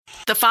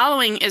The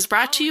following is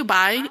brought to you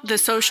by the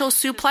Social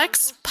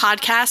Suplex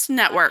Podcast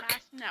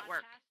Network.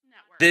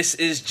 This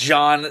is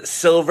John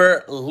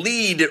Silver,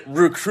 lead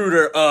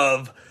recruiter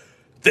of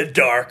the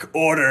Dark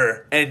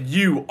Order, and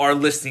you are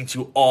listening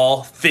to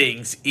All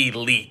Things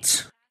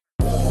Elite.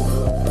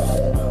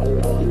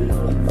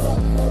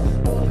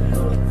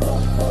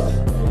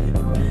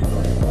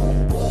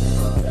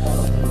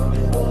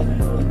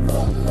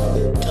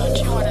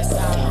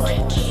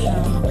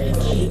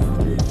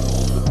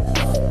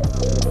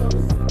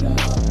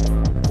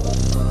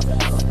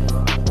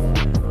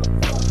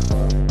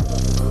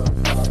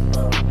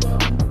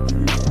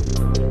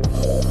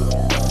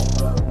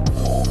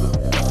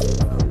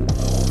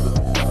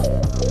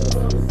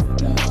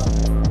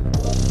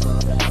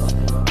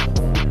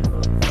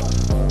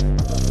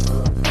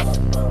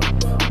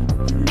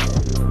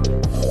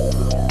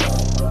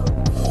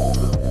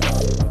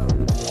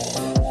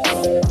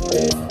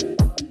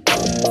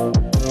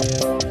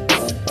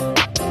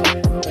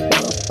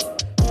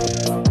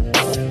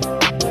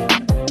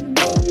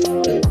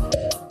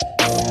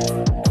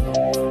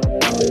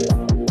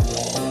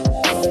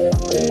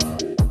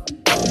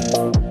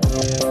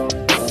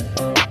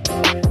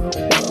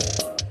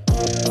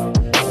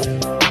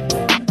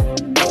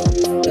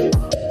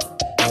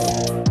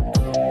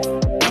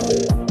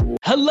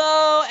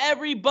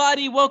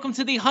 Welcome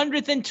to the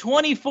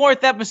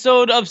 124th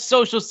episode of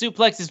Social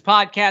Suplex's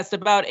podcast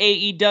about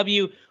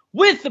AEW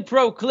with the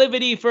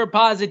proclivity for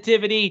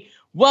positivity.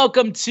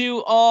 Welcome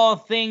to All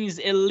Things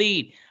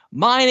Elite.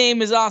 My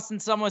name is Austin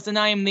Summers, and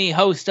I am the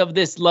host of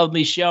this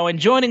lovely show. And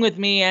joining with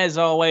me, as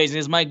always,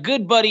 is my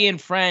good buddy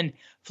and friend,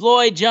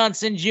 Floyd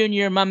Johnson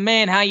Jr. My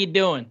man, how you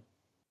doing?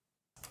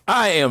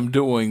 I am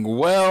doing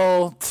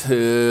well.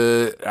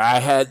 I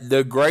had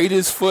the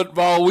greatest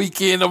football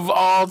weekend of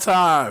all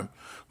time.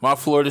 My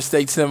Florida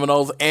State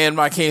Seminoles and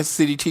my Kansas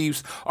City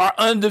Chiefs are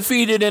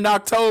undefeated in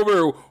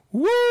October.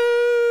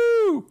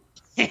 Woo!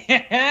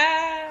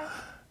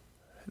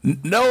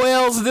 No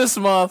L's this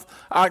month.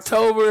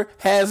 October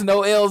has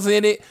no L's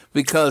in it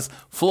because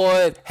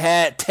Floyd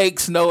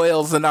takes no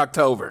L's in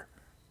October.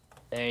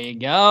 There you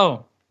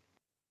go.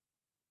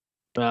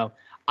 Well,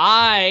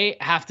 I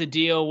have to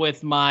deal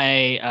with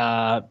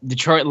my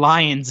Detroit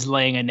Lions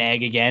laying an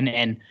egg again,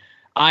 and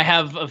I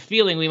have a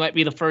feeling we might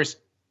be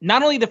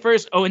not only the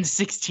first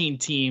 0-16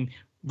 team,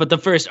 but the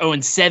first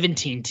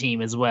 0-17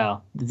 team as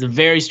well. There's a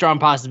very strong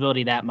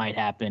possibility that might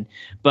happen.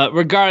 But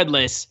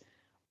regardless,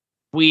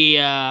 we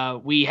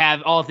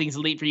have All Things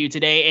Elite for you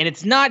today. And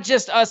it's not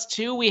just us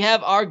two. We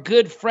have our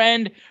good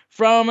friend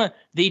from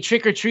the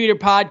Trick or Treater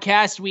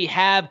podcast. We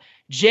have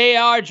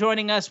JR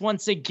joining us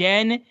once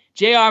again.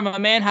 JR, my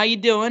man, how you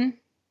doing?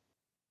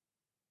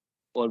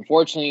 Well,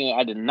 unfortunately,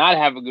 I did not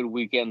have a good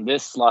weekend.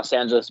 This Los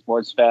Angeles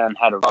sports fan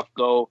had a rough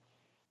go.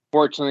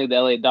 Fortunately, the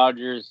LA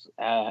Dodgers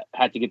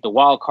had to get the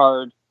wild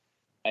card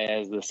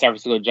as the San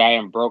Francisco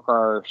Giants broke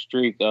our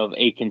streak of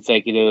 8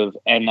 consecutive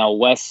NL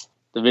West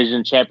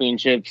Division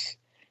championships.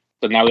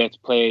 So now we have to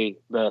play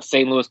the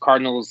St. Louis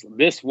Cardinals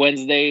this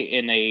Wednesday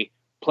in a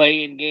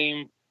play-in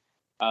game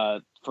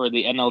for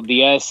the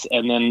NLDS.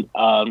 And then,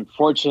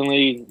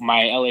 unfortunately,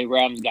 my LA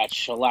Rams got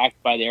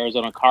shellacked by the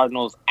Arizona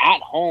Cardinals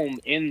at home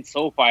in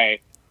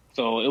SoFi.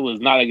 So it was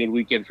not a good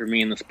weekend for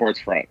me in the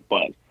sports front,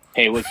 but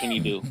hey, what can you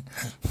do?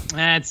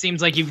 It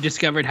seems like you've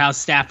discovered how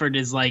Stafford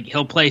is like,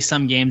 he'll play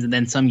some games and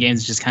then some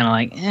games just kind of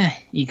like,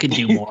 you could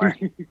do more.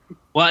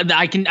 Well,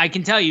 I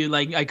can tell you,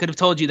 like, I could have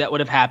told you that would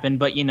have happened,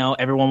 but, you know,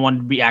 everyone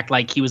wanted to react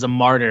like he was a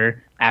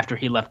martyr after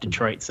he left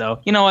Detroit.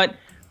 So, you know what?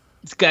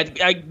 It's good.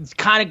 I'm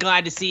kind of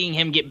glad to seeing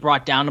him get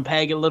brought down a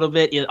peg a little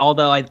bit,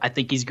 although I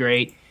think he's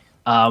great.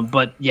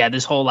 But, yeah,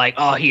 this whole, like,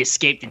 he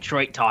escaped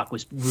Detroit talk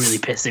was really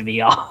pissing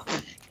me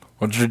off.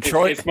 Well,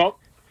 Detroit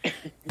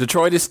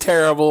is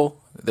terrible.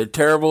 They're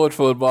terrible at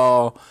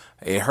football.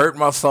 It hurt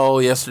my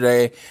soul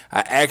yesterday.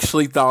 I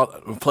actually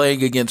thought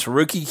playing against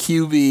rookie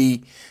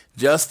QB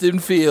Justin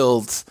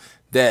Fields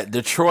that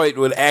Detroit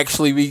would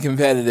actually be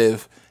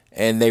competitive,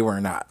 and they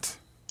were not.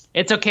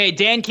 It's okay.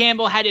 Dan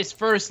Campbell had his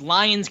first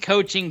Lions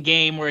coaching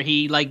game where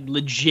he like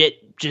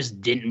legit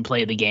just didn't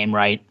play the game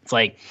right. It's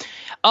like,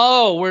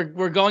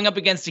 we're going up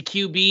against a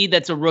QB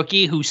that's a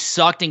rookie who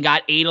sucked and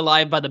got ate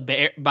alive by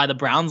the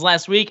Browns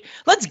last week.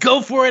 Let's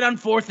go for it on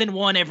 4th and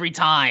 1 every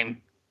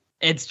time.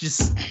 It's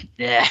just,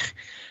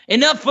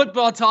 Enough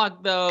football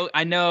talk, though.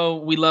 I know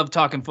we love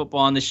talking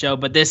football on the show,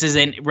 but this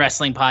isn't a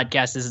wrestling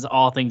podcast. This is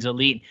All Things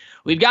Elite.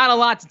 We've got a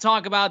lot to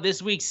talk about.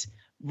 This week's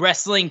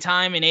wrestling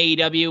time in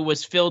AEW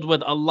was filled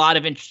with a lot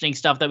of interesting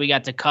stuff that we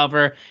got to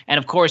cover. And,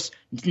 of course,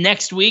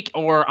 next week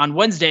or on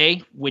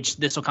Wednesday, which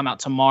this will come out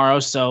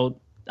tomorrow. So,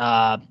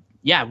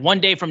 1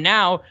 day from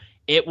now,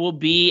 it will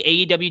be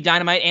AEW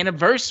Dynamite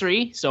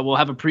anniversary. So we'll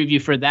have a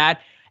preview for that.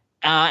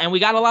 And we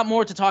got a lot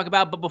more to talk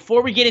about. But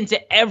before we get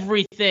into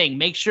everything,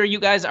 make sure you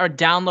guys are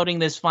downloading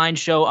this fine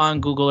show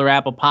on Google or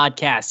Apple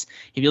Podcasts.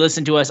 If you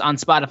listen to us on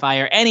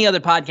Spotify or any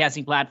other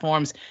podcasting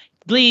platforms,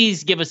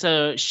 Please give us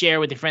a share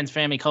with your friends,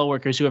 family,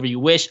 coworkers, whoever you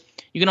wish.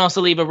 You can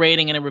also leave a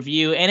rating and a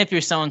review. And if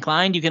you're so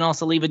inclined, you can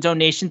also leave a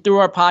donation through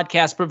our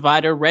podcast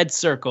provider, Red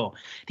Circle.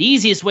 The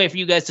easiest way for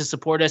you guys to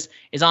support us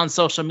is on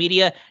social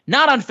media,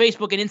 not on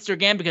Facebook and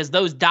Instagram because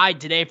those died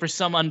today for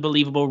some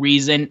unbelievable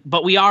reason,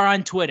 but we are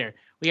on Twitter.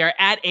 We are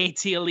at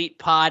AT Elite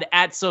Pod,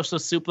 at Social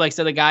Suplex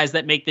are the guys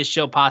that make this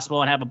show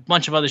possible and have a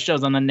bunch of other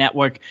shows on the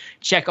network.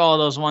 Check all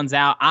those ones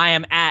out. I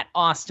am at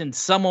Austin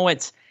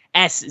Szumowicz,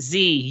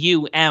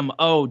 SZUMOWICZ.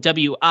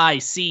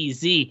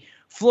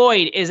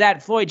 Floyd is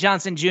at Floyd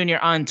Johnson Jr.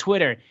 on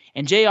Twitter.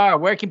 And JR,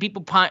 where can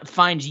people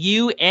find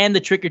you and the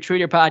Trick or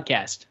Treater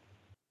podcast?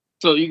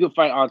 So you can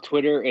find on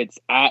Twitter, it's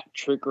at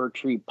Trick or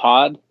Treat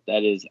Pod.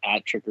 That is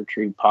at Trick or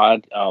Treat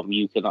Pod.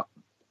 You can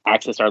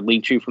access our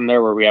link tree from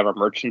there where we have our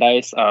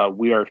merchandise.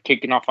 We are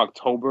kicking off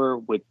October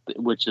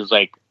which is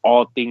like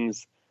all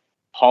things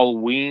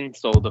Halloween.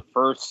 So the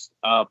first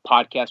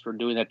podcast we're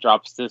doing that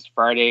drops this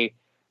Friday,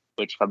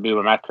 which if I'm doing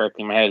my math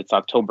correctly in my head, it's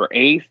October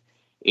 8th,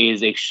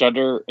 is a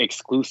Shudder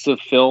exclusive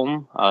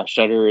film.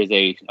 Shudder is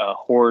a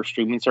horror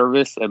streaming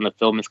service, and the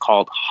film is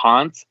called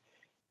Haunt. It's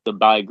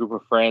about a group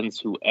of friends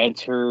who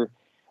enter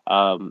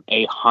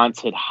a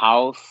haunted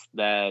house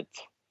that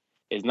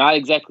is not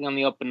exactly on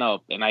the up and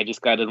up. And I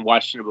just got in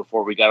watching it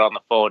before we got on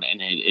the phone,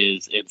 and it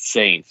is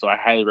insane. So I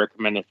highly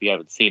recommend it if you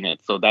haven't seen it.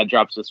 So that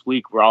drops this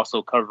week. We're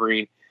also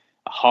covering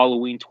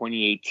Halloween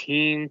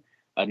 2018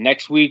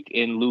 next week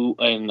in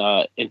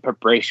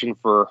preparation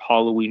for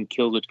Halloween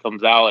Kills, which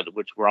comes out,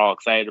 which we're all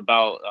excited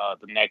about.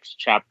 The next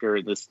chapter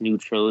in this new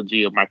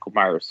trilogy of Michael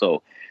Myers.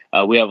 So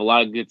we have a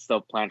lot of good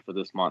stuff planned for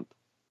this month.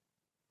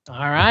 All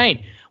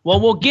right.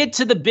 Well, we'll get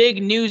to the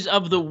big news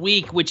of the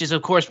week, which is,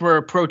 of course, we're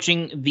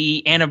approaching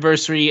the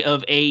anniversary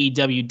of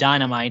AEW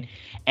Dynamite.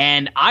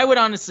 And I would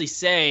honestly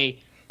say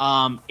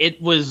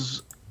it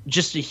was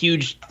just a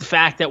huge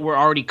fact that we're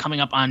already coming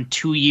up on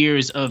 2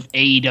 years of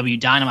AEW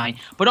Dynamite.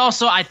 But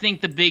also, I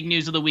think the big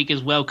news of the week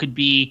as well could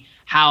be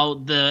how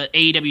the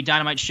AEW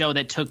Dynamite show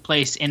that took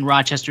place in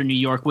Rochester, New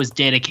York was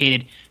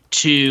dedicated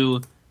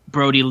to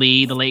Brody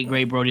Lee, the late,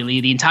 great Brody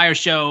Lee. The entire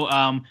show,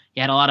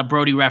 he had a lot of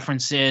Brody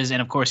references, and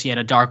of course he had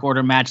a Dark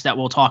Order match that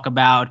we'll talk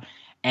about,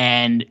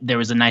 and there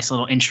was a nice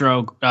little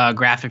intro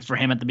graphic for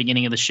him at the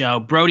beginning of the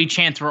show. Brody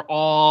chants were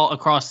all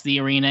across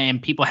the arena,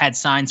 and people had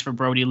signs for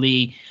Brody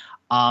Lee.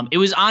 It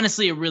was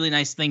honestly a really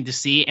nice thing to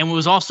see, and it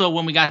was also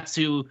when we got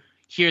to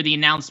hear the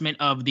announcement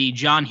of the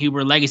Jon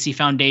Huber Legacy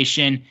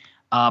Foundation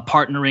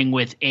partnering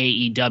with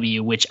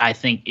AEW, which I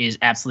think is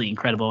absolutely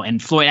incredible.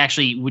 And Floyd,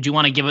 actually, would you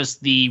want to give us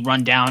the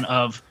rundown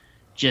of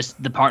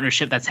just the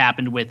partnership that's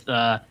happened with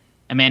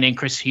Amanda and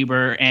Chris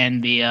Huber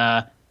and the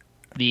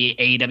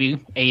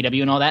AEW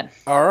and all that?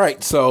 All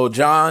right. So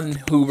Jon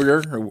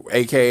Huber,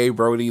 a.k.a.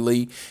 Brody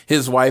Lee,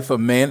 his wife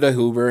Amanda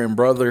Huber, and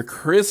brother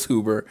Chris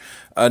Huber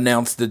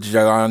announced the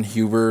Jon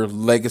Huber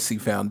Legacy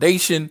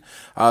Foundation.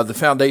 The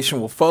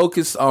foundation will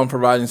focus on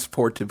providing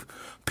support to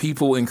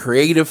people in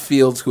creative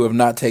fields who have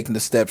not taken the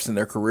steps in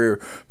their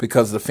career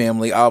because of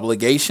family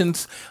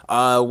obligations.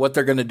 What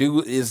they're going to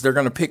do is they're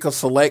going to pick a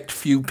select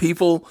few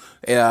people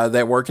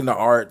that work in the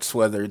arts,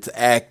 whether it's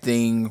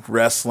acting,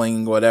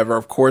 wrestling, whatever.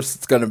 Of course,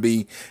 it's going to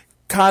be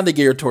kind of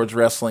geared towards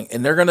wrestling,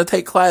 and they're going to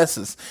take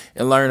classes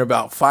and learn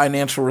about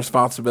financial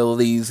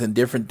responsibilities and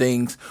different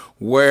things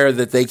where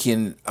that they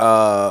can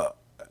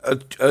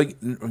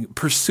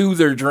pursue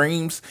their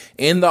dreams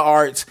in the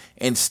arts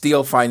and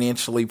still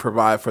financially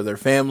provide for their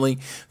family.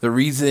 The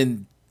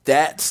reason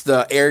that's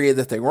the area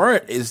that they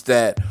weren't is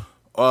that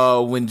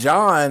when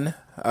John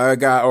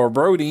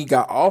Brody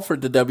got offered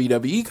the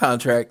WWE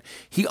contract,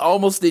 he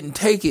almost didn't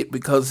take it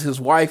because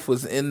his wife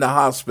was in the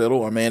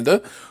hospital.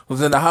 Amanda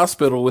was in the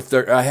hospital with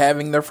their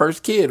having their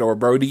first kid, or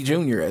Brody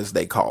Jr. as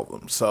they call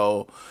them.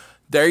 So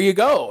there you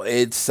go.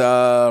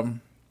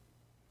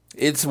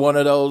 It's one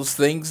of those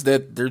things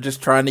that they're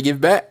just trying to give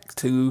back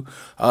to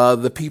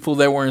the people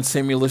that were in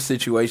similar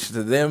situations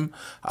to them,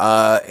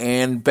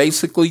 and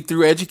basically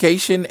through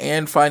education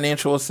and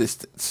financial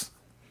assistance.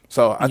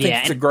 So I think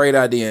it's a great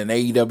idea, and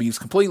AEW is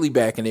completely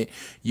backing it.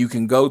 You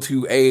can go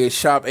to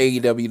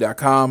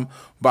shopaew.com,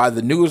 buy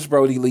the newest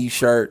Brody Lee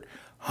shirt.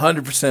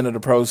 100% of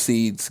the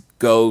proceeds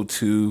go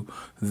to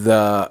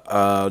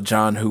the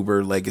Jon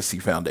Huber Legacy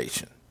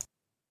Foundation.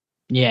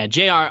 Yeah,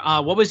 JR,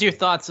 what was your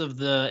thoughts of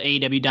the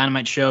AEW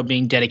Dynamite show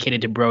being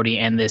dedicated to Brody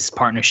and this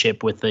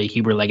partnership with the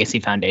Huber Legacy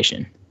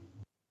Foundation?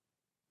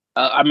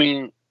 I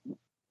mean,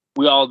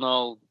 we all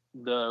know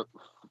the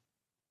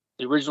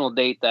original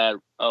date that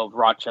of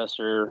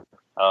Rochester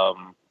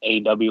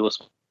AEW was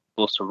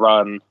supposed to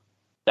run.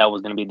 That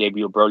was going to be the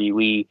debut of Brody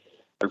Lee.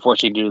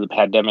 Unfortunately, due to the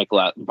pandemic,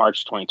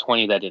 March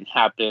 2020, that didn't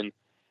happen.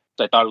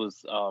 So I thought it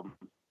was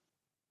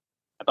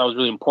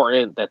really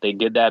important that they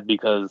did that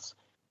because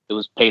it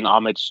was paying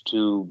homage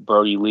to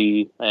Brody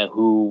Lee,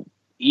 who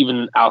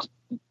even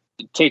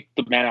take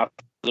the man out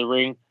of the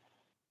ring.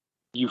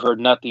 You've heard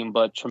nothing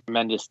but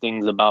tremendous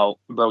things about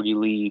Brody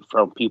Lee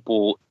from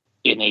people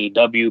in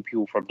AEW,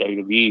 people from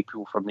WWE,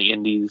 people from the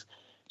Indies.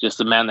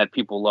 Just a man that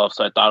people love.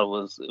 So I thought it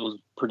was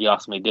pretty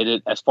awesome they did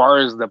it. As far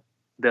as the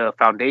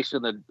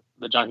foundation,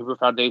 the John Huber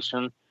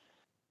Foundation.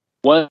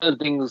 One of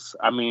the things,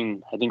 I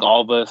think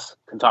all of us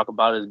can talk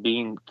about is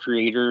being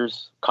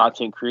creators,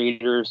 content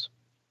creators.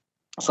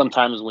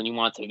 Sometimes when you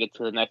want to get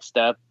to the next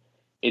step,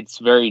 it's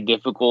very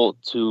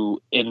difficult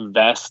to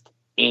invest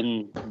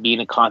in being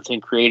a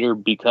content creator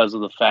because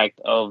of the fact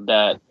of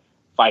that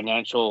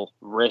financial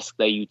risk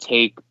that you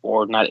take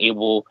or not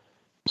able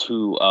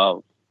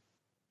to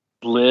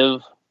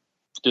live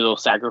through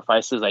those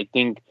sacrifices. I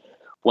think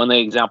one of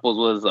the examples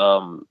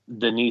was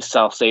Denise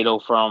Salcedo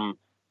from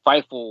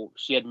Fightful.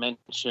 She had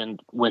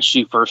mentioned when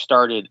she first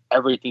started,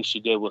 everything she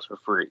did was for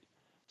free.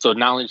 So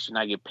not only did she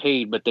not get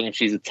paid, but then if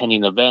she's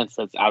attending events,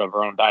 that's out of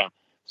her own dime.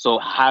 So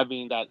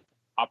having that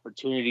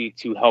opportunity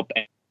to help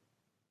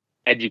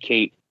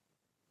educate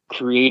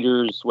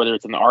creators, whether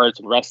it's in the arts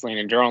and wrestling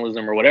and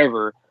journalism or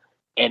whatever,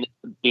 and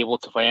be able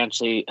to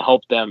financially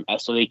help them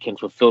so they can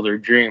fulfill their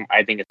dream,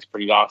 I think it's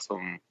pretty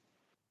awesome.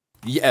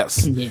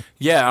 Yes.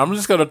 Yeah, I'm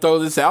just going to throw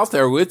this out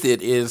there with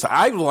it is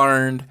I've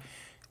learned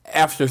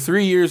after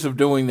 3 years of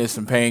doing this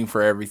and paying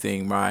for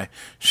everything, my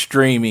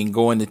streaming,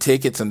 going to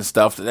tickets and the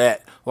stuff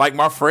that, like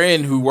my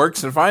friend who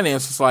works in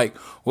finance is like,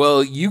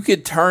 well, you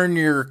could turn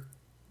your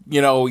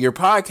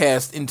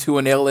podcast into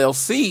an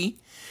LLC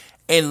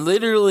and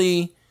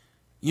literally,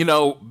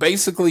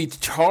 basically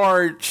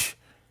charge,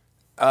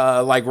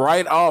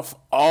 write off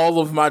all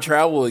of my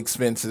travel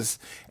expenses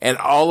and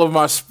all of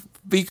my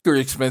speaker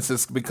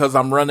expenses because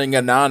I'm running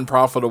a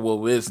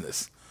non-profitable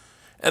business.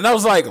 And I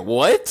was like,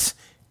 what?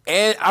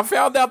 And I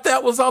found out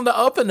that was on the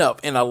up and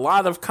up. And a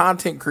lot of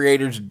content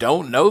creators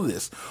don't know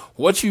this.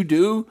 What you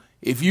do,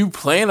 if you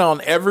plan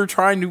on ever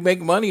trying to make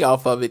money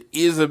off of it,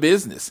 is a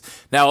business.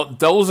 Now,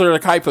 those are the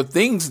type of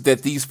things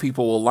that these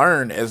people will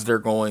learn as they're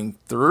going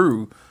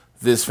through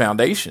this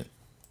foundation.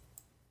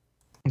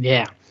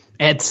 Yeah.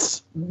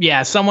 It's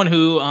someone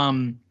who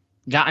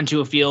got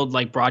into a field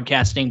like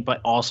broadcasting, but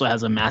also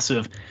has a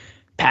massive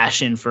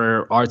passion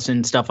for arts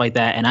and stuff like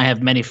that. And I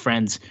have many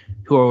friends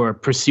who are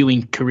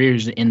pursuing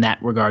careers in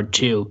that regard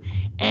too.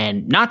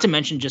 And not to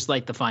mention just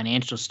like the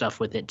financial stuff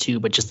with it too,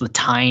 but just the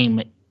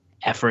time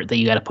effort that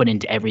you got to put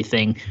into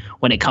everything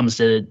when it comes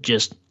to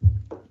just,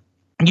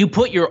 you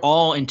put your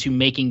all into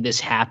making this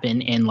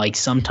happen. And like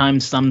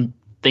sometimes some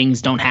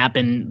things don't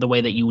happen the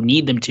way that you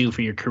need them to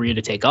for your career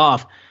to take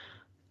off.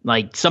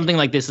 Like something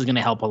like this is going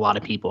to help a lot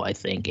of people, I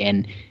think.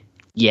 And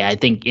yeah, I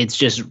think it's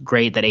just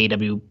great that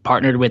AEW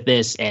partnered with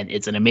this, and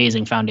it's an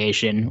amazing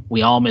foundation.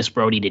 We all miss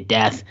Brody to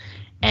death,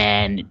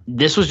 and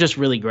this was just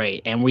really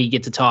great. And we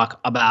get to talk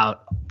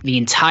about the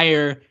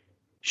entire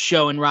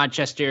show in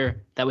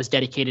Rochester that was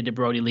dedicated to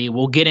Brody Lee.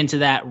 We'll get into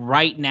that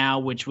right now,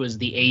 which was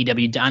the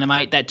AEW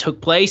Dynamite that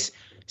took place.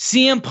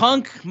 CM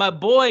Punk, my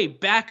boy,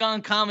 back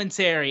on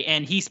commentary,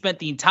 and he spent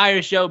the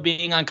entire show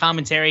being on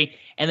commentary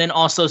and then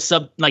also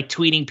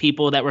tweeting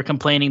people that were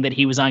complaining that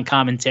he was on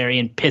commentary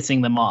and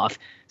pissing them off.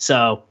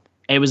 So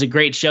it was a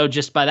great show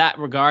just by that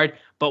regard.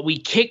 But we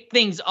kicked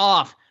things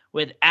off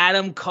with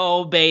Adam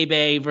Cole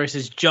Bebe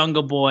versus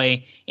Jungle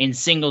Boy in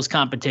singles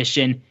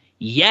competition.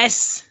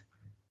 Yes,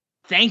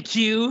 thank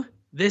you.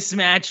 This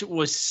match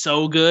was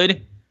so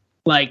good.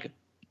 Like,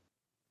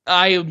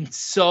 I am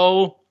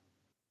so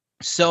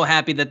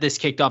happy that this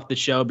kicked off the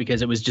show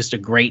because it was just a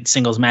great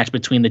singles match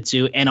between the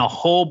two, and a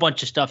whole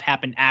bunch of stuff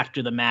happened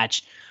after the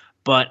match.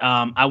 But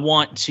I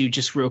want to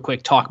just real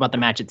quick talk about the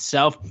match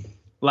itself.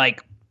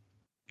 Like,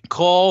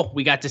 Cole,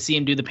 we got to see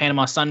him do the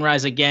Panama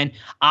Sunrise again.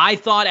 I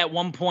thought at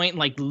one point,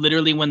 like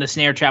literally when the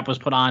snare trap was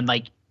put on,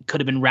 like could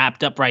have been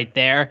wrapped up right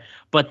there.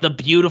 But the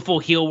beautiful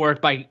heel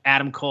work by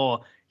Adam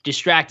Cole,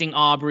 distracting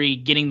Aubrey,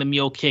 getting the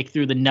mule kick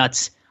through the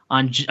nuts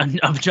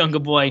of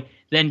Jungle Boy,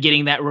 then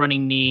getting that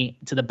running knee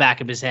to the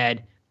back of his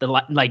head,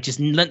 just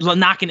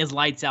knocking his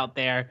lights out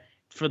there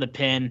for the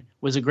pin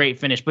was a great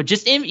finish. But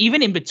just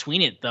even in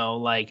between it though,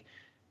 like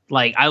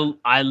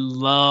I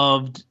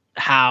loved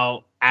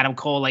how Adam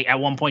Cole, like at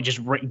one point,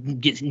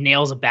 just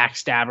nails a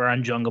backstabber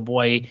on Jungle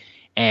Boy,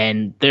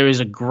 and there was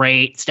a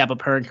great step up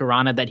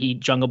Hurricanrana that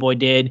Jungle Boy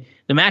did.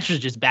 The match was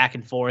just back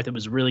and forth. It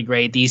was really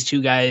great. These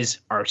two guys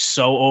are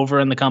so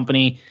over in the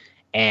company,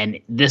 and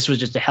this was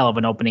just a hell of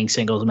an opening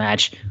singles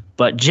match.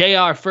 But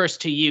JR, first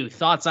to you,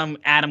 thoughts on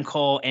Adam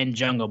Cole and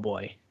Jungle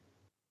Boy?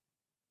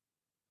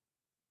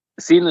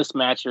 Seeing this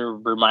match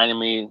reminded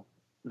me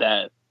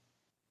that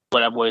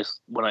when I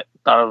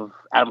thought of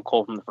Adam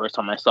Cole from the first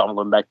time I saw him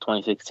going back to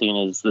 2016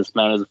 is this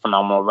man is a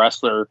phenomenal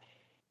wrestler.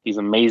 He's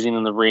amazing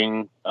in the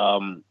ring.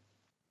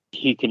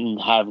 He can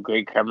have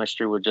great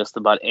chemistry with just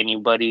about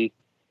anybody.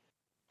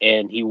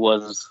 And he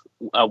was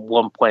at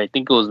one point, I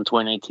think it was in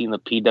 2019, the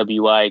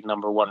PWI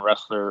 #1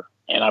 wrestler.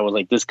 And I was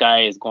like, this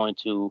guy is going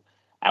to,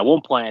 at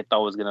one point I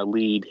thought was going to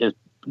lead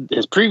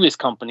his previous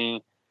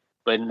company,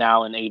 but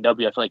now in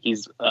AEW, I feel like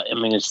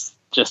it's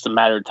just a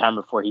matter of time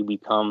before he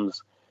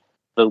becomes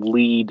the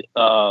lead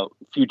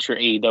future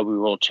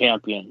AEW World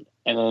Champion.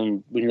 And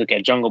then when you look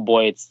at Jungle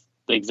Boy, it's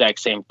the exact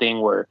same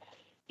thing where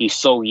he's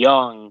so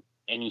young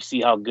and you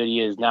see how good he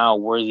is now.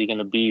 Where is he going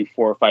to be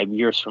 4 or 5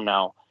 years from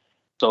now?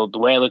 So the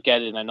way I look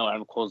at it, and I know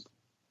Adam Cole's,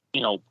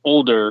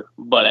 older,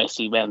 but I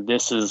see, man,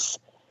 this is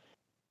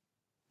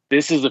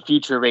this is the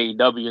future of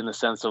AEW in the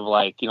sense of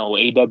like,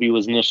 AEW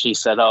was initially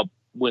set up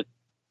with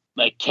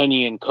like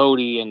Kenny and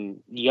Cody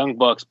and Young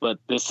Bucks, but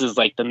this is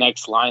like the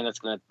next line that's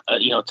going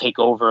to, take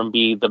over and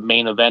be the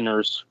main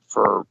eventers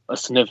for a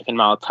significant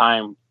amount of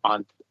time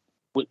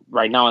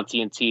right now on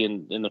TNT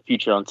and in the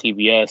future on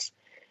TBS.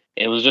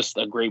 It was just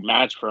a great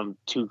match from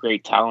two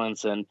great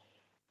talents, and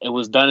it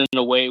was done in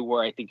a way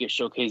where I think it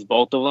showcased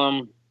both of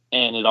them,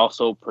 and it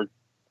also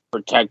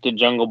protected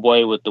Jungle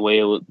Boy with the way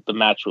the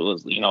match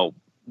was,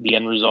 the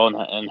end result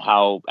and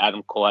how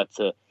Adam Cole had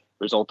to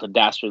resort to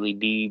dastardly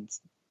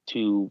deeds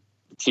to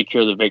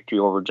secure the victory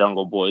over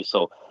Jungle Boy.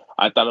 So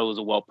I thought it was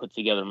a well put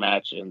together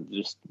match and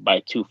just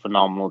by two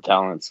phenomenal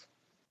talents.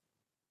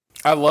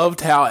 I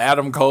loved how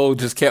Adam Cole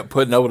just kept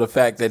putting over the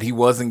fact that he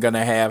wasn't going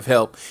to have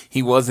help.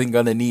 He wasn't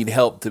going to need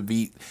help to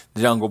beat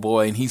Jungle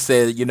Boy. And he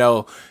said,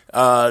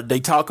 they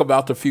talk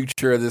about the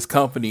future of this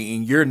company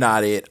and you're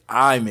not it,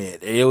 I'm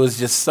it. It was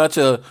just such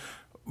a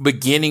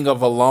beginning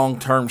of a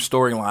long-term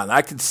storyline.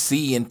 I could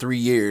see in 3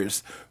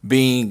 years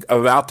being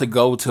about to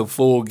go to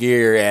Full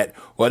Gear at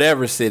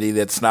whatever city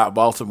that's not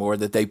Baltimore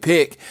that they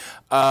pick.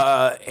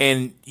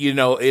 And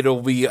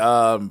it'll be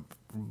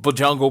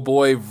Jungle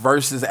Boy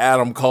versus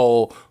Adam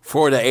Cole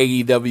for the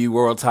AEW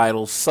World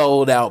Title,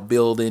 sold out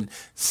building,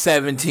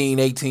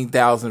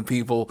 18,000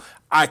 people.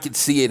 I could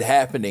see it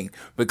happening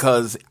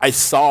because I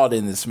saw it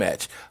in this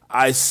match.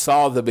 I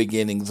saw the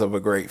beginnings of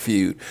a great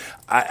feud.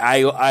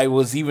 I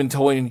was even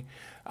telling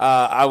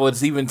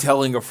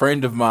a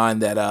friend of mine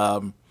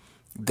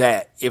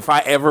that if I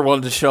ever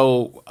wanted to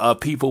show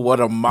people what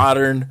a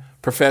modern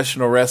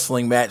professional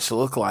wrestling match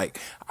look like,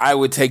 I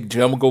would take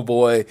Jungle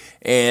Boy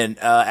and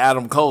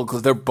Adam Cole,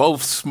 because they're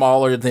both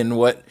smaller than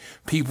what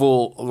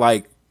people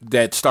like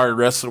that started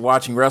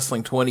watching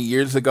wrestling 20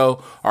 years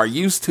ago are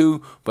used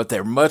to, but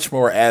they're much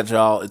more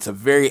agile. It's a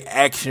very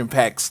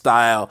action-packed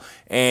style,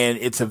 and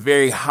it's a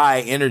very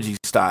high-energy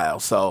style.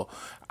 So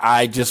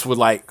I just would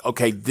like,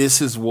 okay,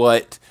 this is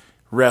what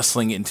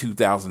wrestling in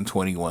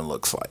 2021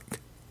 looks like.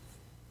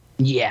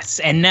 Yes,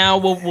 and now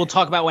we'll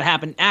talk about what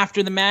happened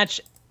after the match.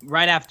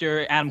 Right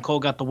after Adam Cole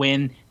got the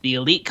win, the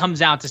Elite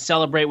comes out to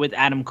celebrate with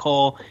Adam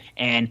Cole,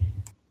 and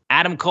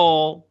Adam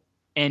Cole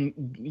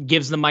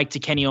gives the mic to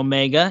Kenny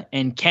Omega,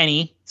 and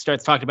Kenny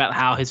starts talking about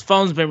how his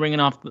phone's been ringing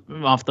off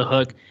the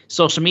hook.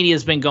 Social media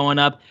has been going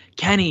up.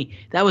 Kenny,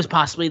 that was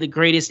possibly the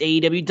greatest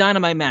AEW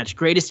Dynamite match,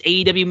 greatest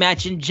AEW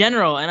match in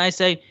general. And I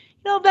say,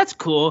 that's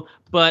cool,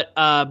 but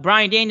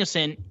Bryan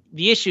Danielson,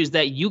 the issue is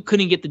that you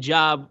couldn't get the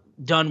job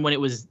done when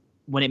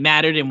it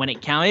mattered and when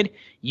it counted.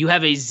 You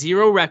have a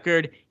 0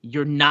 record.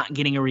 You're not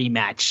getting a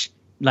rematch.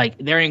 Like,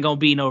 there ain't going to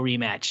be no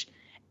rematch.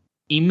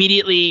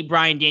 Immediately,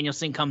 Bryan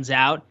Danielson comes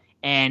out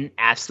and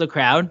asks the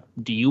crowd,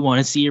 do you want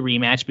to see a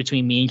rematch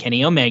between me and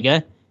Kenny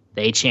Omega?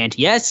 They chant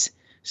yes.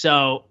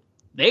 So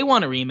they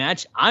want a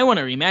rematch. I want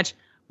a rematch,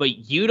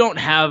 but you don't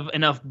have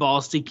enough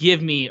balls to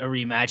give me a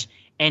rematch.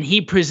 And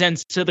he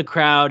presents to the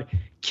crowd,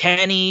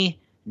 Kenny,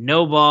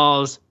 no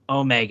balls,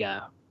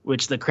 Omega,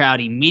 which the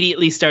crowd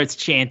immediately starts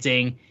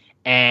chanting.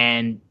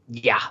 And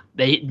yeah,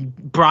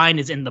 Bryan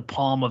is in the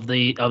palm of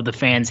the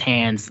fans'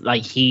 hands,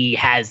 like he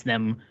has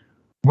them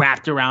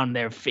wrapped around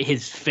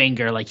his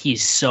finger, like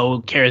he's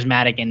so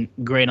charismatic and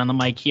great on the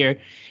mic here.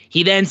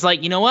 He then's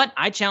like, you know what?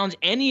 I challenge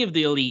any of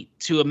the Elite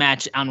to a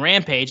match on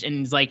Rampage, and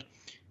he's like,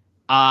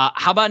 how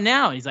about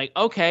now? And he's like,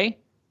 okay,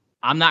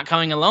 I'm not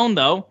coming alone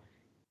though.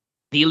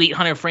 The Elite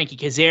Hunter, Frankie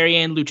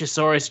Kazarian,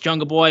 Luchasaurus,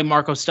 Jungle Boy,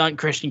 Marco Stunt,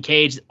 Christian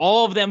Cage,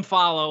 all of them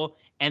follow.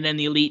 And then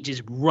the Elite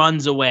just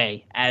runs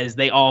away as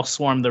they all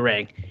swarm the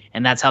ring.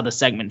 And that's how the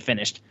segment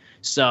finished.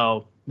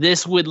 So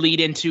this would lead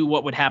into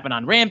what would happen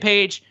on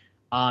Rampage.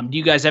 Do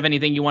you guys have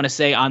anything you want to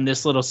say on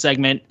this little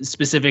segment?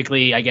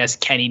 Specifically, I guess,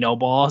 Kenny No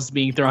Balls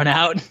being thrown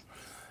out.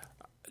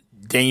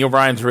 Daniel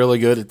Bryan's really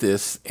good at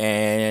this.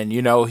 And,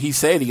 he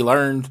said he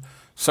learned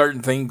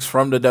certain things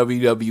from the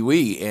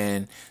WWE.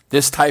 And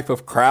this type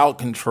of crowd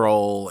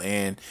control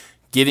and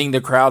getting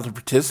the crowd to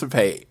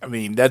participate. I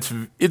mean,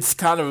 it's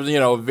kind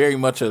of, very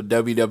much a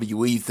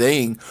WWE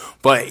thing,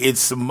 but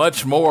it's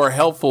much more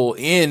helpful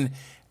in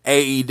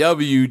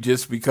AEW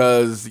just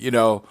because,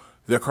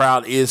 the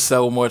crowd is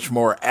so much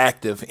more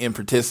active in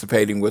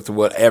participating with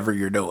whatever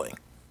you're doing.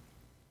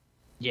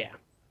 Yeah.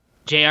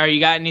 JR, you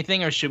got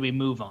anything, or should we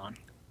move on?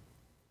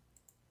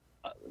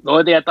 The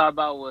only thing I thought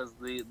about was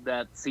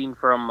that scene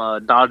from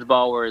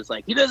Dodgeball where it's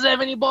like, he doesn't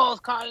have any balls,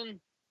 Cotton.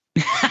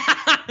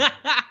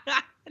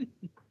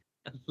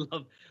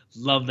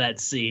 Love that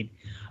scene.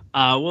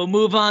 We'll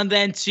move on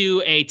then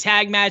to a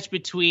tag match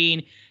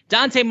between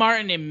Dante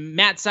Martin and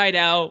Matt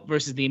Sydal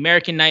versus the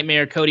American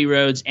Nightmare, Cody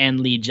Rhodes, and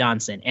Lee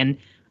Johnson. And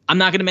I'm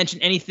not going to mention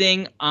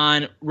anything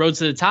on Roads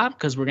to the Top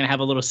because we're going to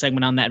have a little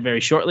segment on that very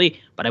shortly.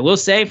 But I will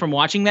say, from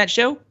watching that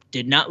show,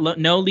 did not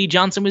know Lee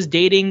Johnson was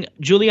dating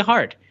Julia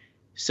Hart.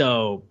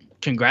 So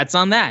congrats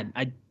on that.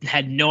 I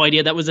had no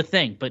idea that was a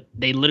thing, but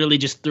they literally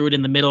just threw it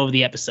in the middle of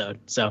the episode.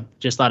 So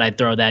just thought I'd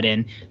throw that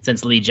in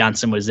since Lee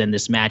Johnson was in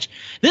this match.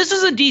 This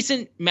is a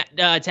decent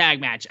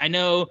tag match. I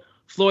know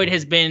Floyd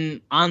has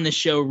been on the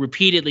show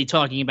repeatedly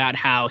talking about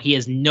how he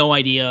has no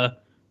idea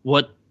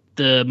what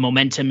the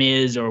momentum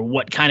is or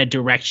what kind of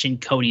direction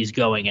Cody's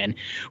going in.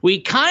 We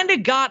kind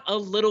of got a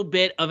little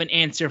bit of an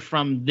answer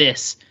from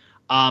this.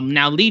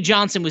 Now, Lee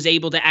Johnson was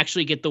able to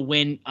actually get the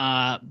win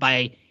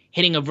by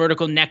hitting a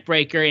vertical neck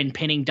breaker and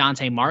pinning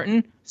Dante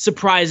Martin.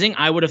 Surprising.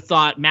 I would have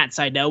thought Matt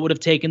Sydal would have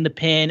taken the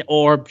pin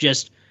or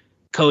just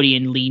Cody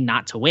and Lee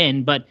not to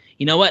win. But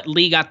you know what?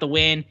 Lee got the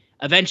win.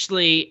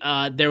 Eventually,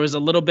 there was a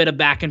little bit of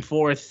back and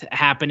forth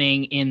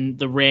happening in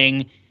the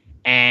ring,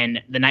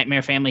 and the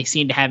Nightmare family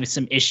seemed to have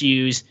some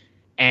issues.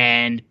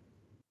 And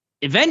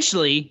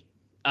eventually,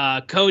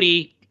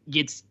 Cody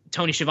gets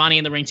Tony Schiavone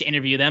in the ring to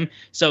interview them.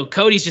 So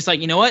Cody's just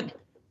like, you know what?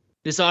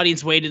 This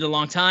audience waited a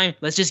long time.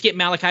 Let's just get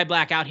Malachi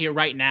Black out here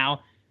right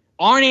now.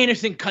 Arn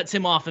Anderson cuts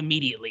him off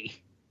immediately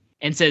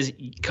and says,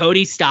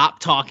 Cody, stop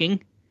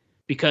talking,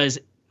 because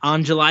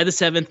on July the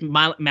 7th,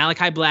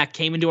 Malachi Black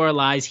came into our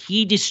lives.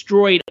 He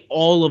destroyed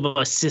all of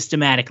us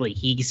systematically.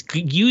 He's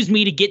used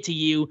me to get to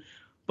you,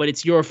 but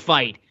it's your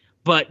fight.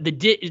 But the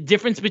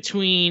difference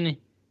between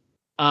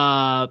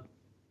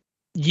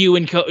you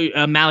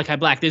and Malachi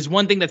Black, there's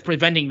one thing that's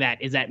preventing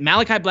that, is that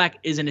Malachi Black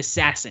is an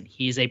assassin.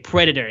 He's a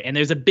predator, and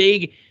there's a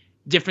big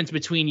difference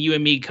between you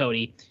and me,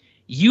 Cody.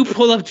 You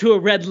pull up to a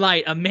red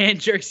light, a man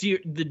jerks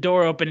the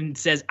door open and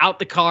says, out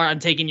the car, I'm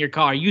taking your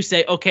car. You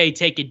say, okay,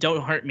 take it,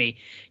 don't hurt me.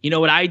 You know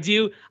what I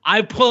do?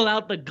 I pull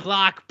out the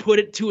Glock, put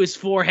it to his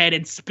forehead,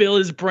 and spill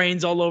his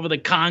brains all over the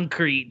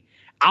concrete.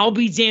 I'll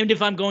be damned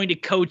if I'm going to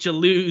coach a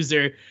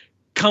loser.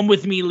 Come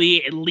with me,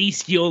 Lee. At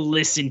least you'll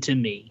listen to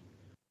me.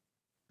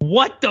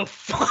 What the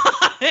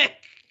fuck?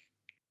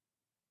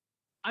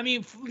 I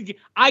mean,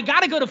 I got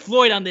to go to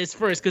Floyd on this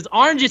first, because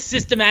Arn just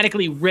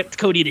systematically ripped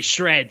Cody to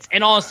shreds.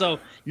 And also,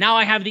 now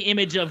I have the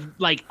image of,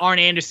 like, Arn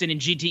Anderson in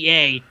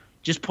GTA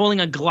just pulling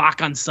a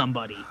Glock on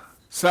somebody.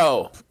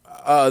 So,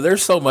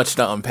 there's so much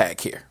to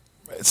unpack here.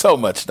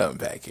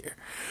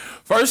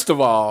 First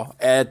of all,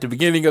 at the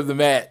beginning of the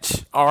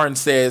match, Arn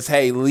says,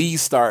 hey, Lee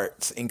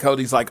starts. And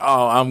Cody's like,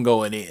 oh, I'm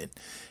going in.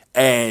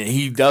 And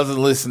he doesn't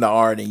listen to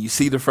Arn, and you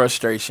see the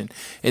frustration.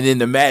 And then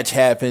the match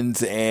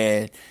happens,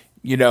 and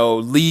you know,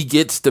 Lee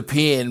gets the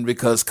pin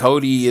because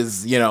Cody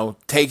is, you know,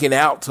 taken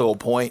out to a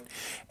point.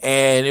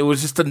 And it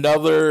was just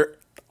another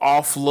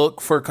off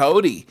look for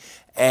Cody.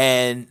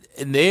 And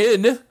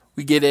then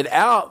we get it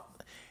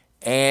out,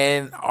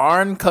 and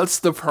Arn cuts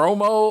the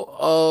promo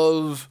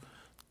of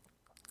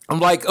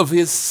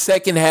his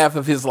second half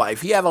of his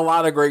life. He had a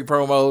lot of great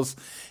promos,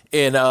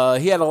 and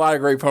he had a lot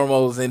of great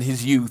promos in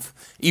his youth,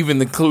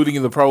 even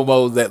including the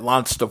promo that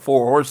launched the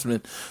Four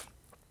Horsemen.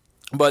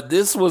 But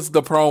this was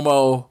the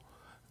promo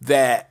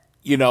that,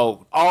 you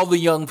know, all the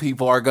young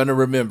people are going to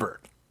remember.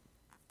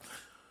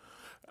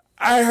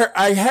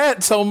 I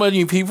had so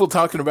many people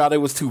talking about it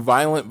was too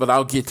violent, but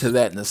I'll get to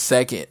that in a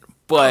second.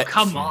 But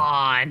come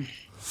on.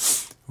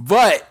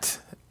 But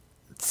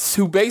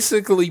to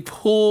basically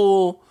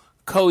pull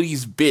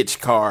Cody's bitch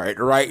card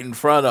right in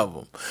front of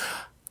him.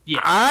 Yeah.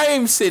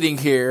 I'm sitting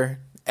here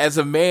as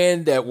a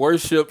man that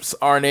worships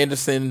Arn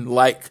Anderson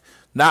like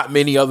not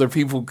many other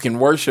people can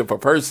worship a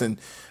person.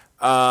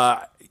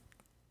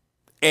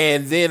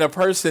 And then a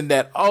person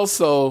that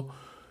also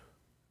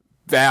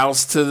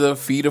bows to the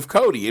feet of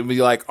Cody. It'd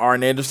be like,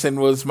 Arn Anderson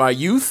was my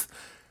youth.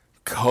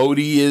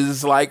 Cody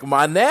is like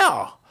my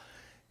now.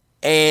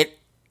 And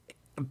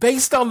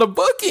based on the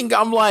booking,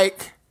 I'm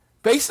like,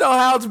 based on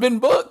how it's been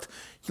booked,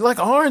 you're like,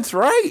 Arn's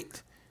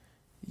right.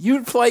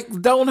 You'd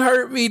like, don't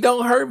hurt me,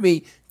 don't hurt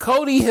me.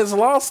 Cody has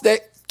lost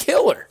that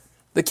killer,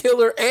 the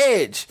killer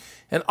edge.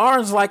 And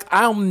Arn's like,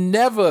 I'm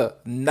never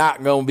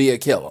not going to be a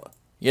killer.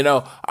 You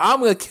know,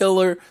 I'm a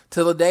killer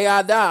till the day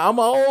I die. I'm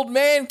an old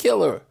man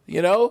killer,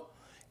 you know?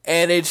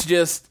 And it's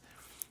just,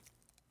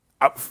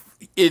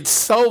 it's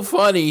so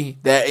funny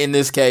that in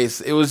this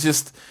case, it was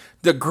just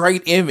the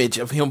great image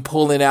of him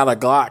pulling out a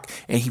Glock,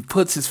 and he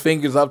puts his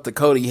fingers up to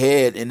Cody's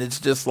head, and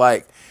it's just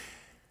like,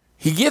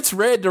 he gets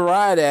Red to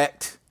Riot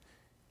Act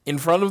in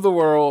front of the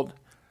world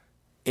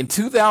in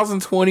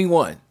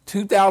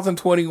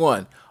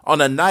 2021, on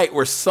a night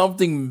where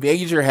something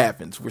major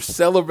happens. We're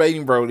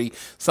celebrating Brody.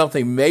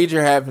 Something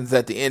major happens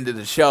at the end of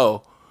the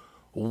show.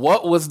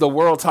 What was the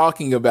world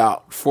talking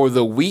about for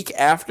the week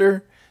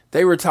after?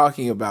 They were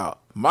talking about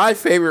my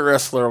favorite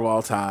wrestler of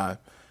all time,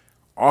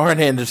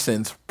 Arn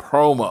Anderson's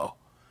promo.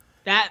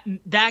 That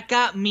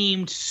got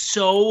memed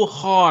so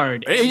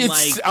hard.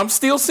 I'm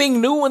still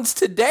seeing new ones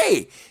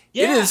today.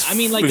 Yeah, I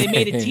mean, like, they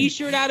made a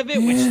T-shirt out of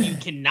it, which you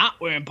cannot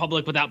wear in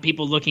public without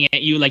people looking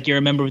at you like you're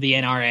a member of the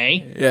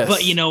NRA. Yes.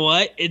 But you know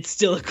what? It's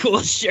still a cool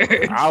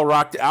shirt. I'll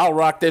rock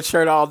that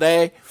shirt all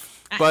day.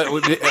 But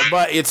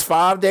it's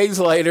 5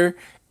 days later,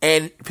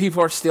 and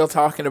people are still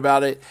talking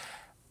about it.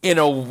 In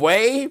a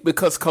way,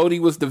 because Cody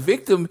was the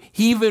victim,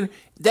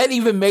 that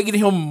even made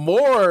him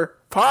more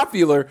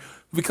popular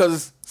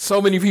because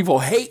so many people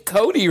hate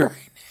Cody right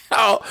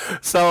now.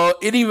 So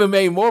it even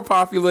made more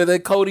popular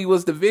that Cody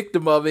was the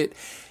victim of it.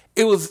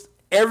 It was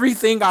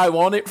everything I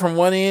wanted from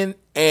one end,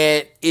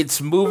 and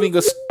it's moving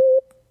a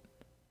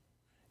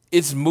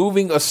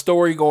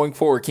story going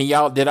forward.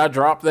 Did I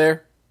drop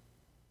there?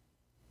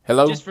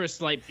 Hello? Just for a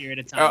slight period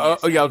of time.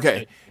 Yeah,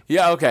 okay.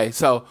 Yeah, okay.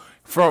 So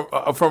from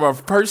a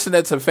person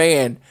that's a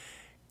fan,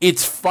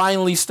 it's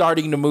finally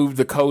starting to move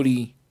the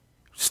Cody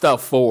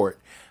stuff forward.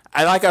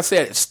 And like I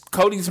said,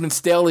 Cody's been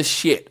stale as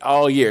shit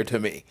all year to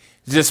me.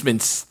 It's just been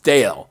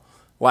stale.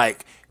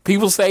 Like,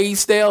 people say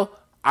he's stale.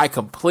 I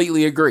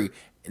completely agree.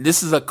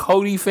 This is a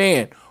Cody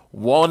fan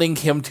wanting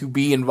him to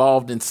be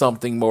involved in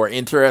something more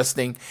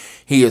interesting.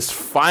 He is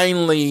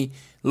finally,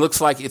 looks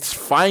like it's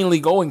finally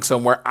going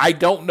somewhere. I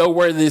don't know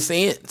where this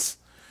ends.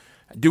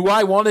 Do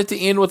I want it to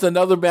end with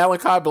another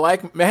Malachi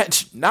Black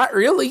match? Not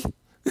really.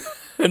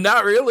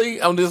 Not really.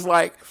 I'm just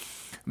like,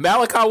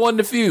 Malachi won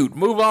the feud.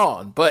 Move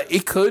on. But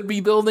it could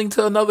be building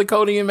to another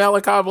Cody and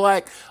Malachi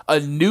Black.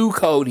 A new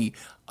Cody.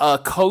 A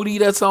Cody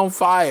that's on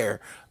fire.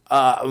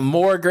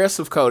 More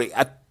aggressive Cody.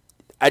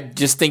 I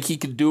just think he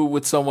could do it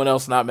with someone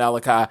else, not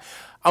Malachi.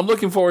 I'm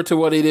looking forward to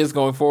what it is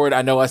going forward.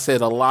 I know I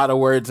said a lot of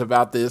words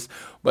about this,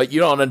 but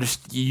you don't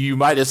understand. You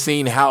might have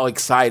seen how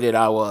excited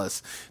I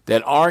was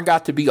that Arn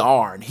got to be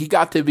Arn. He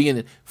got to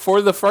be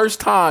for the first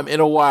time in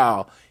a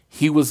while,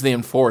 he was the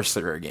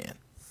enforcer again.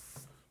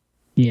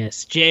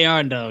 Yes, Jay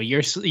Arndo,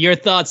 your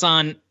thoughts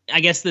on, I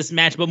guess, this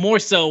match, but more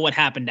so what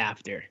happened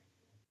after.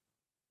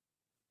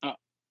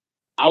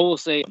 I will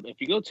say,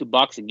 if you go to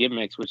Boxing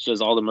Gimmicks, which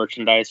does all the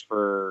merchandise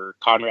for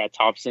Conrad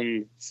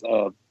Thompson's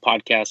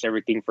podcast,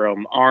 everything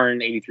from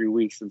Arn, 83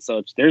 Weeks and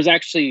such, there's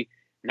actually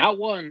not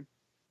one,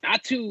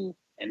 not two,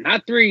 and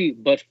not three,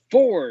 but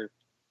 4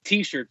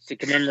 T-shirts to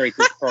commemorate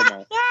this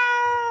promo.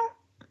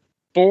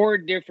 4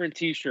 different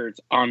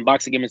T-shirts on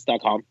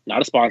BoxingGimmicks.com.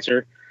 Not a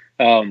sponsor,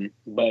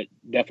 but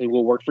definitely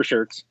will work for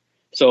shirts.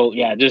 So,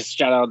 yeah, just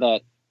shout out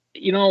that.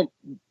 You know,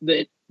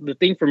 the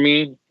thing for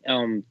me,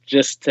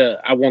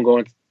 I won't go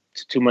into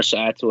too much to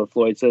add to what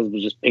Floyd says, but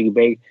just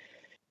piggyback,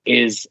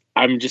 is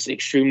I'm just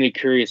extremely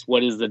curious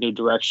what is the new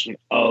direction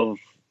of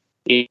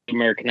the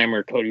American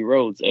Nightmare Cody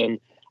Rhodes.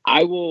 And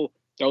I will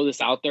throw this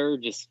out there,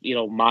 just,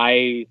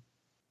 my,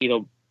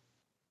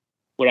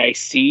 what I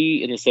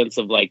see in the sense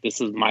of, like, this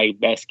is my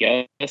best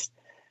guess.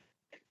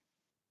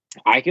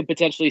 I could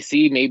potentially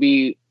see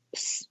maybe,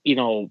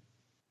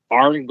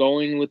 Arn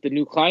going with the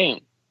new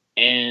client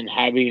and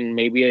having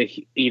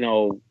maybe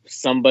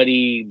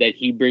somebody that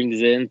he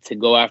brings in to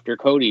go after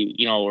Cody,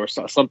 or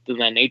something of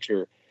that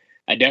nature.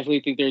 I definitely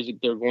think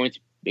they're going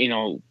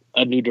to,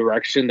 a new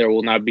direction. There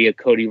will not be a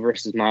Cody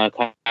versus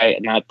Malachi,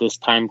 not this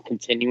time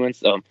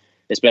continuance.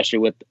 Especially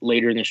with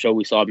later in the show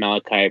we saw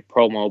Malachi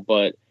promo,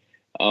 but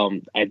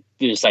I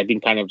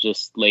think kind of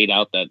just laid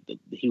out that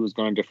he was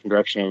going a different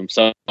direction of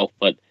himself.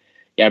 But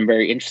yeah, I'm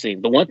very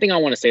interesting. The one thing I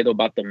want to say, though,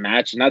 about the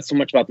match, not so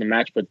much about the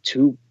match, but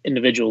 2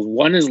 individuals.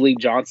 One is Lee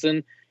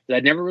Johnson.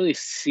 I've never really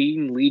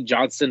seen Lee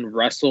Johnson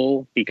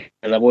wrestle because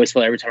I've always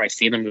felt every time I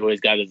see him,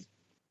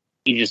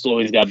 he just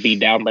always got beat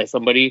down by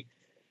somebody,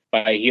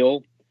 by a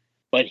heel.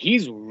 But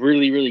he's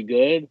really, really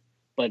good.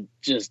 But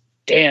just,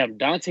 damn,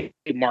 Dante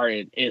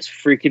Martin is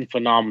freaking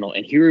phenomenal.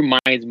 And he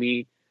reminds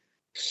me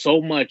so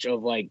much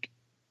of, like,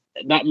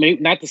 not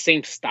the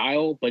same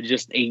style, but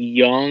just a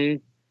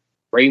young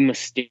Rey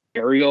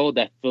Mysterio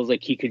that feels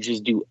like he could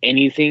just do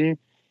anything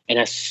and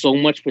has so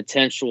much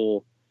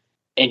potential,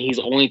 and he's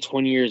only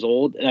 20 years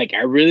old. Like,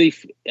 I really,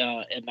 Floyd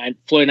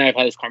and I have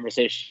had this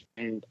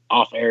conversation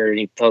off air, and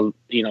he tells,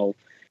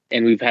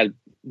 and we've had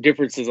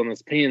differences on this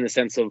opinion in the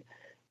sense of,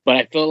 but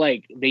I feel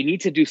like they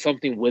need to do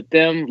something with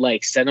them,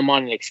 like send them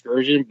on an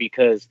excursion,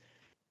 because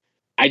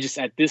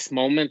at this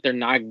moment, they're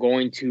not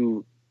going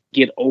to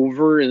get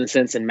over in the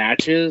sense in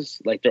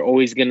matches. Like, they're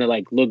always going to,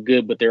 like, look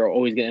good, but they're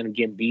always going to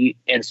get beat.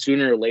 And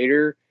sooner or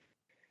later,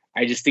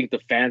 I just think the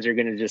fans are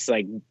going to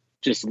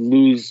just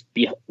lose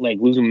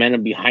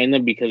momentum behind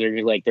them, because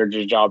they're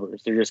just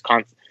jobbers. They're just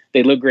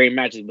they look great in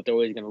matches, but they're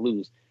always going to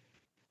lose.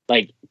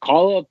 Like,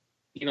 call up,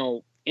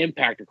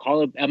 Impact, or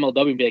call up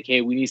MLW and be like, hey,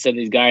 we need some of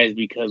these guys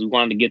because we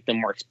wanted to get them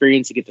more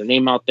experience, to get their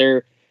name out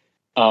there.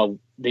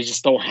 They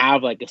just don't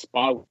have, like, a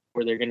spot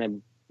where they're going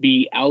to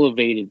be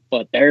elevated,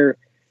 but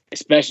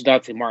especially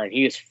Dante Martin,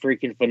 he is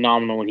freaking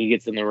phenomenal when he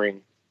gets in the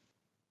ring.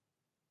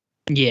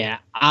 Yeah,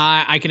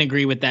 I can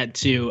agree with that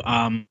too.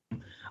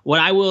 What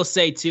I will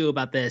say too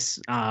about this,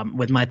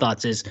 with my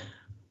thoughts, is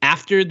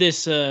after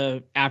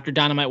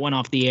Dynamite went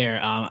off the air,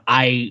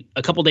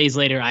 a couple days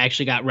later, I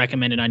actually got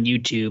recommended on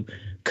YouTube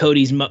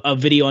a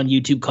video on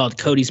YouTube called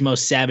Cody's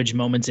Most Savage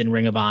Moments in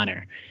Ring of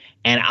Honor.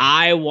 And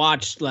I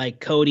watched,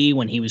 like, Cody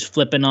when he was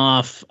flipping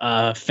off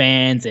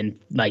fans and,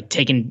 like,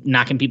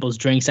 knocking people's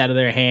drinks out of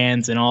their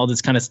hands and all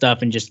this kind of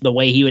stuff, and just the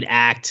way he would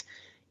act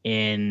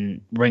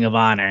in Ring of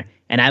Honor.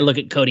 And I look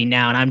at Cody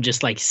now, and I'm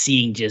just, like,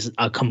 seeing just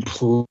a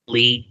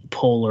complete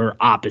polar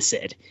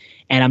opposite.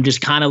 And I'm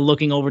just kind of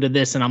looking over to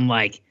this, and I'm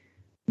like,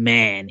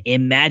 man,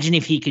 imagine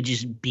if he could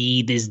just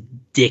be this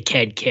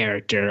dickhead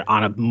character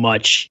on a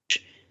much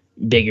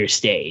bigger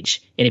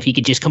stage. And if he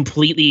could just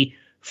completely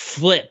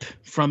flip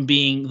from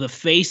being the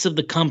face of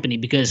the company,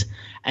 because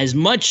as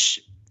much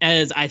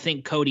as I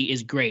think Cody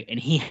is great, and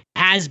he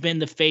has been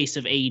the face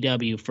of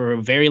AEW for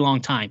a very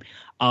long time,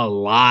 a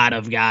lot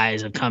of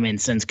guys have come in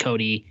since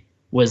Cody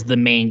was the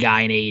main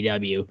guy in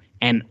AEW.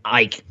 And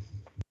like,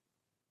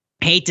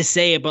 hate to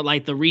say it, but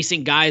like the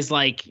recent guys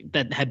like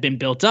that have been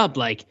built up,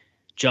 like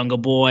Jungle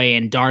Boy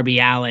and Darby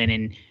Allin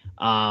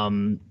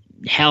and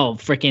hell,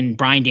 freaking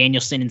Bryan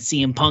Danielson and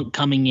CM Punk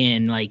coming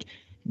in. Like,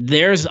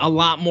 there's a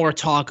lot more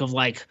talk of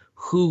like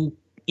who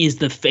is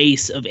the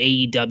face of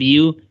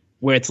AEW,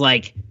 where it's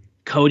like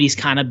Cody's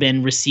kind of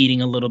been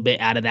receding a little bit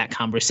out of that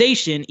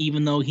conversation,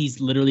 even though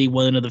he's literally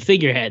one of the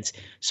figureheads.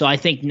 So I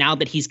think now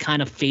that he's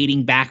kind of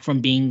fading back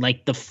from being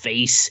like the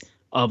face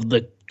of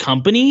the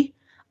company,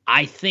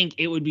 I think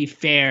it would be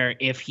fair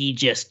if he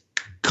just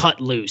cut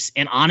loose.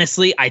 And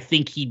honestly, I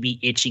think he'd be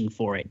itching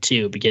for it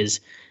too, because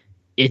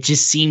it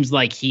just seems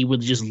like he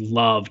would just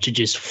love to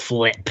just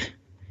flip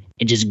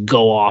and just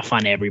go off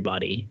on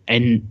everybody.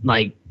 And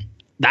like,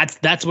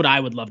 that's what I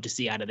would love to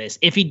see out of this.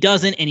 If he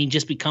doesn't, and he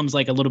just becomes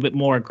like a little bit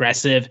more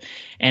aggressive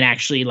and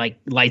actually like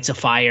lights a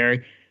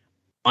fire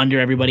under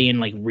everybody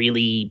and like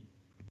really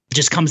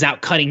just comes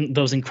out cutting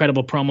those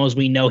incredible promos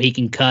we know he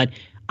can cut,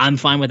 I'm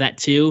fine with that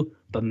too.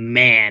 But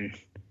man,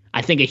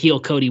 I think a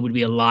heel Cody would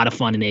be a lot of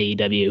fun in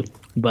AEW.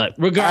 But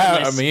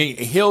regardless, I mean,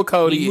 heel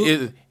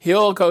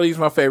Cody's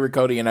my favorite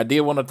Cody, and I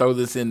did want to throw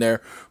this in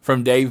there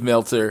from Dave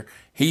Meltzer.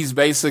 He's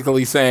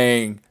basically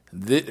saying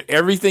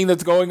everything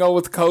that's going on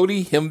with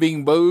Cody, him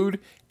being booed,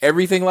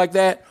 everything like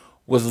that,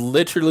 was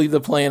literally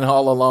the plan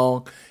all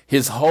along.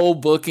 His whole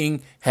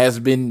booking has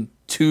been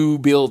to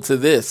build to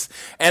this.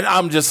 And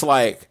I'm just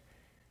like,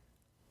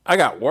 I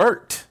got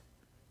worked.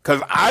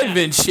 Because I've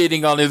been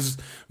shitting on his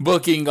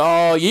booking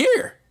all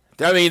year.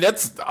 I mean,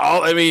 that's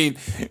all. I mean,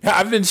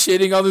 I've been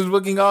shitting on his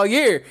booking all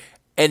year.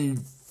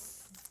 And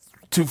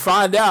to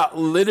find out,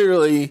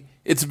 literally,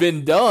 it's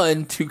been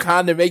done to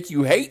kind of make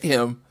you hate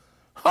him.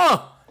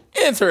 Huh.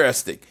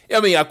 Interesting.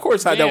 I mean, of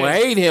course I don't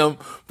hate him,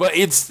 but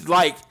it's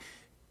like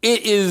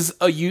it's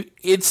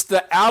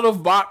the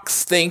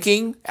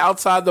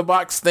outside the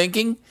box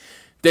thinking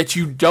that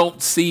you don't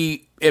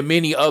see in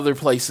many other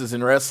places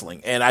in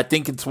wrestling, and I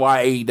think it's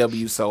why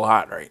AEW is so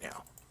hot right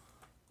now.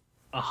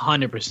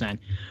 100%.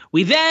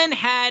 We then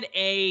had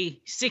a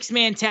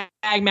 6-man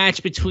tag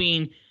match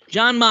between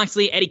Jon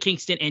Moxley, Eddie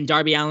Kingston, and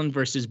Darby Allin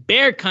versus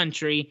Bear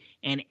Country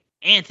and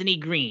Anthony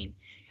Green.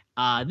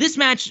 This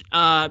match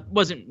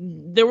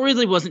there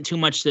really wasn't too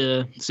much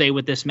to say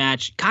with this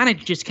match. Kind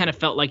of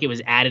felt like it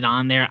was added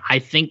on there. I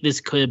think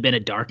this could have been a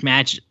dark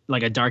match,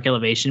 like a dark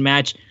elevation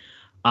match.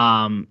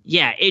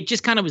 It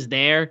just kind of was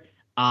there.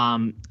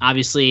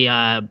 Obviously,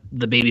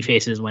 the baby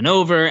faces went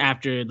over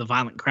after the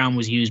Violent Crown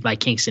was used by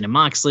Kingston and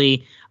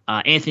Moxley.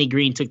 Anthony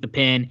Green took the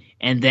pin,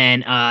 and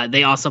then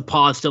they also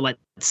paused to let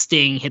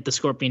Sting hit the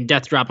Scorpion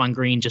Death Drop on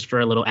Green just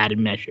for a little added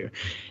measure.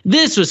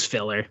 This was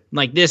filler.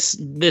 Like this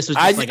was just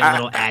a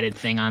little added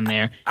thing on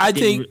there. I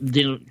think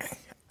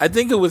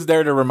it was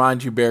there to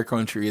remind you Bear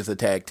Country is a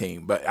tag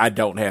team, but I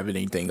don't have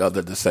anything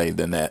other to say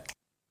than that.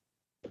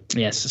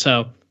 Yes.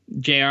 So,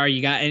 JR,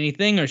 you got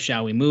anything, or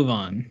shall we move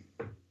on?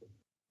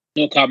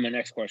 No comment.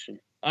 Next question.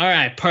 All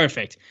right,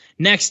 perfect.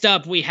 Next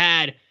up, we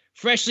had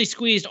freshly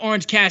squeezed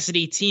Orange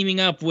Cassidy teaming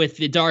up with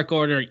the Dark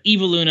Order,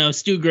 Evil Uno,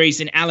 Stu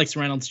Grayson, Alex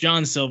Reynolds,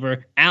 John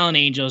Silver, Alan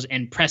Angels,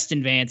 and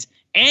Preston Vance,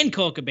 and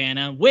Colt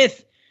Cabana,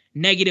 with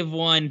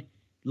 -1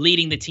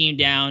 leading the team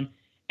down.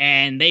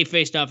 And they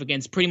faced off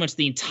against pretty much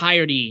the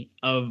entirety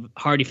of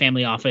Hardy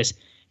Family Office,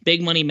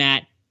 Big Money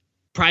Matt,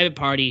 Private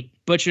Party,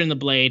 Butcher and the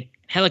Blade,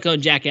 Helico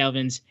and Jack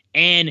Evans,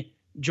 and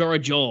Jora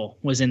Joel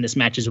was in this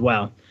match as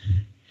well.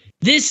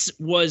 This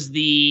was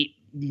the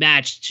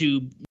match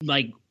to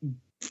like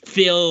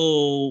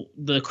fill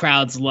the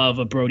crowd's love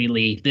of Brody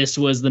Lee. This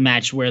was the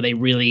match where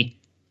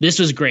this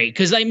was great.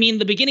 Cause I mean,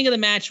 the beginning of the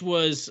match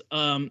was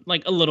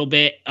like a little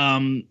bit,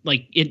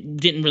 like it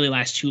didn't really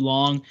last too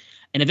long.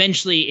 And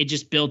eventually it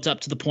just built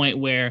up to the point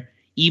where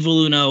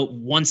Evil Uno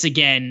once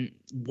again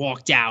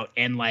walked out,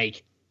 and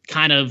like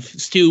kind of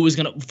Stu was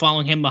going to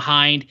follow him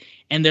behind.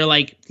 And they're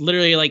like,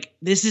 literally like,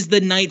 this is the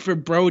night for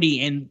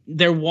Brody. And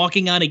they're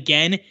walking out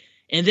again.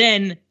 And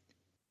then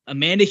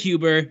Amanda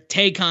Huber,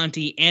 Tay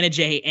Conti, Anna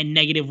Jay, and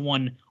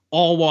 -1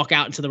 all walk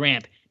out into the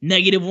ramp.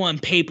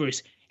 -1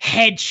 papers,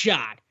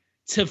 headshot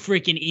to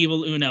freaking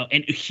Evil Uno.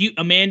 And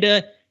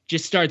Amanda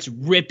just starts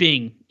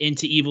ripping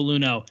into Evil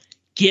Uno.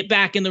 Get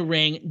back in the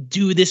ring.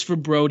 Do this for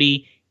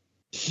Brody.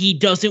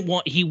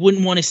 He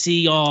wouldn't want to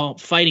see y'all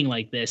fighting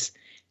like this.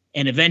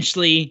 And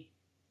eventually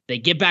they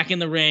get back in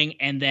the ring,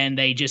 and then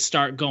they just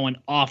start going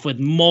off with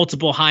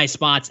multiple high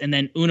spots. And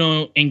then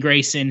Uno and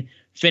Grayson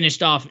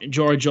finished off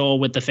Jora Joel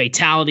with the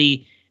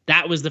fatality.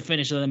 That was the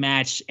finish of the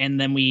match. And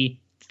then we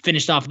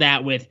finished off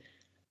that with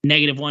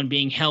 -1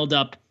 being held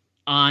up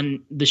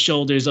on the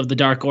shoulders of the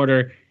Dark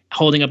Order,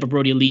 holding up a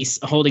Brody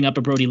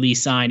Lee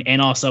sign.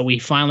 And also we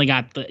finally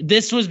got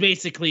this was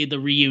basically the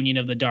reunion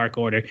of the Dark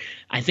Order.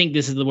 I think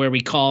this is where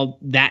we called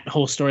that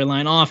whole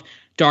storyline off.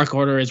 Dark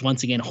Order is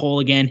once again whole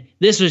again.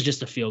 This was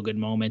just a feel-good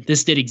moment.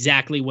 This did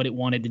exactly what it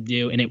wanted to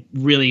do, and it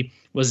really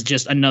was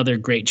just another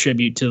great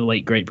tribute to the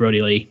late, great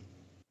Brody Lee.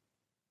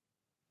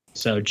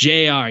 So,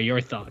 JR,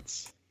 your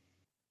thoughts?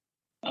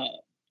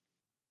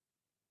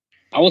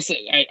 I will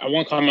say I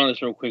want to comment on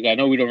this real quick. I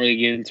know we don't really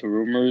get into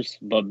rumors,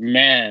 but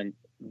man,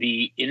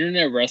 the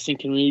internet wrestling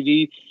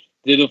community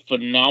did a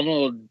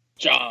phenomenal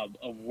job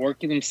of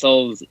working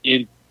themselves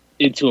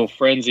into a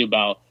frenzy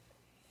about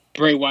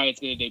Bray Wyatt's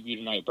going to debut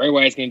tonight. Bray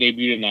Wyatt's going to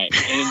debut tonight.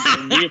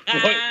 And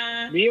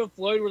me and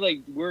Floyd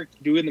we're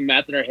doing the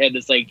math in our head.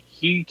 It's like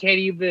he can't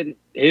even,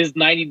 his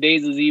 90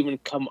 days has even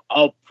come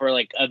up for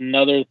like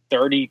another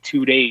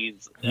 32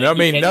 days. I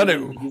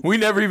mean, we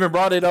never even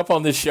brought it up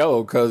on this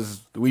show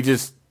because we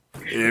just,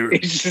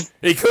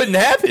 it couldn't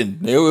happen.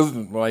 It was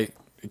like,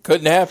 it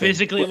couldn't happen.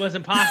 Physically, it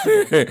wasn't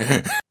possible.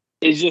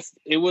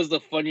 It was the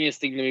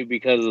funniest thing to me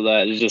because of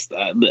that. It's just,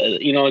 I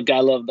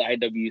love the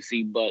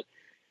IWC, but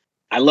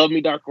I love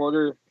me Dark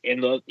Order.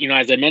 And,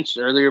 as I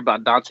mentioned earlier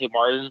about Dante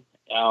Martin,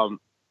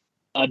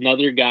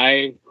 another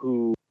guy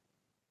who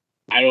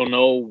I don't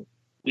know,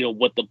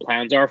 what the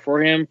plans are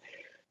for him.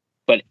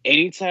 But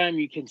anytime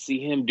you can see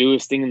him do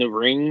his thing in the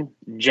ring,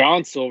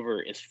 John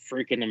Silver is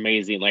freaking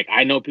amazing. Like,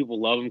 I know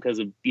people love him because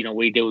of,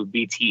 what he did with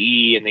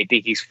BTE and they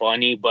think he's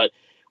funny. But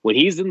when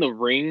he's in the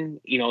ring,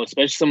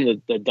 especially some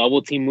of the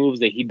double team moves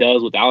that he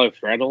does with Alex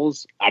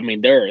Reynolds, I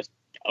mean, there's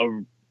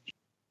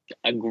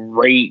a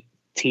great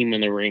team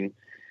in the ring.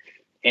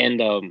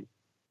 And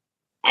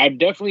I'm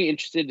definitely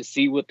interested to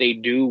see what they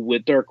do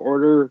with Dark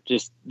Order,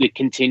 just the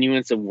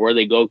continuance of where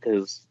they go,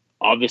 because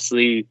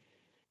obviously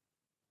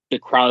the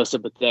crowd is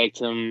sympathetic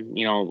to him.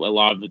 A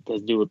lot of it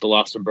has to do with the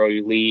loss of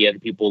Brody Lee,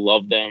 and people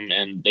love them,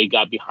 and they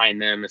got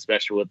behind them,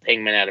 especially with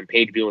Hangman Adam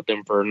Page being with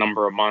them for a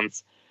number of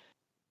months.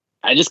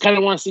 I just kind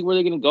of want to see where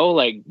they're going to go.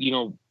 Like,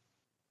 do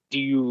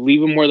you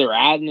leave them where they're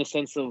at in the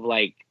sense of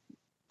like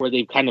where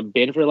they've kind of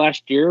been for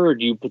last year, or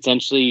do you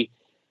potentially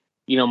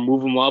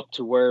move them up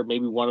to where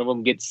maybe one of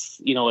them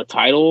gets, a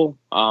title?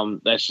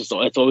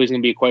 It's always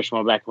going to be a question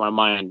in the back of my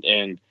mind.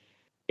 And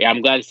yeah,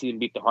 I'm glad to see them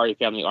beat the Hardy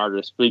Family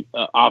office,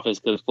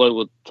 because Floyd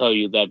will tell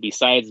you that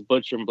besides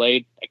Butcher and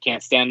Blade, I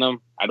can't stand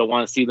them. I don't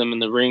want to see them in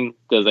the ring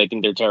because I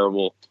think they're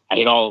terrible. I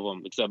hate all of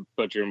them except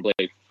Butcher and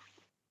Blade.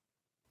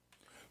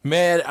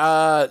 Man,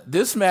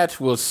 this match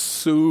was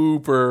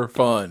super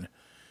fun.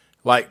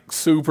 Like,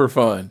 super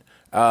fun.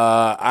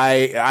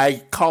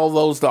 I call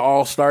those the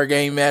All-Star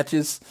Game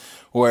matches,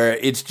 where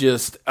it's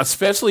just,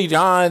 especially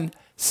John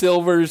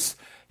Silver's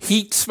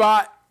heat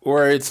spot,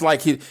 where it's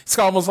like it's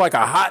almost like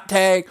a hot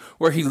tag,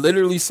 where he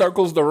literally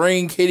circles the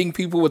ring, hitting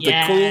people with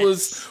the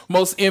coolest,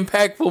 most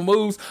impactful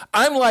moves.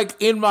 I'm like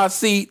in my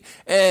seat,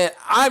 and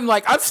I'm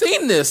like, I've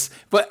seen this,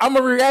 but I'm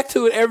gonna react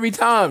to it every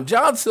time.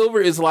 John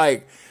Silver is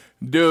like,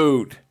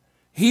 dude,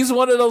 he's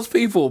one of those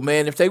people,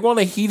 man. If they want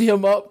to heat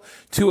him up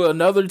to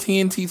another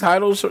TNT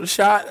title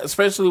shot,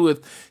 especially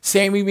with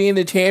Sammy being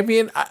the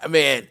champion,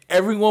 man,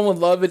 everyone would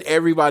love it.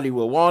 Everybody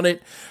will want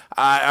it.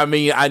 I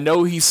mean, I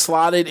know he's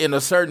slotted in a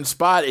certain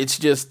spot. It's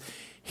just,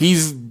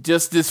 he's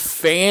just this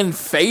fan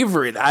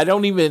favorite. I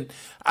don't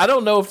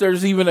know if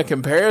there's even a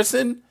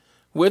comparison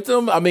with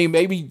him. I mean,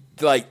 maybe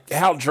like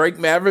how Drake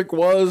Maverick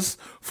was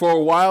for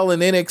a while in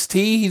NXT.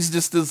 He's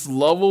just this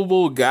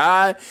lovable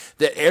guy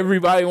that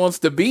everybody wants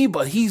to be,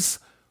 but he's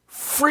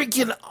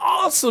freaking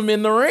awesome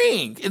in the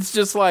ring. It's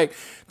just like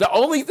the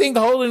only thing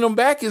holding him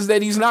back is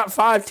that he's not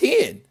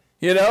 5'10",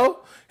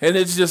 And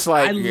it's just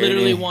like, I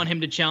literally want him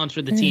to challenge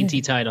for the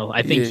TNT title.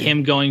 I think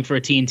him going for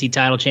a TNT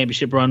title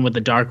championship run with the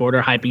Dark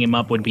Order, hyping him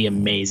up, would be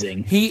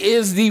amazing. He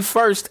is the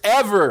first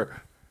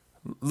ever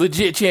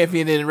legit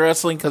champion in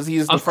wrestling, because he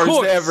is the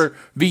first ever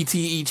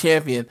BTE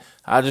champion.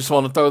 I just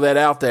want to throw that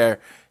out there.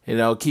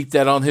 Keep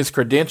that on his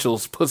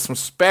credentials. Put some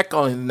spec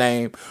on his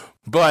name.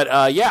 But,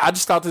 I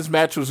just thought this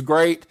match was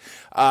great.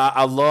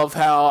 I love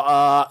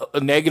how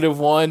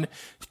 -1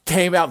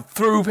 came out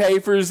through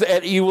papers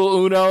at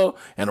Evil Uno,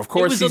 and of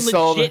course he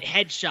saw the legit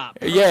headshot,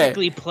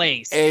 perfectly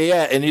placed.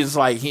 And he's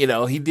like,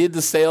 he did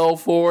the sale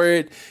for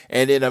it.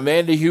 And then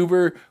Amanda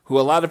Huber, who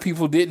a lot of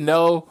people didn't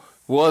know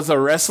was a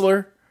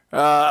wrestler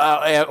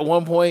at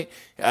one point,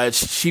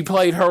 she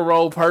played her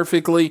role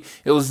perfectly.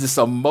 It was this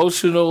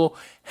emotional,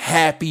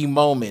 happy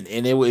moment,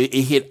 and it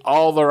hit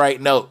all the right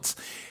notes.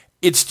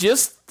 It's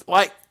just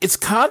like, it's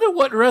kind of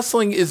what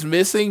wrestling is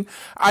missing.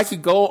 I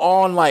could go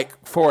on like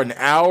for an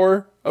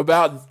hour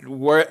about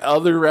where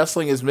other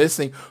wrestling is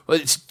missing, but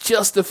it's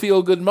just a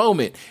feel-good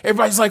moment.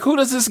 Everybody's like, who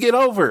does this get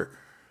over?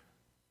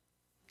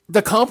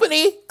 The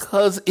company?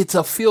 Because it's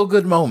a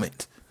feel-good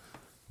moment.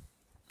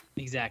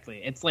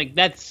 Exactly. It's like,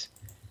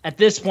 at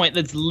this point,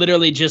 that's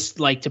literally just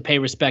like to pay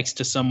respects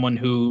to someone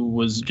who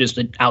was just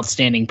an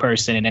outstanding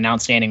person and an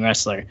outstanding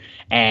wrestler,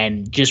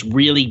 and just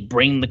really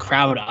bring the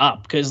crowd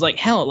up. Because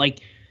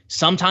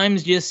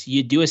sometimes just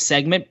you do a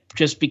segment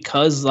just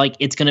because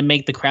it's going to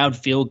make the crowd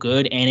feel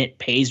good and it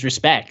pays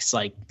respects.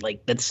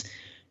 That's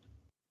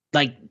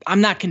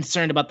I'm not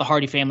concerned about the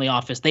Hardy Family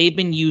office. They've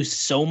been used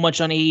so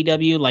much on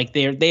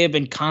AEW. They have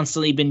been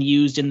constantly been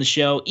used in the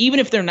show. Even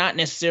if they're not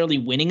necessarily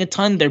winning a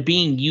ton, they're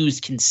being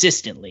used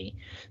consistently.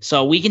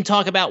 So we can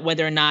talk about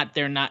whether or not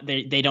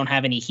they don't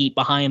have any heat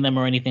behind them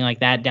or anything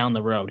like that down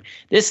the road.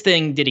 This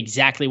thing did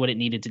exactly what it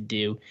needed to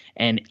do,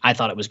 and I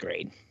thought it was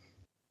great.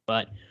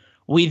 But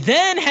we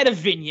then had a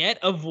vignette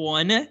of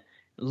one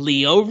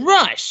Lio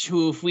Rush,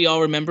 who, if we all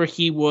remember,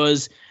 he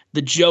was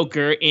the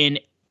Joker in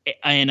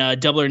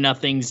Double or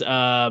Nothing's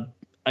a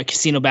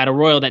casino battle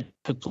royal that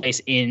took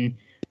place in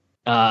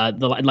I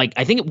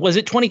think it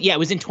was 20. Yeah, it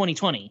was in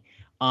 2020.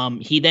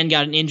 He then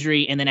got an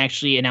injury and then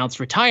actually announced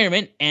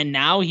retirement, and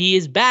now he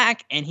is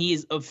back, and he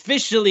is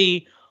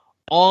officially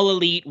All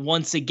Elite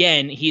once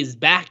again. He is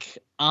back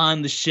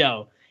on the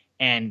show.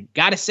 And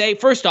gotta say,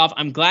 first off,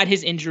 I'm glad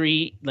his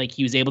injury,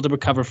 he was able to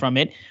recover from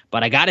it.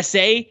 But I gotta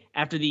say,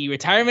 after the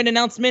retirement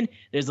announcement,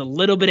 there's a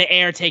little bit of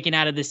air taken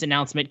out of this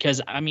announcement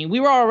because, we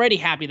were already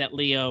happy that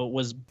Lio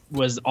was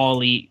All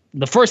Elite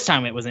the first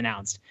time it was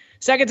announced.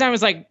 Second time, it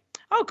was like,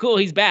 oh, cool,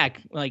 he's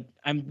back.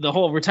 The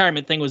whole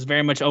retirement thing was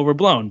very much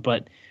overblown.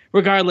 But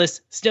regardless,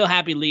 still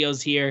happy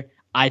Leo's here.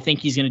 I think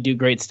he's gonna do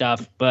great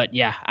stuff. But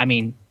yeah,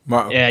 you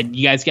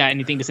guys got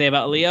anything to say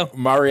about Lio?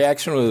 My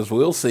reaction was,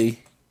 we'll see.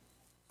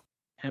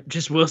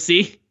 Just we'll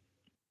see.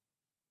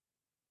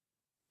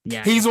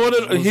 Yeah, he's one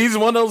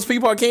of those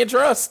people I can't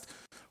trust.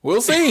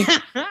 We'll see.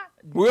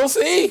 We'll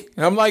see.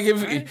 I'm like,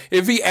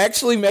 if he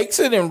actually makes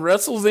it and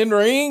wrestles in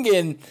ring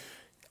and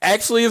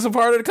actually is a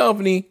part of the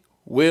company,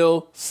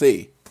 we'll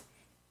see.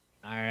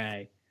 All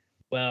right.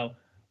 Well,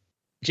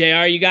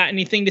 JR, you got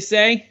anything to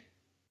say?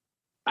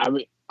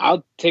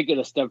 I'll take it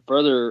a step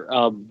further.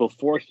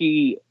 Before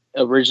he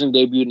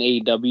originally debuted in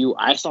AEW,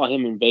 I saw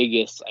him in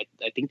Vegas.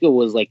 I think it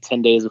was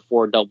 10 days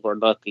before Double or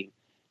Nothing.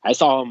 I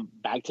saw him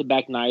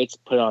back-to-back nights,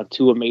 put on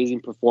 2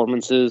 amazing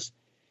performances.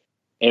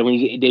 And when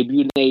he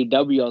debuted in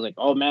AEW, I was like,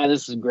 "Oh man,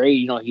 this is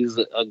great!" He's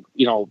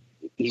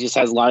he just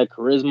has a lot of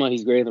charisma.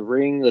 He's great in the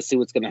ring. Let's see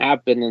what's going to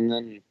happen. And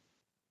then,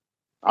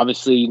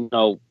 obviously,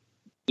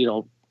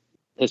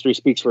 history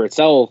speaks for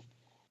itself.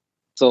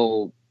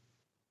 So,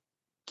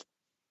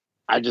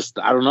 I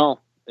don't know.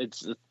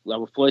 It's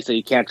like Floyd said,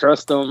 you can't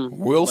trust him.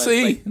 We'll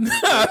see. But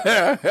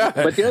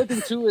the other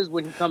thing too is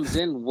when he comes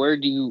in,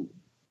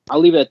 I'll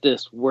leave it at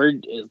this. Where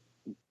do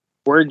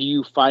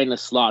you find a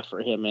slot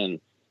for him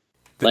in?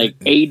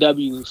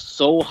 AEW is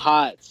so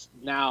hot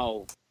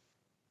now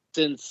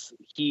since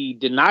he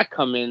did not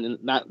come in,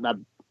 and not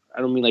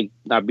I don't mean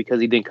not because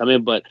he didn't come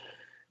in, but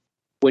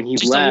when he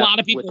just left, a lot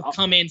of people have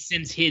come in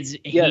since he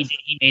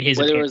made his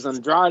whether appearance. It was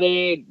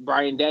Andrade,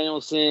 Bryan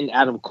Danielson,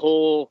 Adam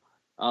Cole.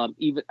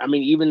 Even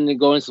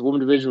going to the women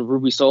division with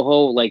Ruby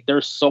Soho,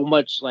 there's so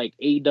much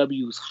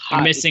AEW's hot.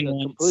 You're missing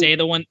one. Say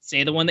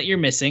the one that you're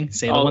missing.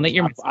 Say the one that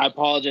you're missing. I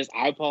apologize,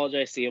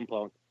 CM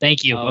Punk.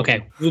 Thank you.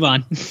 Okay, move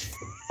on.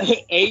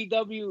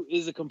 AEW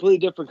is a completely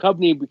different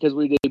company because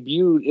when they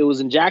debuted, it was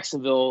in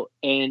Jacksonville,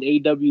 and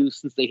AEW,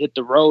 since they hit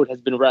the road, has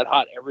been red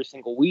hot every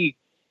single week.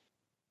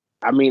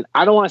 I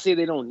don't want to say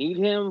they don't need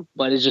him,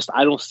 but it's just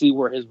I don't see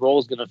where his role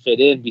is going to fit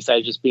in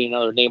besides just being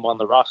another name on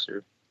the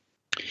roster.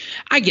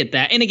 I get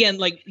that. And again,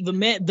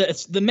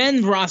 the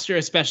men's roster,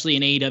 especially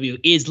in AEW,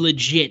 is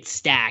legit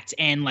stacked.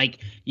 And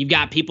you've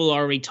got people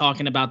already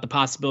talking about the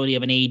possibility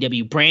of an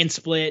AEW brand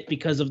split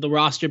because of the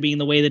roster being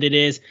the way that it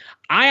is.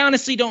 I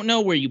honestly don't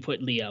know where you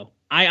put Lio.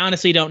 I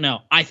honestly don't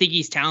know. I think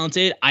he's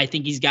talented. I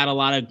think he's got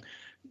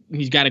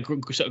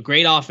a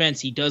great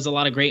offense. He does a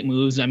lot of great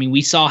moves.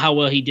 We saw how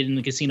well he did in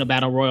the Casino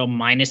Battle Royal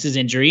minus his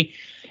injury.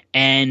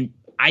 And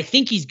I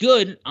think he's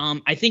good.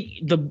 I think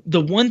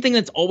the one thing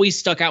that's always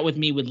stuck out with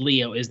me with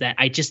Lio is that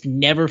I just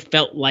never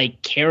felt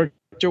like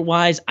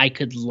character-wise I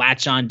could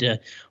latch on to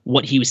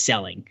what he was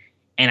selling.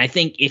 And I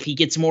think if he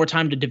gets more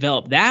time to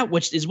develop that,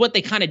 which is what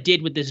they kind of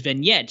did with this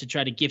vignette to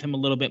try to give him a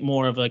little bit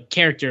more of a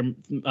character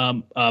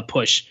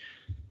push.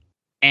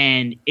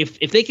 And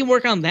if they can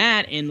work on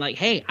that and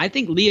hey, I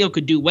think Lio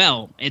could do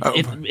well.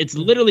 It's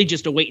literally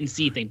just a wait and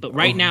see thing. But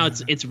right now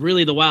it's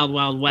really the wild,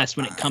 wild west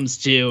when it comes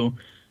to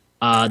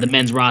the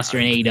men's roster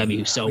in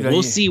AEW. So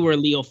we'll see where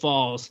Lio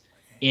falls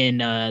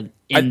into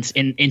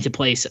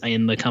place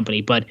in the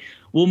company. But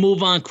we'll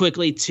move on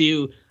quickly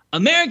to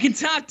American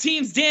Top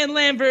Team's Dan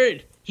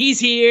Lambert. He's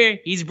here.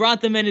 He's brought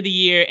the men of the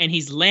year, and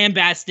he's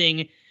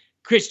lambasting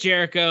Chris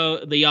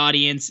Jericho, the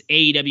audience,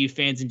 AEW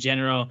fans in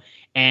general,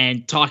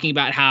 and talking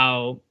about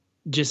how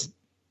just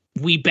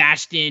we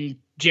bashed in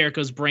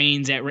Jericho's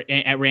brains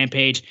at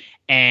Rampage,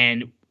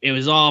 and it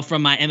was all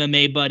from my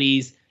MMA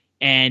buddies.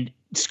 And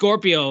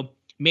Scorpio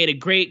made a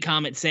great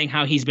comment saying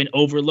how he's been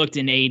overlooked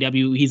in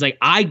AEW. He's like,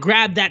 I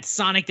grabbed that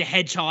Sonic the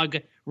Hedgehog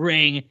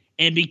ring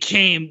and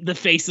became the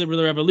face of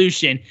the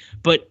revolution,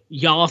 but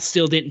y'all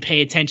still didn't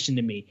pay attention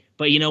to me.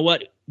 But you know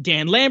what?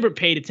 Dan Lambert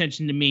paid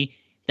attention to me.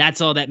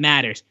 That's all that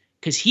matters,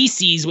 because he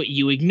sees what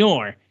you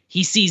ignore.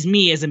 He sees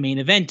me as a main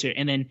eventer.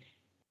 And then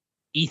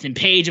Ethan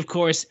Page, of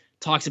course,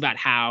 talks about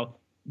how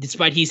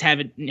despite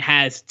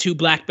has 2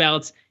 black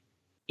belts,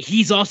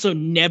 he's also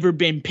never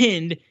been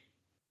pinned.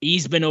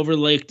 He's been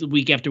overlooked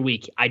week after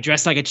week. I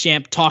dress like a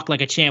champ, talk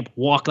like a champ,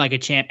 walk like a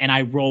champ, and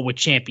I roll with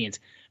champions.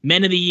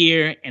 Men of the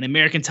Year and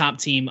American Top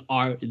Team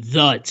are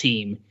the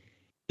team.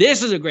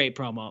 This is a great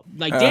promo.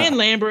 Dan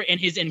Lambert and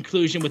his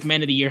inclusion with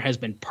Men of the Year has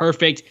been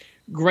perfect.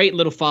 Great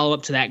little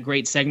follow-up to that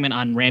great segment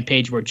on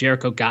Rampage where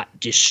Jericho got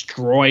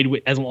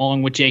destroyed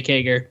along with Jake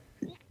Hager.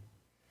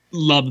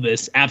 Love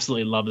this.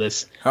 Absolutely love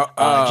this.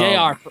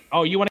 JR.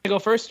 Oh, you want to go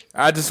first?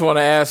 I just want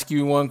to ask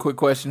you one quick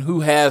question. Who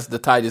has the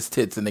tightest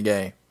tits in the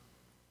game?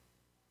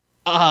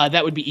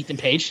 That would be Ethan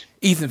Page.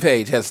 Ethan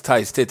Page has the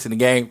tightest tits in the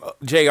game.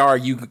 JR,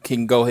 you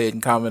can go ahead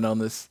and comment on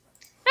this.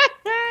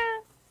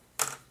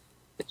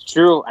 It's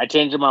true. I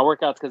changed my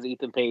workouts because of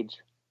Ethan Page.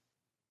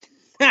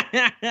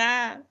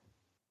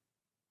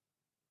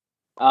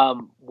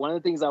 One of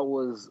the things I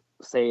was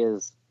say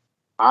is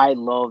I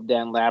love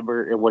Dan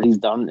Lambert and what he's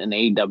done in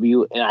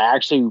AEW, and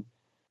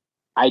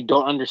I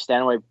don't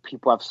understand why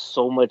people have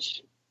so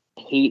much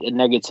hate and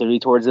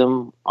negativity towards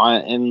him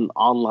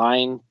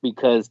online,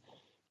 because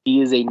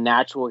he is a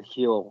natural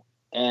heel,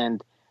 and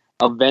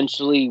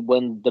eventually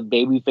when the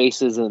baby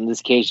faces, in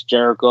this case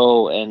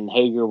Jericho and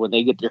Hager, when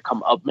they get their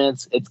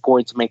comeuppance, it's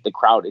going to make the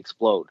crowd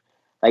explode.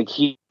 Like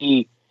he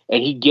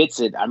gets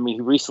it. I mean,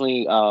 he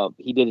recently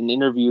he did an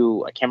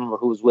interview. I can't remember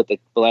who was with it,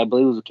 but I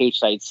believe it was with Cage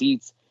Side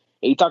Seats.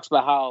 And he talks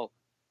about how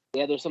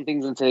there's some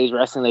things in today's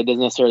wrestling that he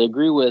doesn't necessarily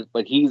agree with,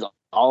 but he's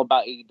all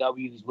about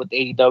AEW. He's with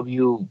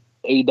AEW.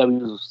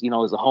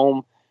 AEW is a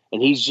home,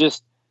 and he's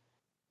just,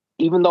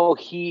 even though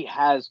he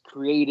has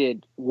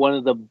created one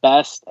of the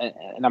best,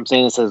 and I'm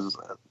saying this as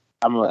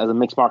a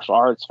mixed martial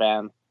arts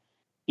fan,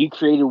 he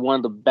created one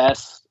of the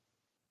best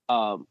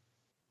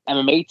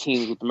MMA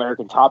teams with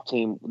American Top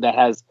Team that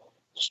has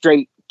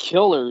straight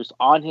killers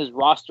on his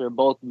roster,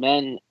 both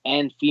men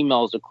and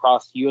females,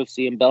 across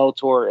UFC and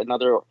Bellator and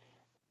other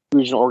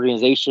regional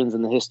organizations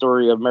in the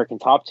history of American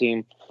Top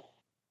Team.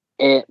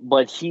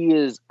 But he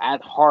is,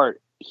 at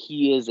heart,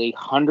 he is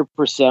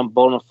 100%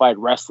 bona fide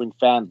wrestling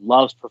fan,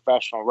 loves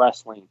professional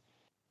wrestling.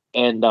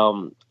 And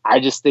I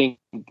just think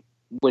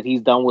what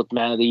he's done with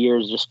Man of the Year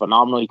is just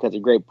phenomenal. He has a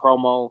great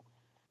promo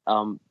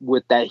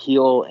with that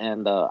heel.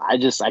 And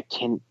I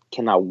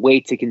cannot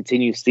wait to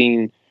continue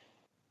seeing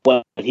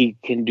what he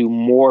can do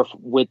more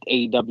with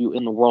AEW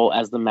in the world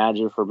as the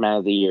manager for Man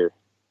of the Year.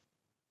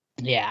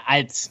 Yeah,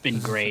 it's been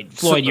great.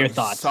 Floyd, your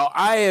thoughts? So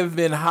I have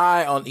been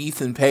high on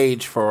Ethan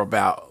Page for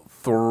about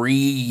 3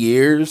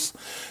 years.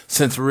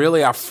 Since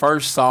really I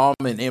first saw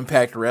him in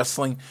Impact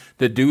Wrestling,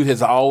 the dude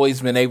has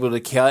always been able to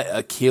cut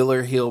a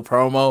killer heel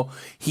promo.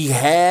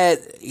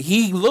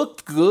 He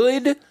looked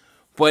good,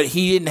 but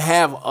he didn't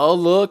have a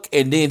look,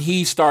 and then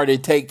he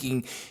started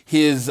taking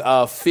his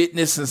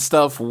fitness and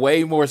stuff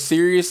way more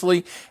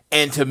seriously,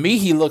 and to me,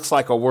 he looks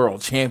like a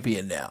world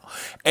champion now.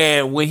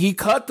 And when he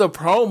cut the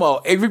promo,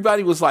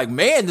 everybody was like,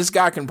 man, this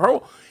guy can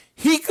promo.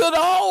 He could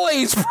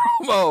always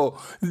promo.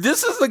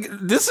 This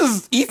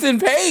is Ethan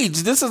Page.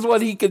 This is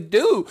what he could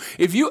do.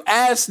 If you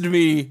asked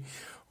me,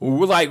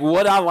 like,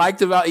 what I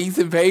liked about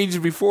Ethan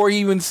Page before he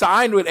even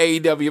signed with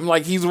AEW, I'm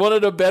like, he's one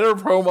of the better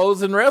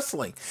promos in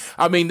wrestling.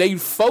 I mean, they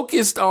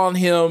focused on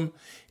him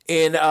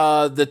in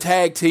the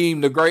tag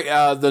team,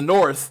 the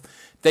North.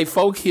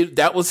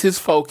 That was his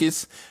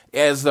focus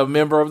as a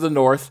member of the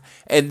North.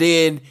 And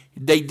then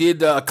they did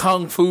the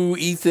Kung Fu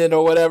Ethan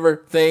or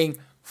whatever thing.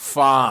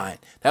 Fine.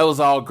 That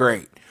was all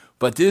great.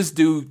 But this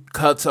dude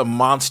cuts a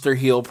monster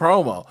heel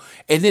promo.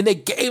 And then they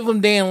gave him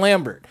Dan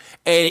Lambert.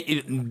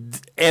 And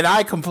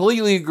I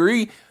completely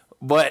agree.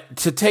 But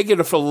to take it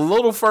a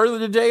little further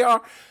to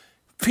JR,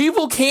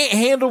 people can't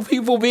handle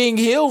people being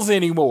heels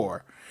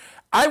anymore.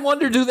 I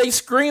wonder, do they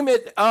scream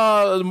at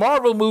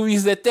Marvel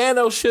movies that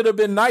Thanos should have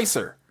been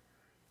nicer?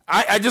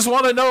 I just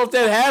want to know if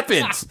that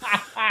happens.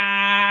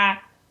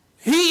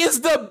 He is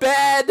the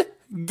bad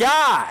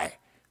guy.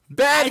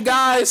 Bad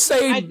guys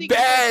say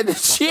bad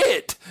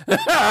shit.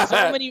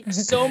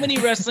 So many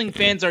wrestling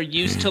fans are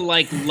used to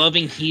like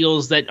loving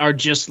heels that are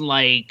just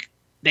like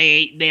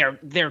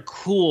they're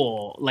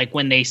cool, like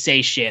when they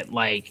say shit,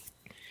 like,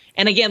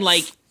 and again,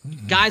 like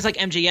guys like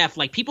MJF,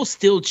 like people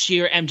still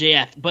cheer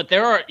MJF, but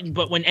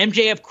when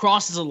MJF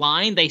crosses a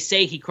line, they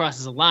say he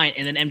crosses a line,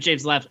 and then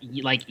MJF's left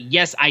like,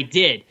 yes, I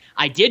did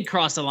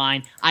cross a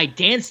line, I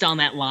danced on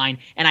that line,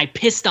 and I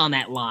pissed on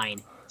that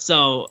line.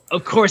 So,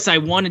 of course, I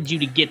wanted you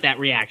to get that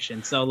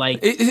reaction. So, like,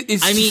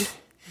 I mean,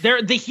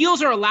 the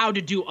heels are allowed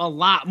to do a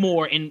lot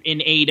more in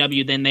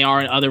AEW than they are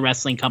in other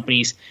wrestling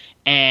companies.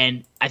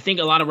 And I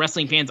think a lot of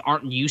wrestling fans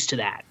aren't used to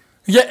that.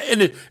 Yeah,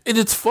 and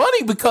it's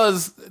funny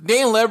because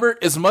Dan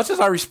Lambert, as much as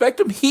I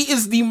respect him, he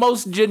is the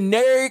most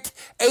generic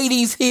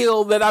 80s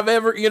heel that I've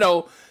ever,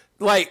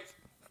 like,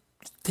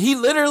 he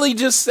literally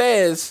just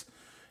says,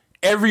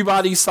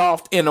 everybody's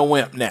soft and a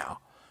wimp now.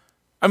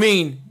 I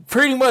mean,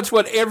 pretty much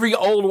what every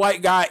old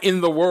white guy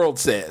in the world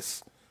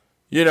says.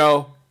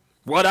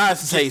 What I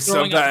say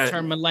sometimes. Throwing out the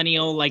term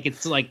millennial like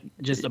it's like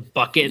just a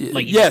bucket,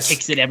 like he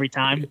kicks it every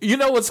time. You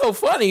know what's so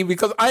funny?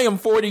 Because I am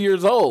 40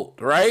 years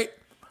old, right?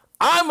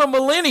 I'm a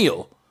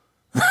millennial.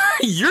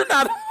 You're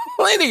not a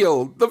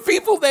millennial. The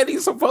people that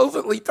he's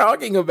supposedly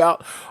talking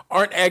about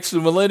aren't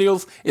actually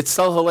millennials. It's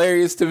so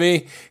hilarious to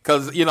me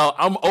because,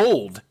 I'm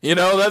old.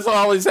 That's all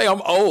I always say.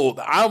 I'm old.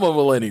 I'm a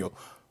millennial.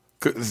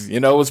 'Cause,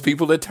 it was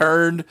people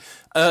that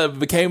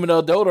became an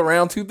adult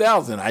around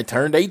 2000. I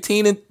turned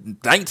 18 in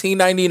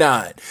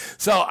 1999.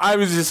 So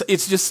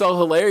it's just so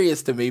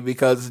hilarious to me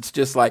because it's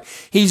just like,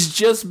 he's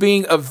just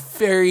being a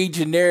very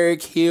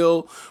generic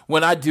heel.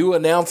 When I do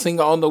announcing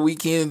on the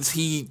weekends,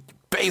 he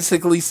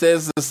basically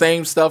says the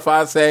same stuff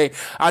I say.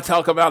 I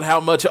talk about how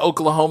much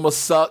Oklahoma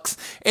sucks,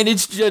 and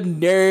it's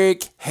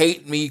generic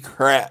hate me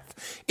crap.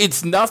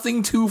 It's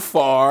nothing too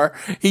far.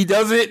 He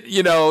doesn't,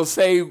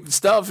 say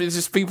stuff. It's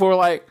just people are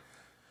like,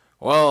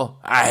 well,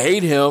 I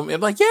hate him.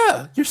 And like,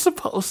 yeah, you're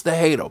supposed to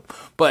hate him.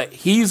 But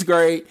he's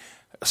great.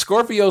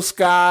 Scorpio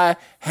Sky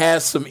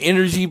has some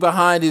energy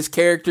behind his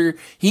character.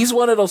 He's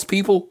one of those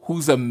people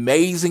who's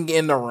amazing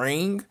in the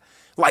ring.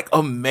 Like,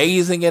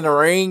 amazing in the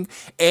ring.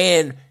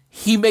 And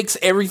he makes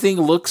everything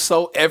look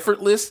so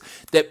effortless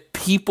that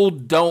people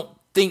don't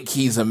think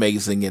he's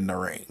amazing in the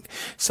ring.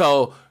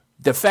 So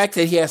the fact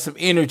that he has some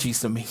energy,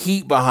 some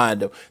heat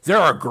behind him, they're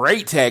a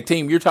great tag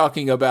team. You're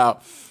talking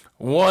about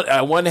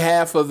one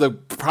half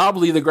of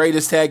probably the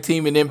greatest tag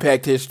team in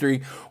Impact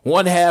history,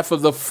 one half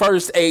of the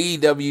first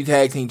AEW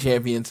tag team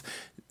champions.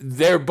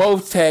 They're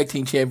both tag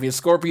team champions.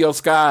 Scorpio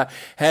Sky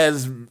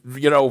has,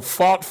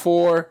 fought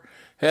for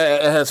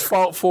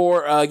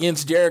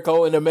against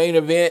Jericho in the main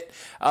event.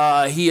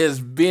 He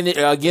has been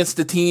against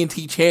the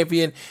TNT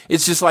champion.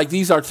 It's just like,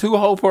 these are two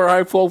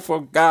hopeful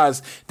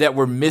guys that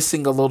were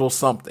missing a little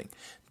something.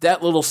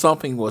 That little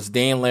something was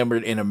Dan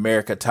Lambert in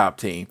America Top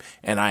Team,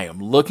 and I am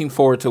looking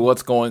forward to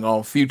what's going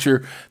on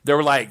future. They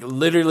were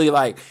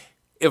literally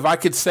if I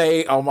could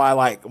say on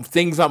my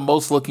things I'm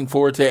most looking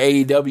forward to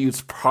AEW,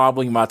 it's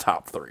probably my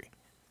top 3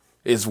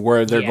 is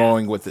where they're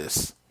going with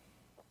this.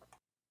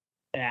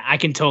 Yeah, I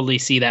can totally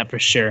see that for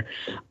sure.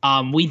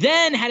 We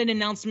then had an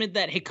announcement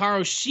that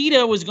Hikaru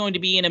Shida was going to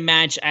be in a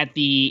match at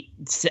the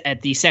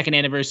second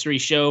anniversary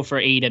show for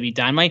AEW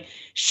Dynamite.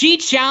 She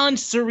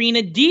challenged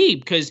Serena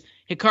Deeb because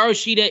Hikaru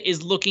Shida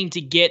is looking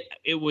to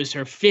it was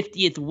her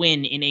 50th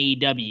win in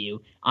AEW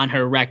on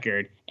her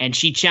record, and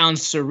she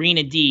challenged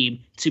Serena Deeb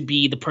to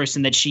be the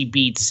person that she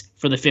beats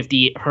for her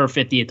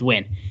 50th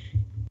win.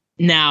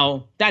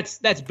 Now, that's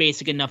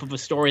basic enough of a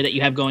story that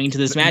you have going into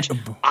this match.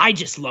 I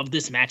just love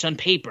this match on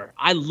paper.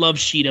 I love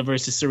Shida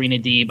versus Serena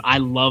Deeb. I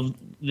love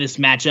this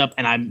matchup,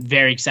 and I'm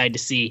very excited to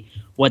see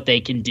what they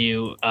can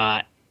do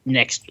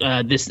next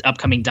this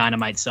upcoming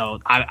Dynamite. So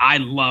I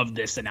love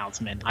this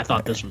announcement. I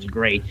thought this was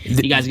great.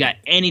 You guys got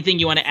anything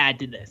you want to add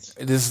to this?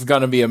 This is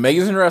going to be an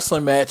amazing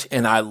wrestling match,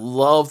 and I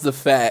love the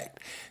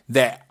fact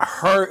that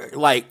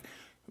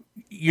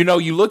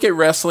you look at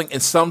wrestling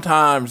and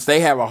sometimes they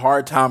have a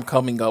hard time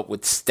coming up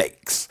with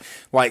stakes.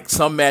 Like,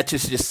 some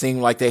matches just seem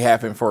like they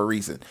happen for a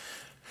reason.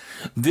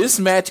 This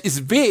match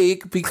is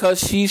big because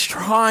she's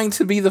trying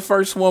to be the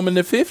first woman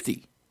to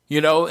 50.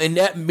 And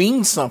that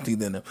means something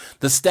to them.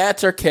 The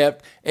stats are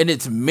kept, and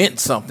it's meant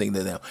something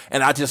to them.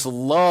 And I just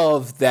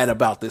love that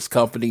about this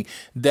company,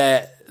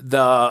 that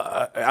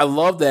the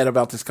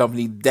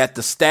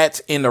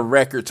stats in the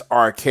records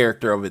are a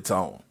character of its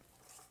own.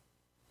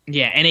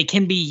 Yeah, and it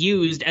can be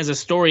used as a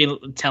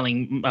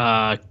storytelling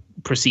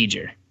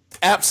procedure.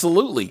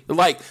 Absolutely.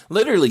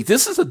 Literally,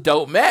 this is a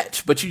dope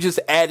match, but you just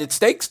added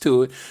stakes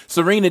to it.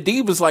 Serena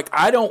Deeb was like,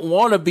 I don't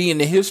want to be in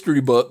the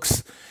history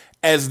books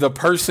as the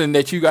person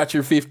that you got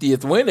your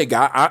 50th win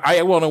against.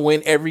 I want to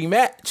win every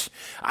match.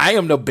 I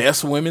am the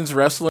best women's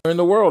wrestler in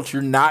the world.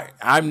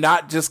 I'm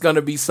not just going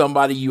to be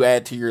somebody you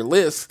add to your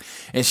list.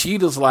 And she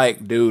was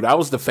like, dude, I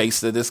was the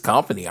face of this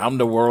company. I'm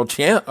the world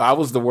champ. I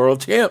was the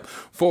world champ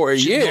for a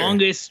year.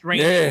 Longest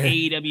reigning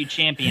AEW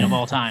champion of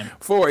all time.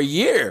 For a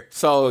year.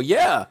 So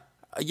yeah,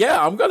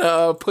 I'm going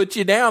to put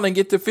you down and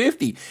get to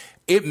 50.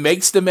 It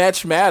makes the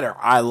match matter.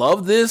 I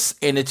love this,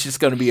 and it's just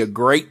going to be a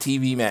great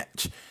TV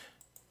match.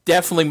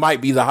 Definitely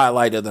might be the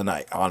highlight of the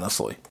night,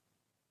 honestly.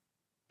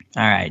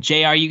 All right,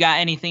 JR, you got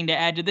anything to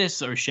add to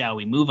this, or shall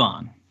we move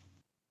on?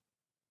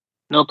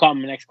 No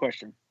comment. Next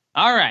question.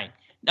 All right.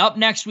 Up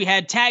next, we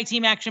had tag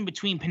team action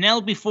between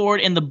Penelope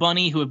Ford and the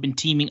Bunny, who have been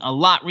teaming a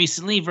lot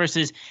recently,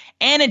 versus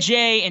Anna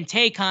Jay and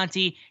Tay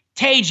Conti.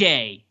 Tay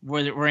J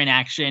were in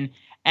action,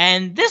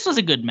 and this was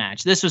a good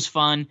match. This was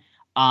fun.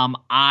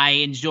 I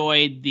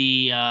enjoyed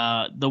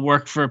the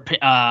work for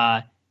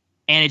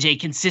Anna Jay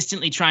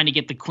consistently trying to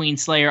get the Queen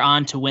Slayer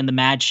on to win the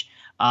match.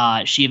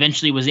 She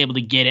eventually was able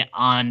to get it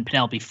on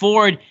Penelope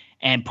Ford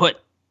and put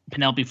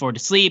Penelope Ford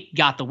to sleep,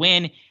 got the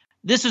win.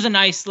 This was a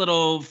nice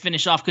little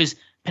finish off because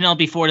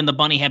Penelope Ford and the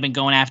Bunny have been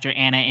going after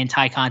Anna and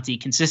Tay Conti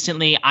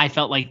consistently. I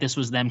felt like this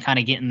was them kind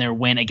of getting their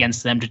win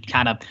against them to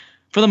kind of,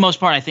 for the most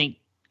part, I think,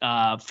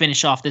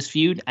 finish off this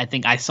feud. I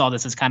think I saw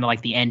this as kind of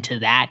like the end to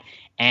that.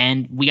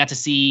 And we got to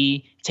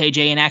see Tay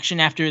J in action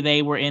after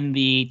they were in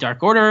the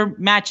Dark Order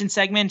match and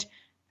segment.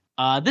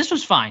 This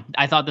was fine.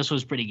 I thought this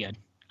was pretty good.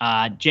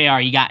 JR,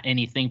 you got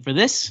anything for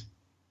this?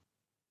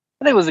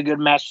 I think it was a good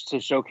match to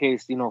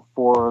showcase,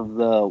 4 of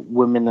the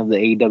women of the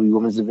AEW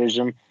women's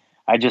division.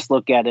 I just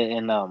look at it,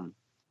 and one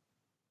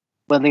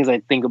of the things I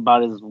think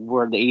about is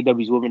where the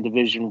AEW's women's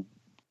division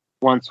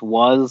once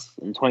was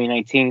in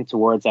 2019 to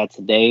where it's at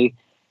today.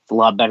 It's a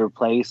lot better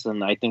place,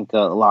 and I think a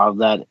lot of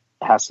that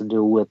has to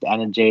do with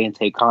Anna Jay and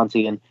Tay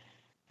Conti, and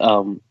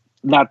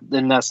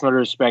that's no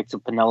respect to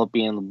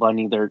Penelope and the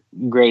Bunny. They're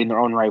great in their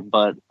own right,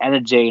 but Anna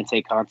Jay and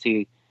Tay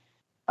Conti,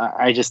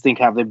 I just think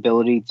have the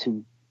ability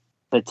to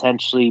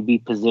potentially be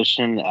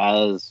positioned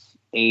as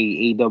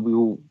a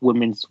AEW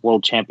Women's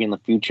World Champion in the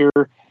future.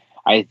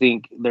 I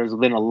think there's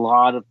been a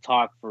lot of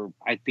talk for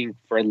at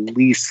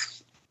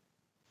least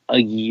a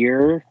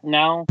year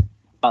now.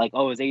 Like,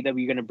 is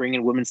AEW going to bring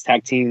in women's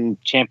tag team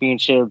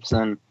championships?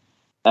 And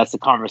that's a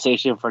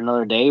conversation for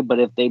another day. But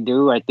if they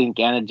do, I think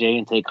Anna Jay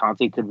and Tay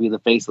Conti could be the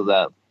face of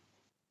that.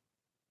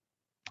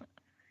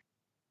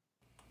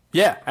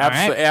 Yeah,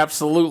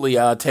 absolutely.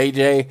 Tay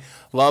J,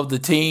 love the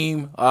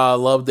team,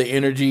 love the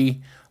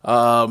energy.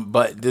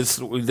 But this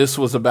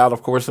was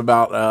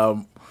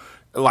about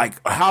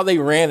like how they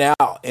ran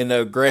out in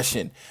the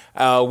aggression.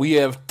 We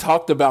have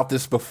talked about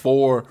this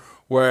before,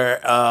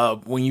 where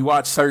when you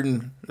watch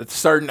certain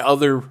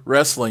other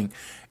wrestling,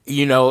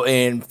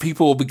 and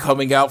people will be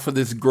coming out for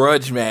this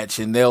grudge match,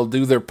 and they'll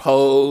do their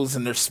pose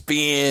and their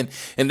spin,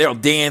 and they'll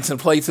dance and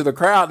play to the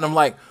crowd, and I'm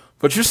like,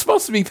 but you're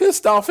supposed to be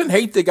pissed off and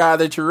hate the guy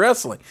that you're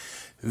wrestling.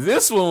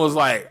 This one was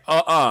like,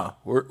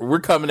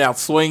 we're coming out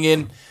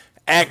swinging,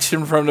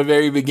 action from the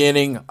very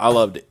beginning. I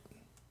loved it.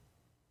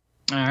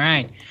 All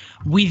right.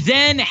 We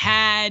then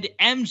had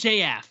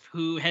MJF,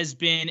 who has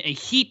been a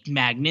heat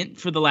magnet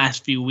for the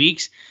last few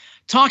weeks,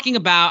 talking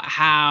about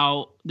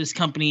how this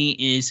company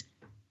is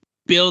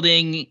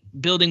building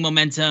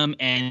momentum,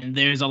 and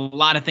there's a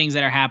lot of things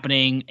that are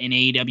happening in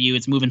AEW.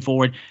 It's moving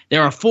forward.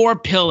 There are 4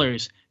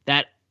 pillars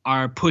that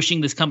are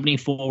pushing this company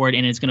forward,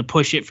 and it's going to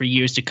push it for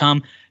years to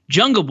come.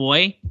 Jungle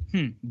Boy,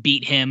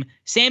 beat him.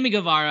 Sammy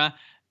Guevara,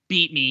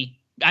 beat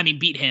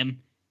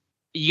him.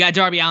 You got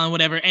Darby Allin,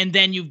 whatever. And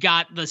then you've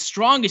got the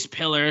strongest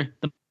pillar,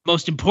 the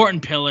most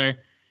important pillar,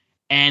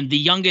 and the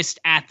youngest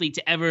athlete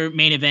to ever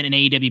main event an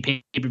AEW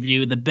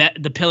pay-per-view,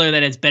 the pillar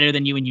that is better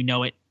than you and you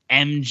know it,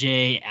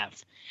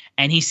 MJF.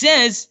 And he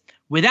says,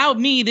 without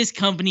me, this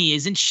company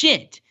isn't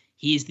shit.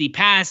 He's the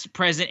past,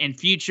 present, and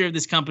future of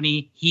this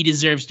company. He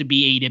deserves to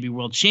be AEW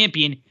World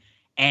Champion.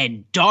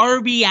 And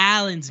Darby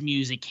Allin's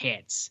music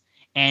hits.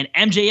 And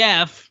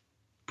MJF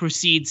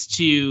proceeds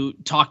to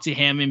talk to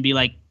him and be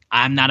like,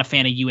 I'm not a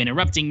fan of you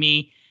interrupting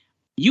me.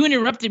 You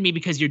interrupted me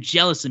because you're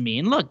jealous of me.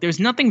 And look, there's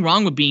nothing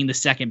wrong with being the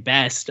second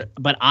best,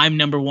 but I'm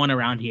number one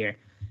around here.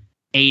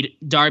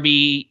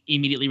 Darby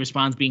immediately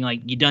responds being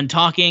like, you done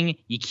talking?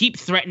 You keep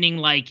threatening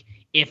like,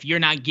 if you're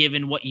not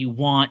given what you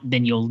want,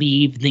 then you'll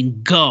leave.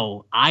 Then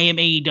go. I am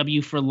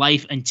AEW for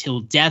life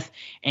until death.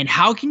 And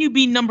how can you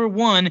be number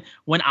one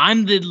when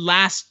I'm the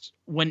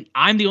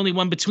only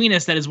one between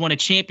us that has won a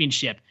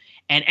championship?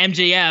 And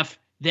MJF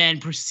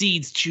then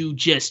proceeds to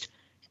just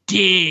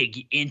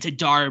dig into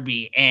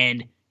Darby.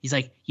 And he's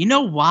like, you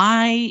know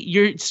why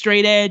you're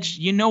straight edge?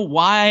 You know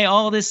why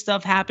all this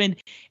stuff happened?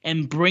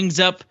 And brings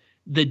up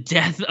the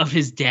death of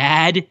his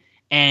dad.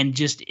 And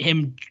just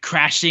him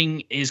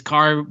crashing his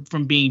car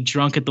from being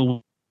drunk at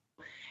the,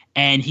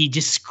 and he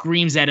just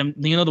screams at him.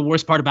 You know, the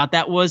worst part about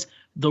that was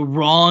the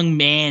wrong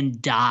man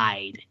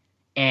died.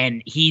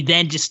 And he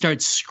then just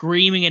starts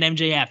screaming at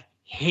MJF,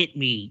 hit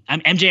me.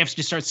 MJF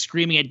just starts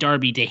screaming at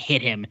Darby to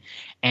hit him.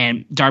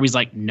 And Darby's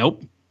like,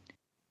 nope,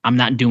 I'm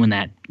not doing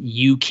that.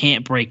 You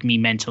can't break me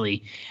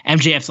mentally.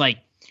 MJF's like,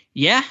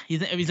 yeah.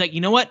 He's like,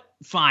 you know what?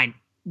 Fine,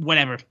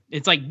 whatever.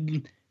 It's like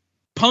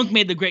Punk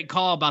made the great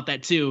call about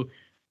that too.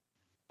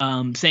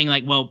 Saying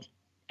like, well,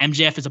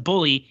 MJF is a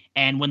bully,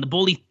 and when the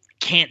bully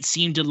can't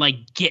seem to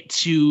like get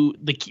to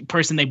the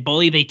person they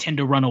bully, they tend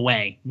to run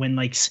away. When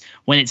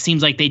it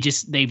seems like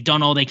they've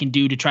done all they can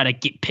do to try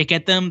to pick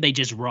at them, they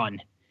just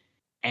run.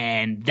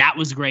 And that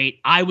was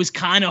great. I was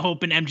kind of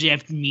hoping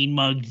MJF mean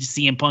mugged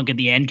CM Punk at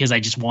the end because I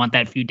just want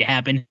that feud to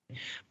happen.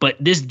 But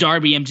this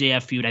Darby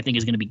MJF feud, I think,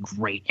 is going to be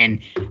great.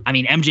 And I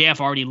mean, MJF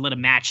already lit a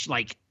match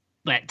like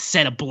that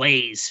set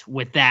ablaze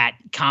with that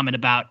comment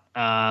about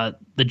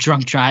the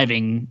drunk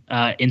driving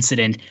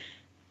incident.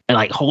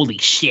 Like, holy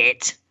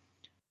shit.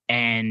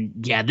 And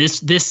yeah,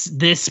 this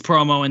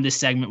promo in this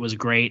segment was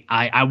great.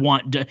 I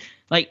want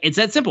it's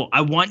that simple.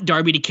 I want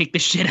Darby to kick the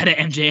shit out of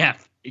MJF.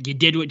 You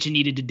did what you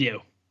needed to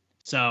do.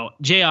 So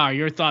JR,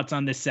 your thoughts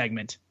on this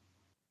segment?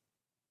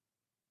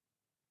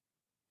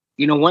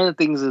 You know, one of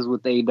the things is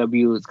with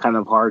AEW, it's kind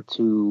of hard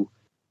to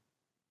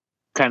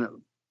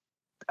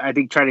I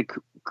think try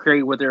to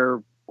create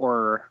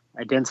or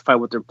identify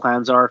what their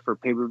plans are for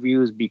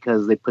pay-per-views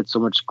because they put so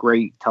much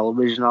great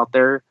television out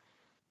there.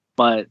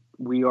 But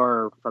we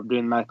are, if I'm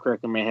doing math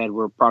correct in my head,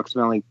 we're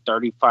approximately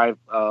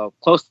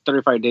close to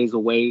 35 days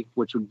away,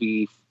 which would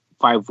be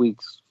 5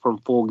 weeks from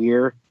Full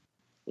Gear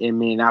in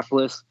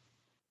Minneapolis.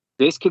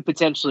 This could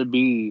potentially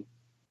be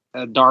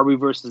Darby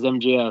versus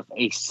MJF,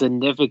 a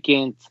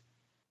significant,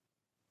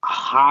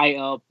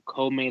 high-up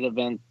co-main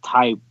event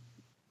type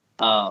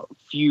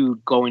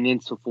feud going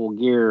into Full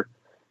Gear.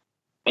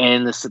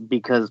 And this is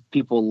because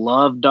people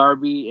love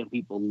Darby and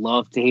people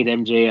love to hate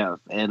MJF.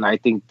 And I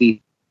think these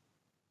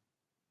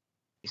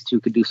two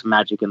could do some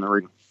magic in the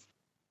ring.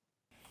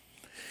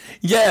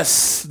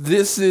 Yes,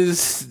 this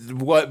is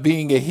what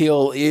being a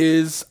heel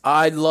is.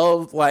 I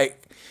love,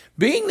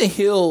 being the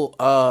heel.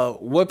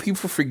 What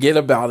people forget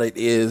about it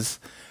is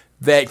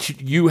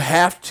that you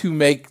have to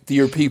make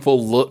your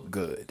people look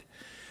good.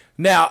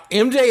 Now,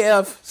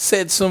 MJF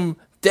said some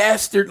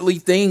dastardly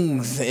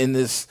things in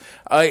this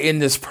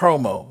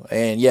promo,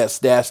 and yes,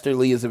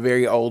 dastardly is a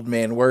very old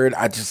man word.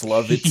 I just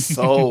love it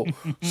so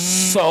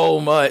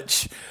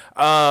much.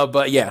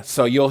 But yeah,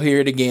 so you'll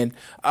hear it again.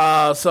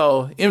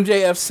 So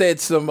MJF said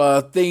some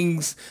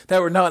things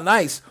that were not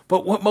nice,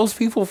 but what most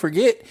people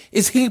forget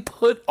is he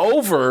put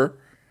over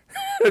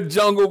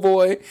Jungle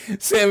Boy,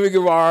 Sammy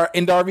Guevara,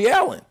 and Darby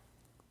Allin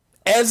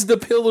as the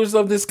pillars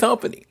of this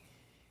company.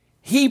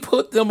 He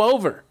put them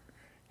over.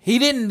 He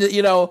didn't,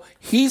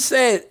 he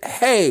said,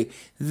 hey,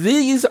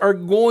 these are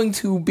going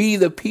to be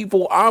the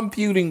people I'm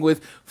feuding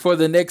with for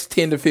the next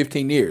 10 to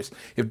 15 years.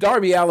 If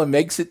Darby Allin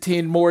makes it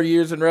 10 more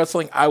years in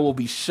wrestling, I will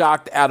be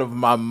shocked out of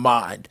my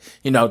mind,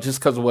 just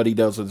because of what he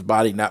does with his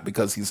body, not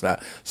because he's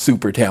not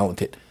super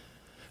talented.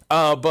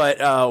 But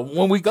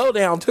when we go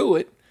down to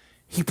it,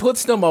 he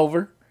puts them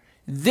over.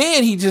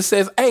 Then he just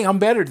says, hey, I'm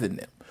better than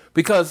them.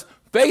 Because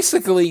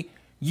basically,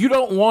 you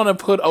don't want to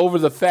put over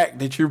the fact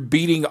that you're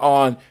beating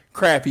on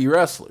crappy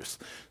wrestlers.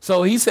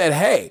 So he said,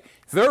 hey,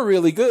 they're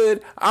really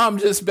good. I'm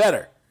just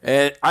better.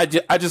 And I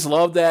just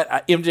love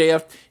that.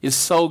 MJF is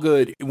so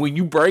good. When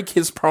you break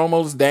his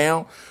promos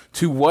down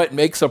to what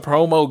makes a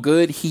promo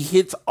good, he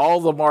hits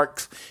all the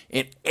marks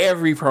in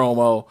every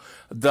promo.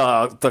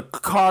 The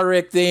car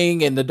wreck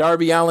thing and the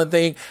Darby Allin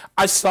thing,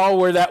 I saw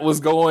where that was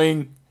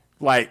going,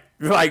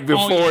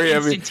 before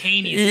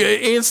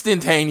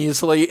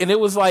instantaneously, and it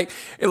was like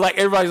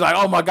everybody's like,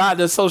 oh my god,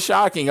 that's so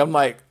shocking. I'm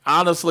like,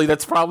 honestly,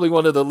 that's probably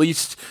one of the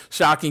least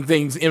shocking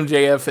things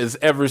MJF has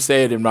ever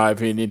said, in my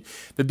opinion.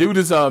 The dude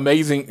is an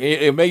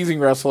amazing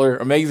wrestler,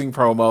 amazing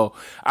promo.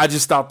 I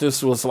just thought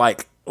this was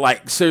like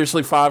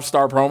seriously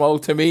 5-star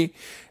promo to me.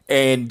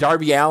 And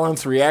Darby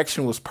Allin's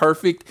reaction was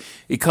perfect.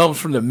 It comes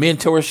from the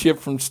mentorship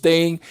from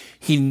Sting.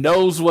 He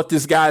knows what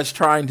this guy's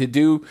trying to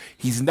do.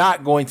 He's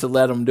not going to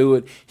let him do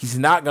it. He's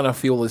not going to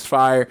fuel his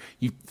fire.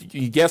 You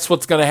guess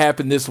what's going to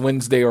happen this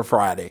Wednesday or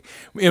Friday?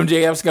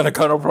 MJF's going to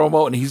cut a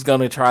promo, and he's going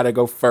to try to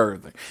go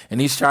further.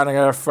 And he's trying to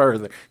go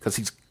further because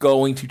he's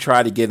going to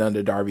try to get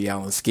under Darby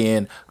Allin's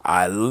skin.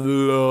 I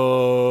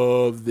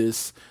love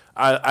this.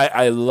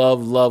 I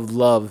love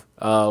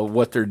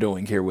what they're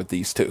doing here with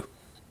these two.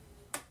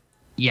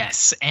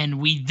 Yes, and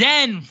we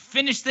then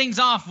finish things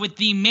off with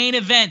the main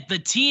event, the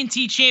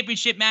TNT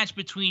Championship match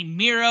between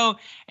Miro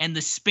and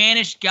the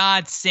Spanish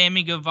God,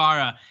 Sammy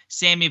Guevara.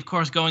 Sammy, of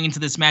course, going into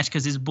this match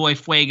because his boy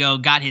Fuego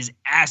got his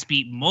ass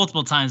beat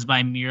multiple times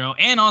by Miro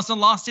and also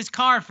lost his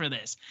car for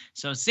this.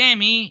 So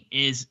Sammy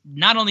is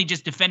not only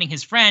just defending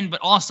his friend, but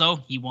also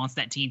he wants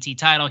that TNT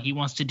title. He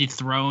wants to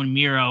dethrone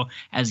Miro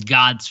as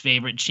God's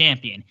favorite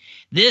champion.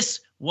 This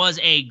was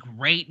a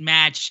great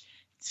match.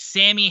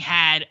 Sammy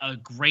had a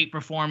great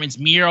performance.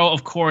 Miro,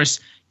 of course,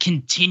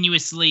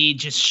 continuously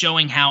just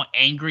showing how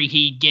angry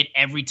he'd get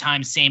every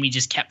time Sammy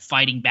just kept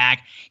fighting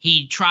back.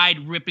 He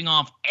tried ripping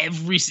off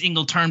every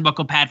single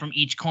turnbuckle pad from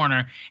each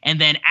corner. And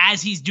then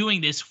as he's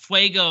doing this,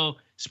 Fuego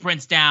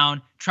sprints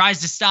down,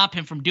 tries to stop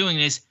him from doing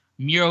this.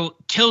 Miro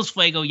kills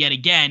Fuego yet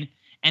again.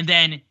 And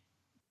then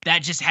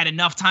that just had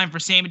enough time for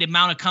Sammy to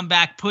mount a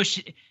comeback,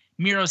 push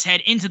Miro's head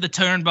into the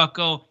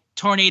turnbuckle,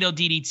 tornado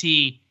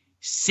DDT.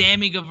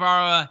 Sammy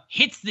Guevara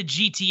hits the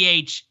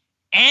GTH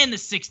and the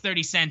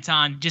 630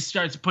 senton, just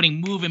starts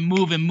putting move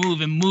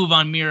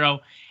on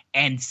Miro.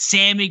 And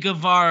Sammy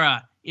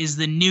Guevara is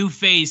the new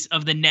face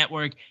of the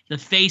network, the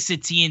face of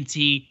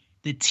TNT,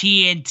 the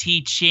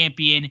TNT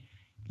champion.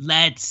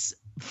 Let's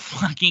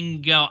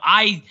fucking go.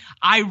 I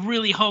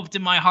really hoped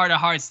in my heart of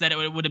hearts that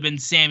it would have been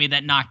Sammy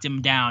that knocked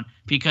him down,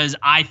 because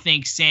I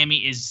think Sammy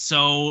is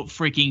so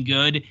freaking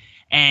good.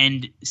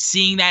 And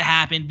seeing that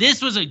happen,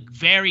 this was a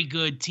very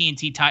good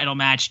TNT title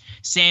match.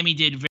 Sammy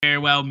did very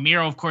well.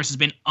 Miro, of course, has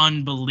been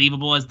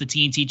unbelievable as the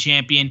TNT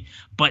champion.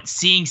 But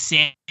seeing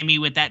Sammy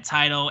with that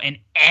title and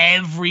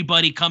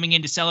everybody coming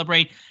in to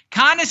celebrate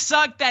kind of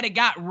sucked that it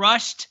got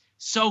rushed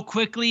so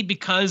quickly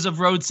because of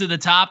Roads to the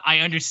Top. I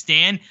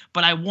understand,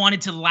 but I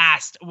wanted to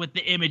last with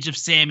the image of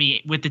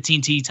Sammy with the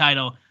TNT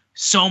title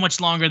so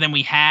much longer than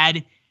we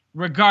had.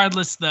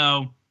 Regardless,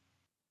 though,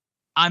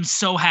 I'm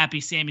so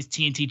happy Sammy's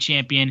TNT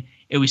champion.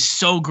 It was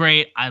so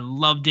great. I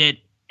loved it.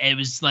 It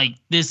was like,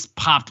 this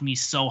popped me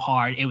so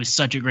hard. It was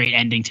such a great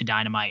ending to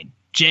Dynamite.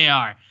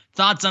 JR,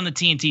 thoughts on the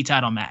TNT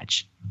title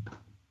match?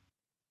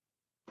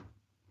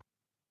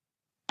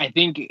 I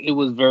think it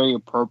was very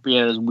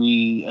appropriate as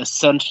we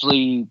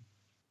essentially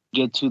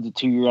get to the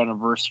 2-year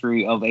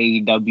anniversary of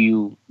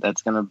AEW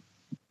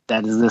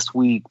that is this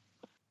week.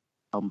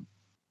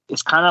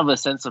 It's kind of a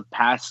sense of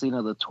passing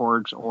of the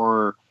torch,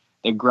 or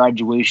the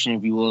graduation,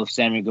 if you will, of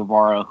Sammy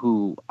Guevara,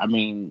 who, I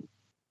mean,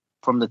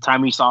 from the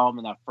time we saw him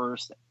in that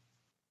first,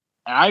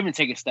 and I even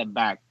take a step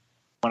back,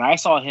 when I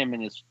saw him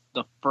in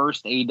the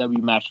first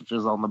AEW match, which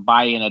was on the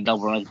buy-in at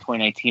Double Run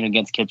 2019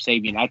 against Kip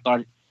Sabian, I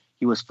thought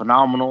he was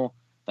phenomenal.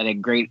 That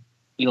had great,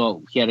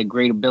 he had a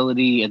great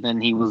ability, and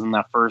then he was in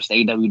that first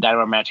AEW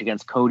Dynamite match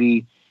against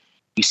Cody.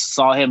 You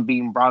saw him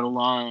being brought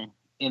along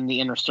in the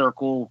inner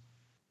circle.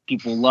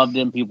 People loved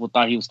him. People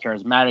thought he was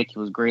charismatic. He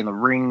was great in the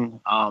ring.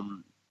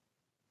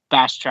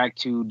 Fast track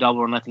to Double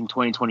or Nothing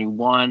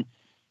 2021.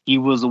 He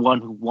was the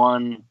one who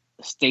won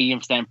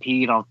Stadium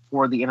Stampede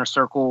for the inner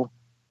circle.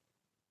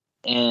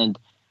 And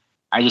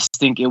I just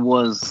think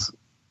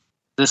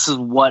this is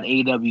what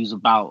AEW is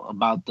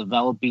about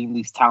developing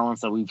these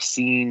talents that we've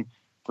seen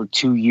for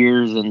 2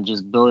 years and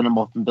just building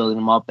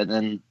them up. And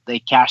then they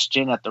cashed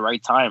in at the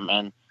right time.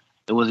 And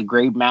it was a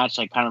great match,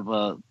 like kind of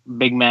a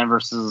big man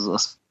versus a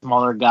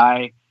smaller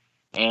guy.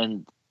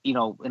 And,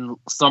 in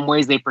some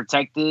ways they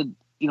protected,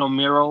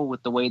 Miro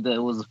with the way that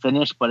it was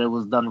finished, but it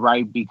was done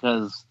right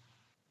because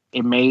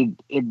it made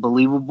it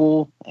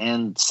believable.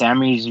 And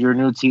Sammy's your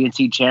new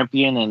TNT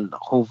champion, and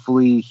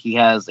hopefully he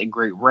has a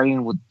great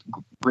reign with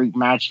great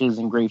matches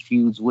and great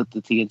feuds with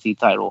the TNT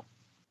title.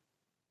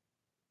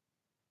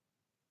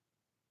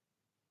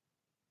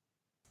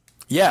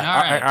 Yeah,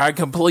 right. I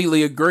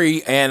completely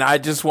agree, and I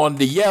just wanted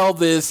to yell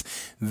this.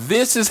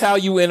 This is how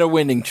you win a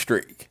winning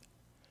streak.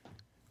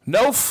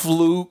 No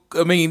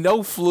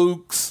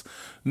flukes,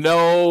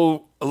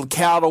 no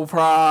cattle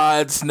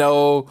prods,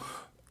 no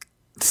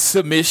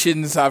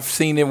submissions. I've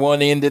seen it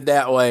one ended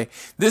that way.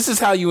 This is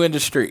how you end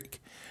a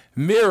streak.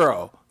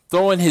 Miro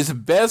throwing his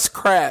best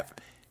crap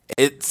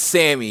at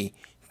Sammy,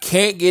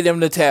 can't get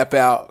him to tap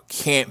out,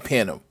 can't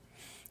pin him.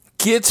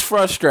 Gets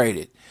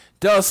frustrated,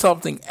 does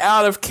something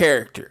out of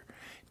character,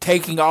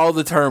 taking all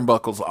the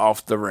turnbuckles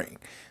off the ring,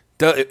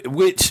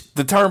 which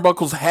the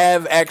turnbuckles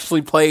have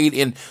actually played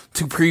in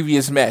 2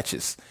 previous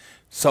matches.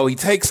 So he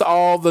takes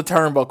all the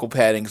turnbuckle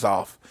paddings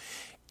off.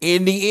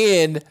 In the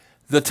end,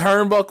 the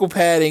turnbuckle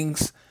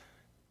paddings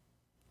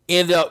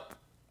end up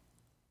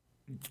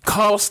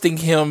costing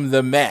him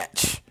the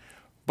match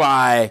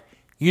by,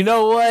 you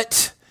know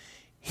what?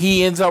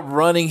 He ends up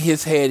running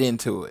his head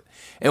into it.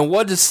 And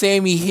what does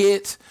Sammy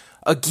hit?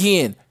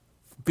 Again,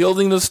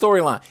 building the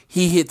storyline.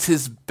 He hits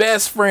his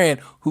best friend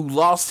who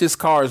lost his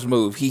car's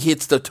move. He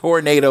hits the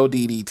tornado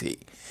DDT.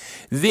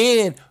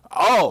 Then,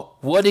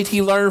 what did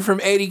he learn from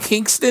Eddie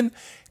Kingston?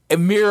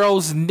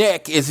 Miro's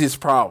neck is his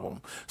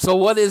problem. So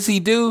what does he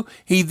do?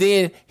 He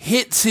then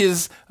hits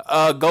his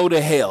Go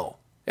to Hell.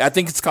 I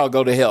think it's called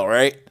Go to Hell,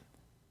 right?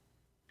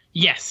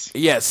 Yes.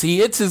 Yes, he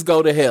hits his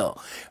Go to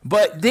Hell.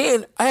 But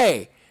then,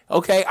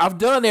 I've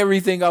done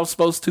everything I was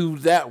supposed to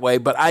that way,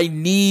 but I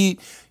need,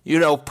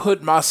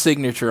 put my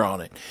signature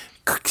on it.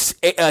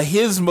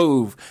 His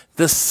move,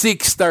 the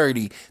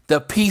 630,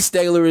 the piece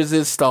de la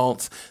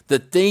resistance, the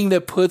thing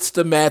that puts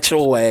the match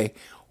away.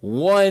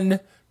 1,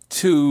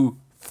 2,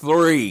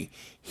 3.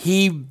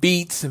 He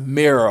beats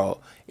Miro.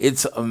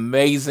 It's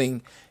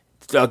amazing.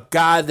 A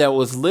guy that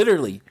was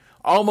literally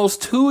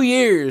almost 2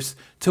 years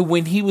to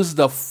when he was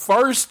the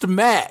first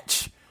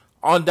match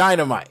on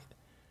Dynamite.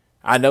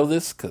 I know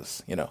this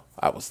because,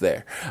 I was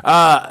there.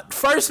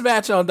 First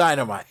match on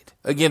Dynamite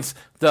against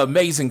the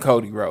amazing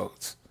Cody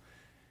Rhodes.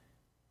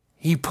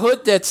 He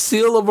put that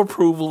seal of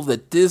approval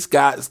that this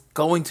guy is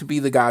going to be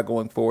the guy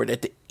going forward.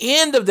 At the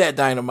end of that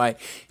Dynamite,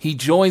 he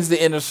joins the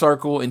Inner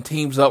Circle and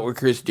teams up with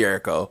Chris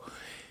Jericho.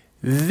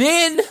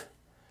 Then,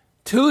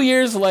 2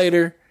 years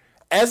later,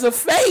 as a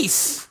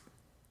face,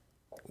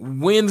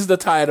 wins the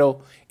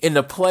title in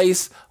the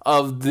place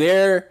of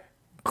their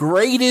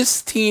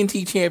greatest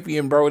TNT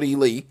champion, Brody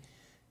Lee.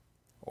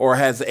 Or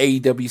as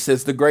AEW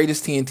says, the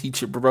greatest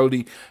TNT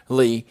Brody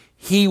Lee.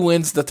 He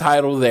wins the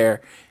title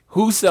there.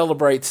 Who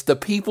celebrates? The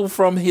people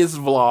from his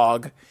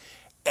vlog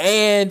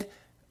and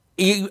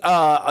a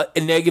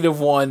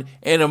 -1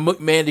 and a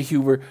Amanda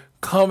Huber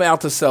come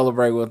out to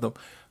celebrate with them.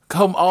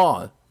 Come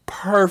on.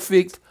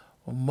 Perfect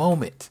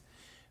moment.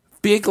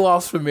 Big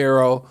loss for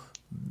Miro.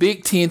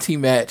 Big TNT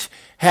match.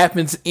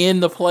 Happens in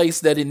the place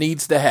that it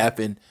needs to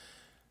happen.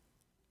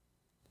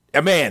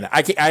 Man,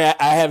 I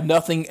have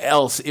nothing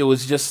else. It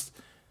was just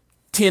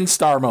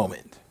 10-star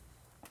moment.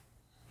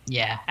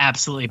 Yeah,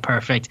 absolutely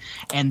perfect.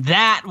 And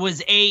that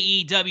was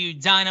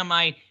AEW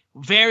Dynamite.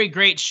 Very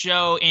great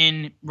show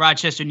in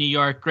Rochester, New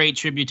York. Great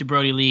tribute to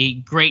Brody Lee.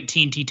 Great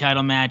TNT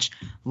title match.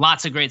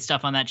 Lots of great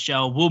stuff on that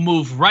show. We'll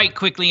move right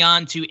quickly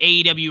on to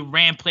AEW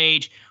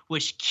Rampage,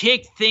 which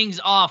kicked things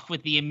off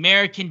with the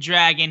American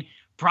Dragon,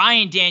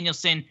 Bryan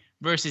Danielson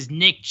versus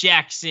Nick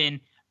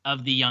Jackson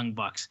of the Young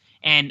Bucks.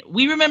 And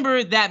we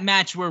remember that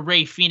match where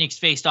Rey Fenix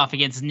faced off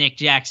against Nick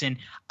Jackson.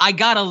 I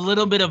got a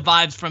little bit of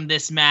vibes from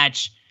this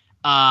match,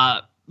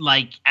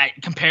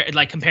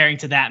 comparing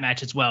to that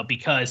match as well,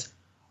 because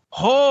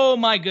oh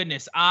my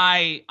goodness,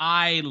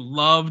 I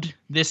loved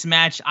this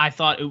match. I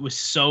thought it was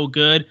so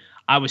good.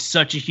 I was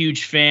such a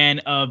huge fan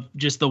of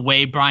just the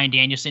way Bryan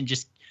Danielson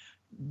just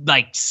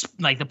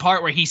like the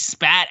part where he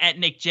spat at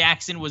Nick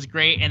Jackson was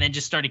great, and then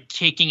just started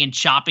kicking and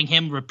chopping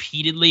him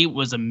repeatedly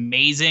was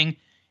amazing.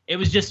 It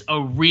was just a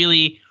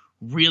really,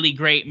 really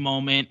great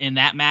moment in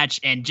that match,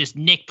 and just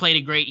Nick played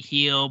a great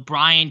heel.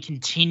 Bryan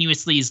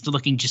continuously is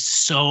looking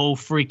just so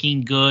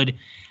freaking good.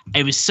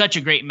 It was such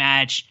a great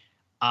match.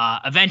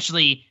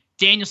 Eventually,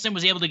 Danielson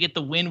was able to get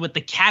the win with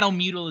the cattle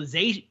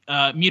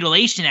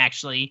mutilation,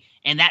 actually,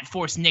 and that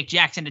forced Nick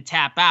Jackson to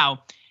tap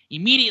out.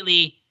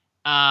 Immediately,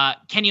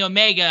 Kenny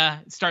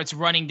Omega starts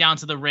running down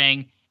to the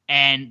ring,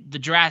 and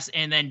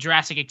then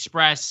Jurassic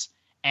Express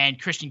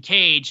and Christian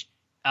Cage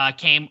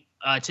came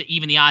to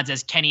even the odds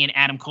as Kenny and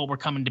Adam Cole were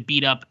coming to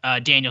beat up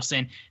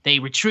Danielson. They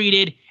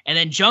retreated, and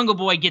then Jungle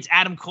Boy gets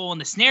Adam Cole in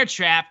the snare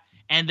trap,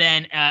 and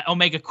then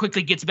Omega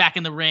quickly gets back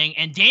in the ring,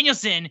 and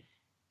Danielson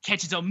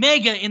catches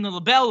Omega in the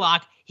label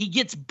lock. He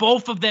gets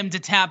both of them to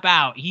tap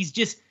out.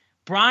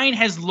 Bryan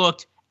has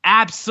looked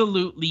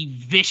absolutely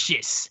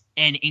vicious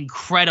and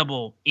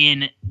incredible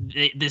in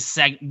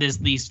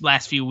these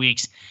last few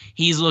weeks.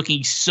 He's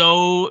looking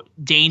so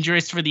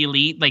dangerous for the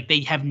Elite. Like, they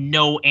have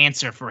no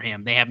answer for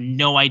him. They have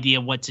no idea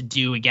what to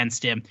do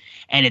against him.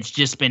 And it's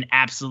just been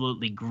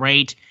absolutely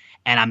great.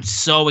 And I'm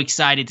so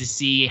excited to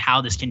see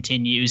how this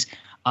continues.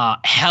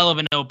 Hell of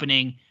an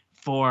opening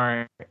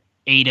for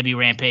AEW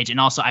Rampage. And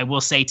also, I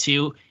will say,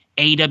 too,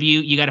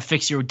 AEW, you got to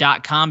fix your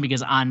 .com,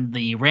 because on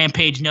the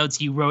Rampage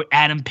notes, you wrote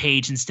Adam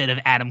Page instead of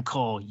Adam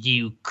Cole.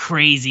 You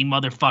crazy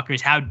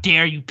motherfuckers. How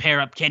dare you pair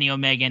up Kenny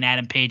Omega and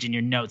Adam Page in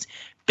your notes?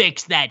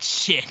 Fix that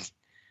shit.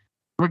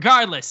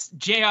 Regardless,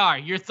 JR,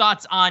 your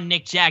thoughts on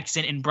Nick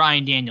Jackson and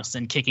Bryan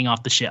Danielson kicking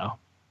off the show?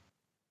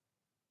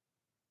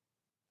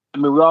 I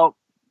mean, we all,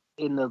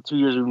 in the 2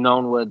 years we've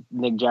known what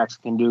Nick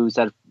Jackson can do, he's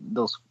had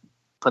those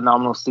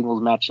phenomenal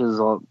singles matches,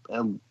 or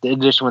in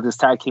addition with his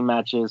tag team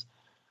matches.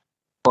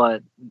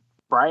 But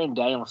Bryan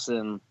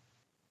Danielson,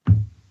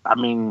 I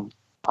mean,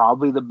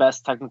 probably the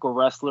best technical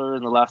wrestler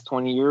in the last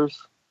 20 years.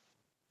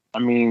 I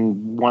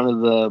mean, one of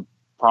the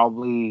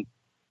probably,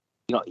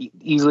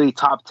 easily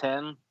top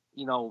 10,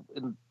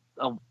 in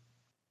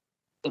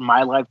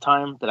my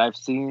lifetime that I've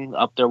seen,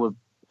 up there with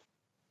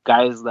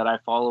guys that I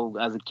follow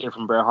as a kid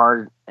from Bret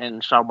Hart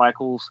and Shawn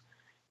Michaels.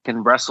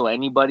 Can wrestle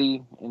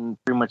anybody in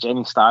pretty much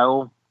any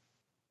style.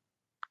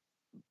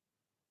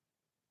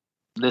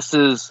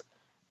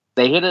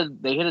 They hit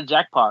a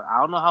jackpot. I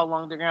don't know how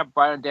long they're gonna have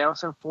Bryan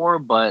Danielson for,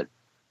 but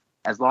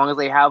as long as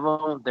they have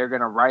him, they're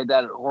gonna ride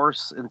that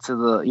horse into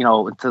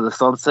the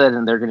sunset,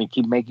 and they're gonna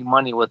keep making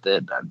money with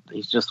it.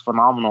 He's just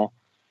phenomenal.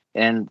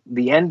 And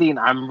the ending,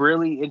 I'm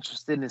really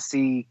interested to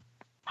see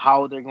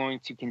how they're going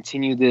to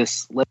continue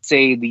this. Let's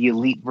say the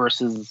Elite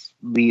versus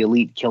the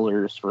Elite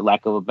Killers, for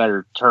lack of a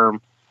better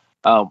term.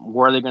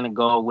 Where they're gonna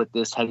go with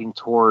this heading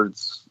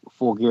towards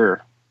Full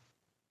Gear.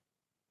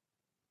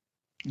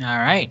 All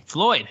right,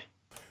 Floyd.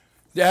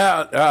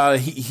 Yeah,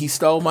 he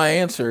stole my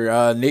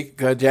answer. Nick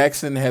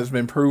Jackson has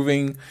been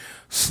proving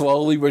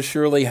slowly but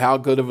surely how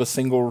good of a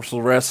singles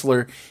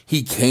wrestler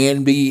he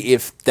can be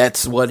if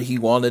that's what he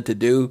wanted to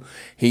do.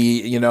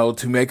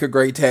 To make a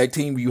great tag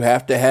team, you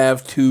have to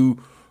have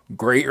two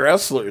great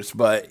wrestlers.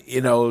 But,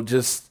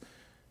 just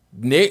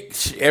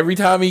Nick, every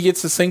time he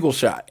gets a single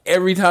shot,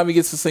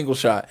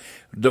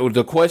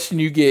 the question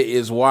you get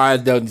is, why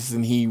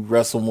doesn't he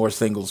wrestle more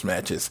singles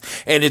matches?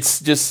 And it's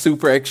just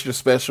super extra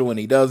special when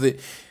he does it.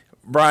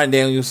 Bryan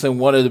Danielson,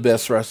 one of the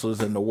best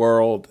wrestlers in the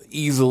world,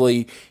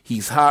 easily.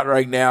 He's hot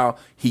right now.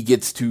 He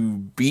gets to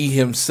be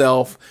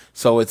himself,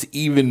 so it's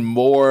even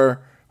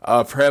more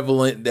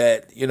prevalent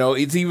that,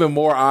 it's even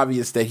more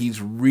obvious that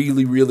he's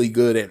really, really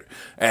good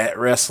at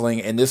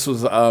wrestling. And this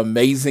was an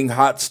amazing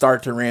hot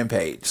start to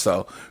Rampage.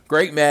 So,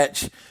 great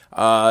match.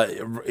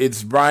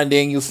 It's Bryan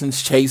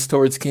Danielson's chase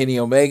towards Kenny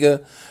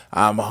Omega.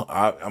 I'm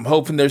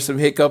hoping there's some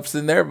hiccups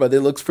in there, but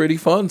it looks pretty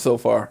fun so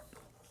far.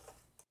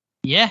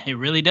 Yeah, it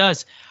really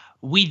does.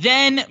 We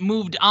then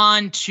moved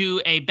on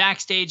to a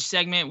backstage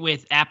segment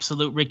with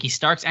Absolute Ricky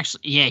Starks.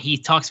 Actually, yeah, he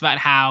talks about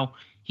how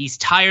he's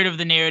tired of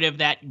the narrative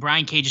that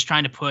Brian Cage is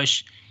trying to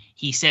push.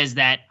 He says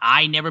that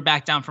I never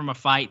back down from a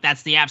fight.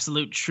 That's the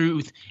absolute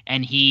truth.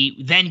 And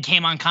he then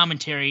came on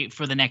commentary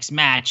for the next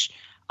match.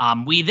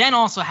 We then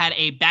also had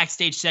a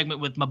backstage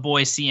segment with my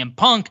boy CM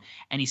Punk,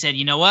 and he said,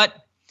 "You know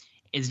what?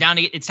 It's time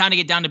to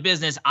get down to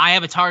business. I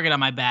have a target on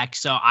my back,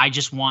 so I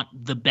just want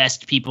the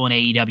best people in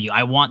AEW.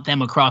 I want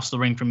them across the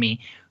ring from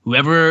me.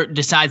 Whoever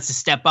decides to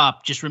step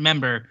up, just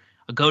remember,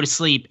 a go to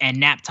sleep and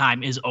nap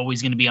time is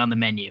always going to be on the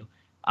menu."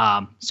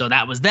 So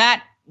that was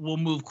that. We'll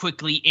move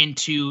quickly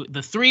into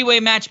the three-way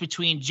match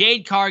between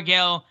Jade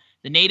Cargill,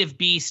 the Native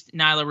Beast,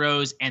 Nyla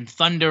Rose, and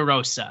Thunder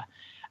Rosa.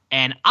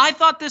 And I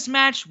thought this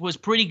match was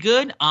pretty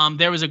good.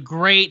 There was a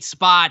great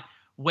spot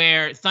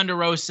where Thunder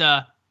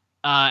Rosa,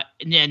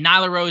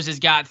 Nyla Rose has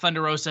got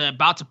Thunder Rosa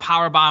about to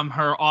powerbomb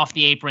her off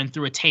the apron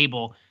through a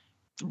table.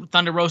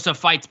 Thunder Rosa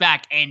fights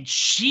back, and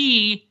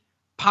she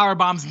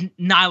powerbombs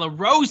Nyla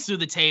Rose through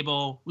the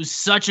table. It was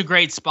such a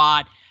great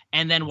spot.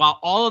 And then while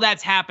all of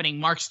that's happening,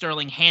 Mark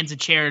Sterling hands a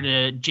chair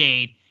to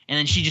Jade, and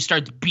then she just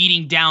starts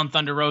beating down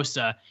Thunder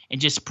Rosa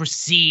and just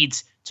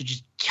proceeds to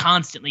just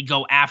constantly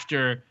go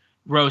after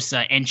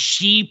Rosa. And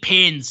she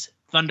pins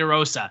Thunder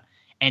Rosa,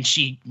 and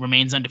she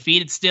remains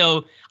undefeated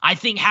still. I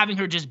think having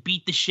her just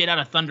beat the shit out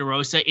of Thunder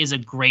Rosa is a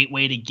great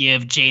way to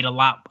give Jade a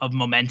lot of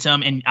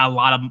momentum and a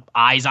lot of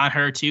eyes on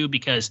her too,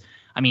 because,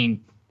 I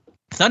mean,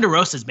 Thunder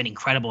Rosa has been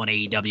incredible in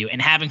AEW,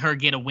 and having her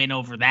get a win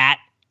over that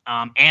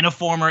and a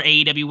former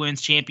AEW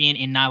Women's Champion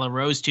in Nyla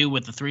Rose too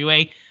with the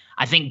 3-way.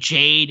 I think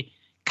Jade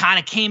kind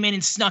of came in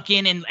and snuck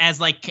in and as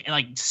like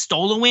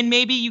stole a win,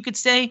 maybe you could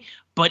say.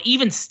 But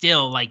even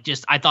still,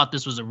 I thought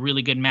this was a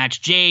really good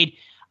match. Jade,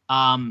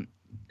 got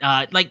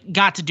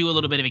to do a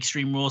little bit of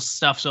Extreme Rules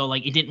stuff, so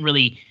it didn't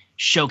really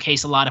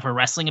showcase a lot of her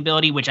wrestling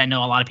ability, which I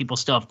know a lot of people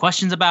still have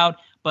questions about.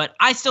 But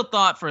I still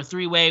thought for a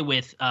 3-way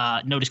with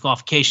no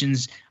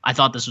disqualifications, I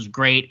thought this was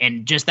great,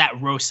 and just that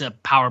Rosa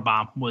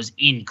powerbomb was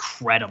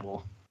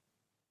incredible.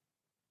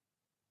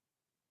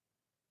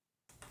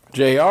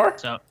 JR?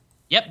 So,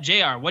 yep,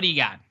 JR, what do you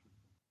got?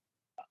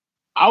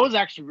 I was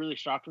actually really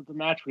shocked with the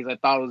match because I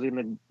thought it was going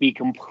to be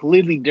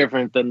completely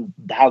different than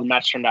how the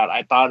match turned out.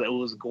 I thought it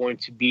was going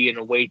to be in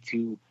a way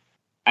to...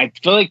 I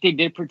feel like they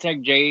did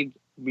protect Jade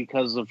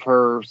because of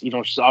her,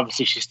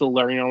 she's still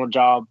learning on the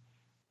job,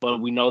 but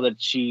we know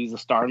that she's a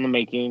star in the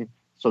making,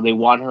 so they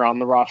want her on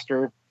the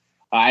roster.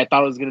 I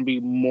thought it was going to be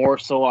more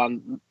so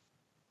on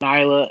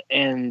Nyla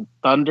and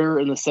Thunder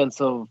in the sense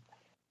of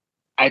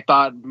I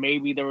thought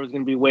maybe there was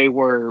going to be a way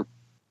where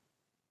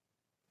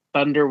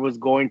Thunder was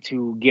going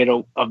to get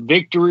a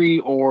victory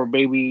or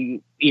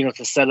maybe,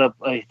 to set up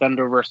a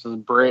Thunder versus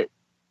Britt.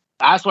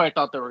 That's where I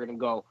thought they were going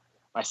to go.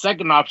 My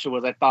second option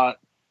was I thought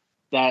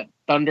that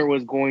Thunder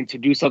was going to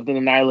do something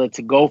to Nyla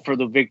to go for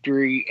the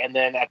victory, and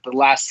then at the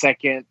last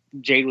second,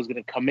 Jade was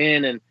going to come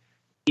in and,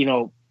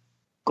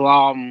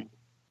 glom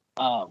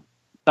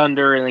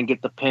Thunder and then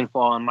get the pinfall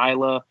on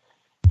Nyla.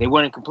 They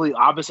went in complete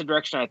opposite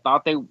direction I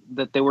thought they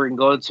were going to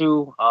go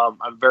to.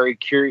 I'm very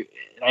curious.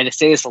 I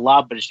say this a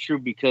lot, but it's true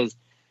because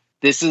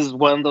this is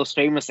one of those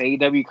famous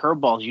AEW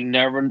curveballs. You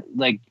never,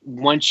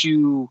 once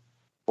you,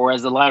 or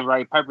as the live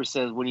Roddy Piper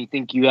says, when you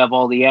think you have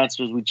all the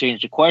answers, we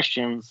change the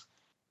questions.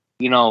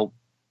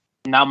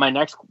 Now my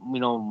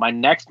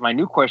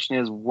new question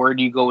is, where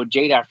do you go with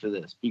Jade after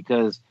this?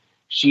 Because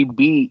she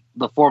beat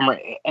the former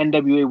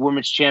NWA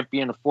Women's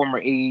Champion, the former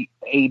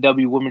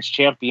AEW Women's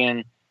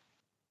Champion.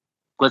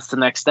 What's the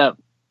next step?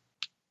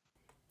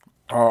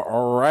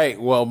 All right.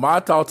 Well, my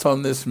thoughts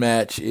on this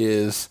match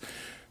is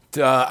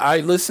I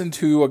listened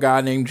to a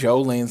guy named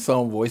Joe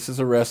Lansone, Voices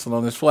of Wrestling,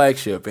 on his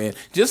flagship. And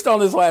just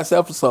on his last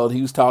episode,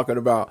 he was talking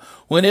about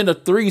when in a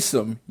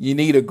threesome, you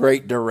need a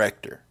great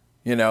director.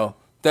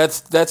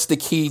 That's the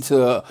key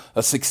to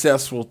a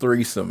successful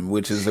threesome,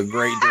 which is a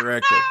great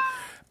director.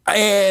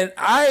 And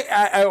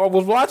I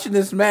was watching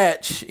this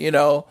match, and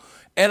all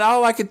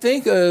I could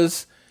think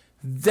is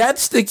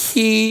that's the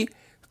key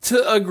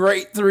to a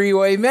great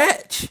 3-way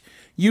match.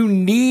 You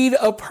need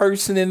a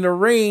person in the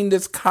ring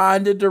that's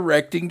kind of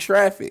directing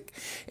traffic.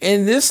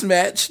 In this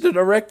match, the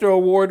director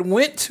award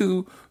went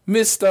to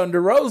Miss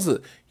Thunder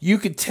Rosa. You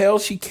could tell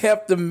she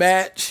kept the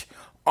match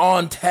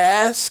on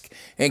task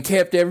and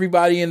kept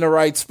everybody in the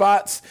right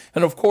spots.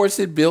 And of course,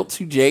 it built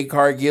to Jade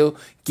Cargill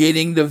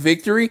getting the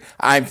victory.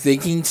 I'm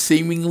thinking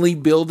seemingly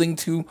building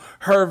to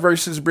her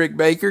versus Britt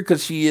Baker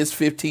because she is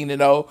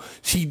 15-0.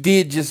 She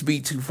did just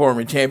beat 2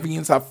 former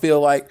champions. I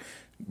feel like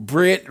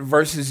Britt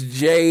versus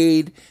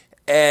Jade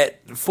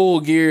at Full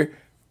Gear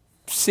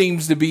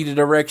seems to be the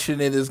direction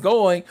it is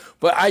going.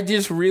 But I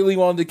just really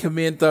wanted to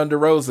commend Thunder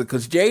Rosa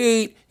because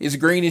Jade is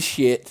green as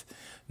shit.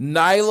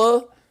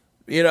 Nyla,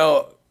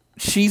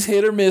 she's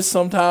hit or miss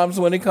sometimes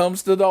when it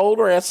comes to the old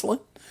wrestling.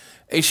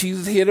 And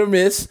she's hit or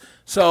miss.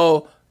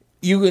 So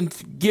you can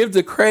give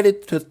the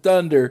credit to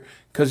Thunder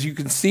because you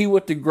can see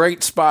what the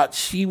great spots.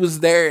 She was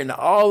there in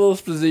all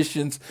those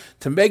positions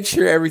to make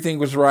sure everything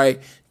was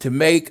right, to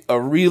make a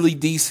really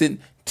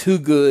decent, too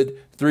good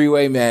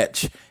 3-way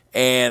match.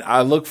 And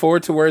I look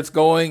forward to where it's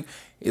going.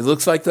 It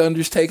looks like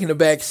Thunder's taking a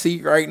back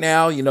seat right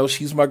now.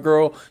 She's my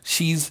girl.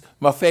 She's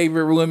my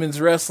favorite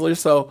women's wrestler.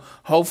 So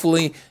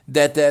hopefully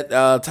that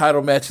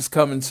title match is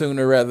coming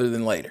sooner rather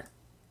than later.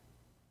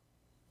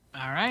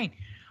 All right.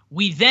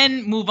 We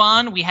then move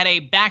on. We had a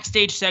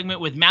backstage segment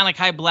with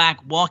Malachi Black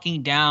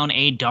walking down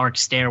a dark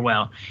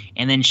stairwell.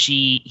 And then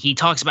he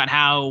talks about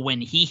how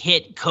when he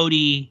hit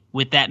Cody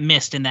with that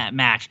mist in that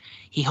match,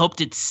 he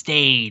hoped it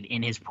stayed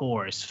in his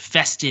pores,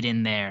 festered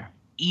in there,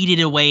 eat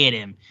it away at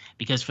him.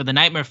 Because for the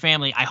Nightmare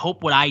family, I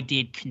hope what I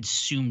did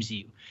consumes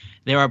you.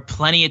 There are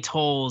plenty of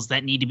tolls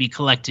that need to be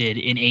collected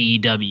in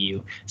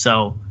AEW.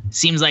 So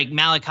seems like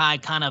Malachi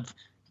kind of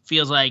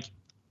feels like,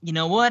 you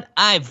know what?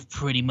 I've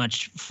pretty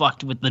much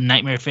fucked with the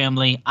Nightmare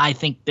family. I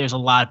think there's a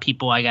lot of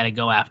people I got to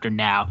go after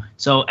now.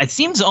 So it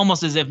seems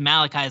almost as if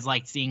Malachi is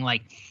seeing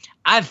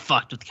I've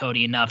fucked with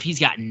Cody enough. He's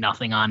got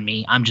nothing on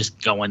me. I'm just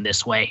going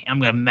this way. I'm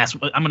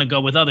going to go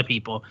with other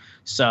people.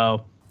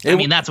 So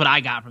that's what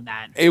I got from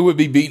that. It would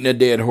be beating a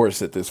dead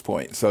horse at this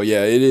point. So,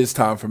 yeah, it is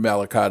time for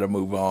Malachi to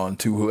move on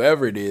to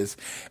whoever it is.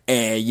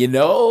 And,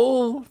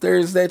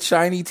 there's that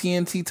shiny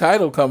TNT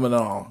title coming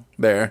on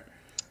there.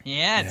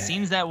 Yeah, it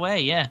seems that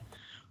way, yeah.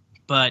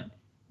 But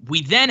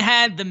we then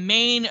had the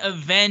main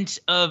event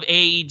of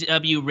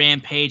AEW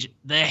Rampage,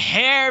 the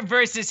hair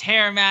versus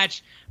hair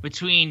match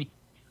between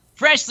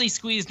freshly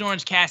squeezed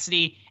Orange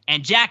Cassidy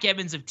and Jack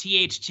Evans of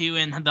TH2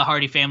 in the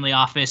Hardy family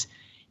office.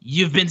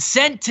 You've been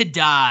sent to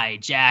die,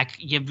 Jack.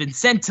 You've been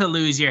sent to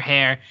lose your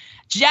hair.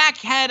 Jack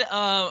had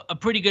a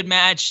pretty good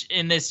match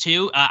in this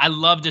too. I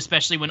loved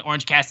especially when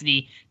Orange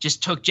Cassidy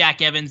just took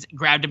Jack Evans,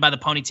 grabbed him by the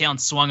ponytail and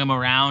swung him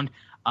around.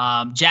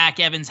 Jack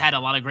Evans had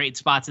a lot of great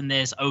spots in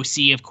this.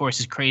 OC, of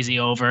course, is crazy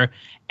over.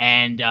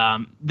 And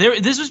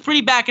this was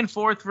pretty back and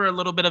forth for a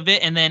little bit of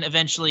it. And then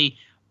eventually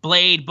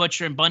Blade,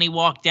 Butcher, and Bunny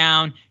walk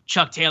down.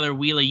 Chuck Taylor,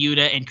 Wheeler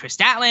Yuta, and Chris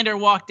Statlander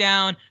walk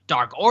down.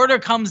 Dark Order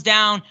comes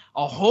down.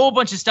 A whole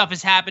bunch of stuff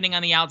is happening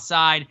on the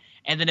outside.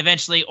 And then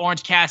eventually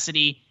Orange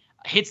Cassidy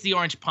hits the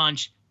orange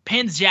punch,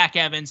 pins Jack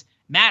Evans.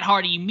 Matt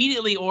Hardy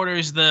immediately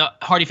orders the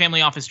Hardy family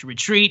office to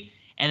retreat.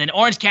 And then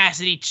Orange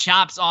Cassidy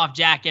chops off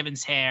Jack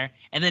Evans' hair.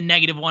 And then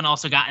 -1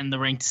 also got in the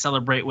ring to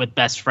celebrate with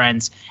best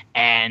friends.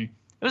 And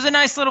it was a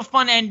nice little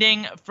fun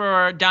ending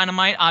for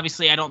Dynamite.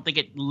 Obviously, I don't think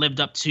it lived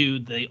up to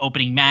the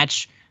opening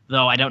match,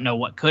 though I don't know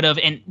what could have.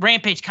 And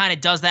Rampage kind of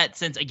does that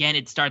since, again,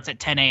 it starts at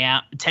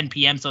 10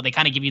 p.m., so they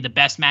kind of give you the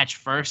best match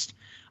first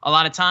a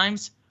lot of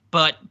times.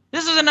 But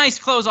this is a nice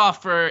close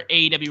off for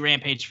AEW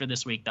Rampage for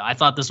this week, though. I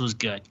thought this was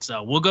good.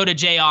 So we'll go to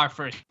JR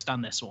first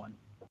on this one.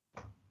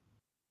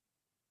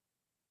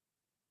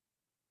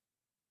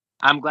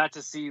 I'm glad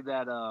to see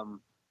that the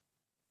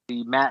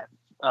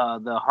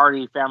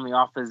Hardy family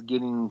office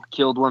getting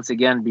killed once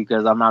again,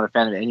 because I'm not a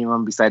fan of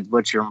anyone besides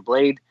Butcher and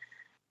Blade.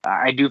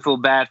 I do feel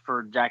bad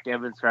for Jack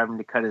Evans for having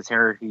to cut his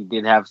hair. He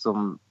did have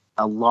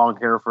a long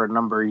hair for a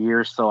number of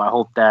years, so I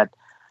hope that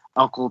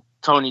Uncle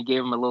Tony gave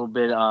him a little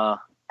bit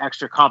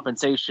extra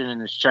compensation in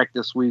his check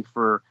this week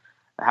for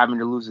having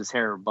to lose his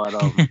hair. But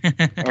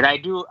and I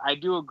do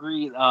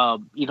agree.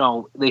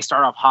 They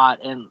start off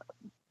hot, and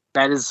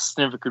that is a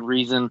significant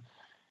reason.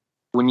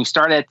 When you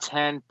start at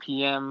 10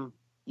 p.m.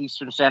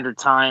 Eastern Standard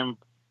Time,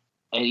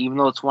 and even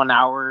though it's 1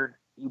 hour,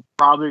 you're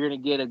probably going to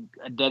get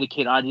a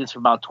dedicated audience for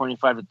about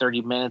 25 to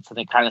 30 minutes, and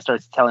it kind of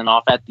starts tailing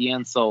off at the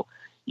end. So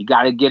you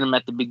got to get them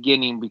at the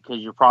beginning,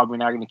 because you're probably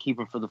not going to keep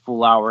them for the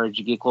full hour as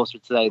you get closer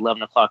to that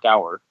 11 o'clock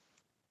hour.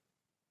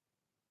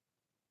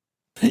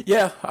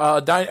 Yeah,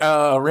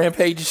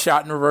 Rampage is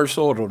shot in reverse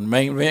order. The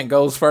main event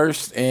goes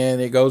first,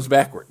 and it goes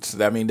backwards.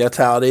 I mean, that's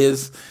how it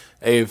is.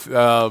 If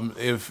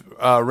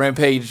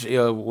Rampage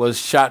was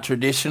shot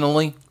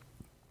traditionally,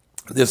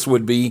 this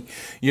would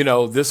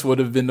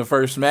have been the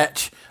first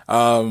match.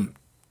 I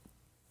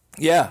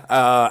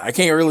can't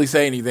really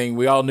say anything.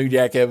 We all knew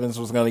Jack Evans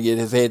was going to get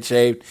his head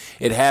shaved.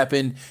 It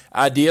happened.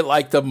 I did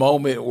like the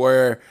moment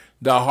where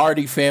the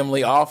Hardy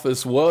family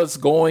office was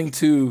going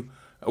to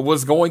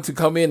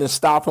come in and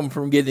stop him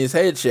from getting his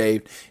head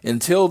shaved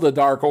until the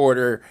Dark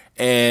Order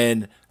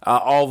and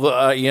all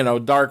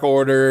the Dark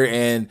Order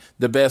and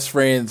the best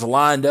friends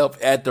lined up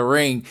at the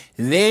ring.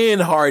 And then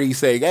Hardy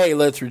said, "Hey,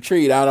 let's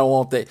retreat. I don't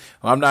want that.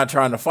 I'm not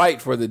trying to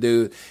fight for the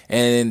dude."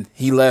 And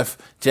he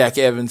left Jack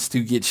Evans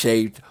to get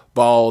shaved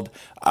bald.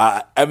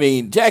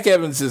 Jack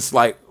Evans is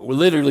like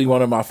literally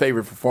one of my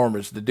favorite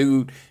performers. The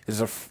dude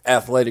is an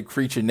athletic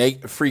freak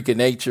of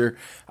nature.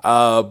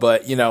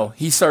 But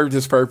he served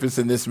his purpose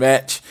in this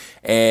match,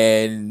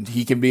 and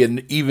he can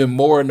be even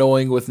more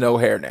annoying with no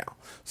hair now.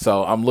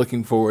 So I'm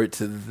looking forward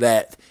to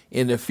that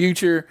in the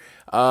future.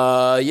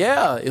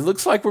 It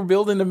looks like we're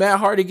building to Matt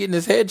Hardy getting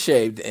his head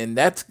shaved, and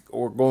that's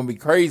going to be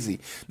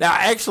crazy. Now,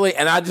 actually,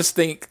 and I just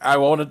think I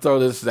want to throw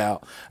this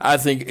out. I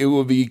think it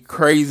would be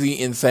crazy,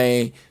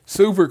 insane,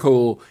 super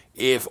cool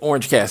if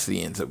Orange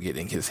Cassidy ends up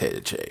getting his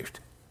head shaved.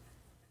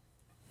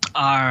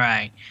 All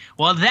right.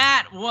 Well,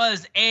 that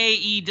was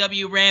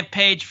AEW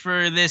Rampage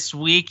for this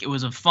week. It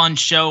was a fun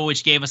show,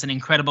 which gave us an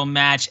incredible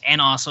match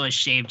and also a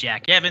shaved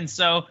Jack Evans.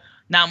 So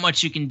not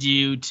much you can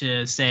do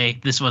to say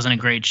this wasn't a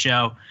great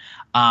show.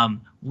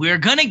 We're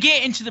going to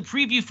get into the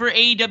preview for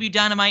AEW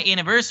Dynamite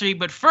Anniversary.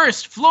 But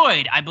first,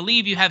 Floyd, I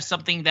believe you have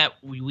something that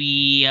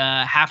we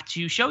have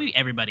to show you,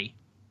 everybody.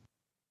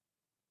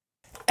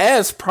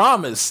 As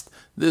promised,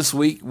 this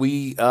week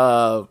we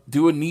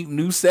do a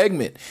new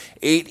segment.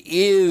 It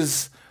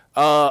is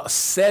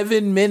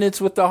 7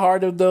 minutes with the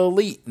Heart of the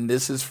Elite, and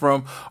this is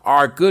from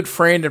our good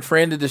friend and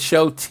friend of the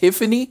show,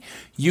 Tiffany.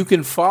 You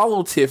can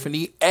follow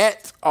Tiffany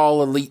at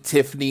All Elite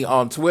Tiffany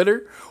on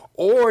Twitter,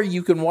 or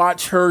you can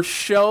watch her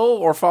show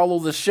or follow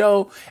the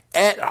show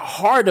at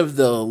Heart of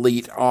the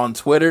Elite on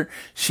Twitter.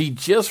 She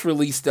just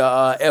released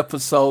a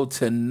episode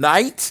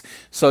tonight,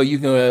 so you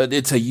can.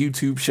 It's a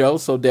YouTube show,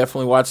 so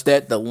definitely watch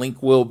that. The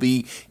link will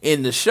be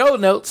in the show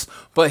notes.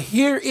 But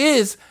here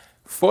is,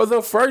 for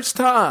the first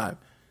time,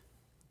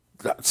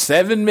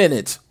 7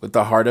 minutes with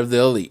the Heart of the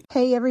Elite.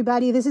 Hey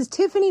everybody, this is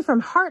Tiffany from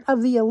Heart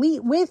of the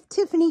Elite with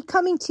Tiffany,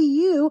 coming to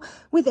you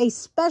with a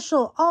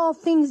special All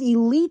Things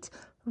Elite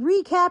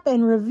recap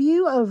and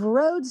review of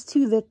Roads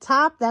to the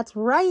Top. That's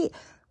right.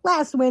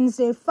 Last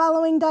Wednesday,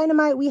 following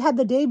Dynamite, we had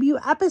the debut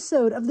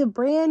episode of the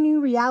brand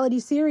new reality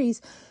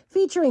series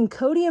featuring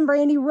Cody and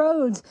Brandy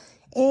Rhodes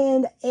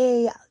and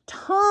a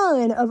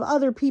ton of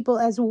other people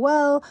as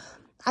well.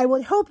 I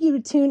would hope you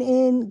would tune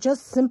in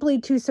just simply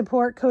to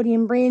support Cody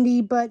and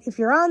Brandy, but if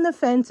you're on the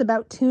fence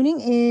about tuning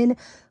in,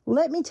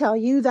 let me tell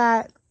you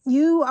that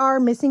you are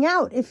missing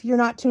out if you're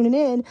not tuning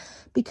in,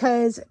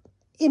 because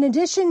in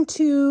addition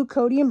to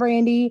Cody and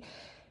Brandy,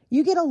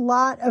 you get a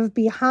lot of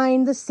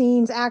behind the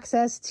scenes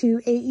access to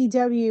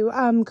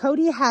AEW.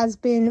 Cody has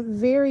been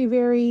very,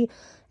 very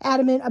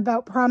adamant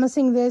about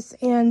promising this,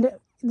 and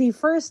the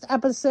first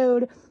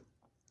episode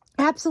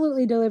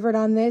absolutely delivered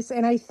on this.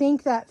 And I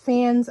think that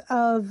fans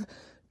of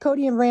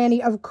Cody and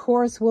Brandy, of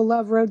course, will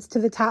love Roads to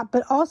the Top,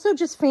 but also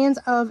just fans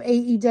of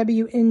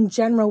AEW in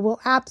general will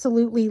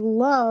absolutely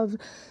love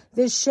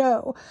this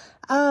show.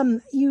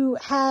 You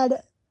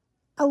had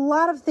a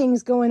lot of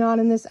things going on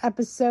in this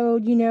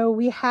episode. You know,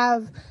 we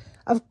have,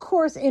 of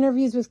course,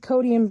 interviews with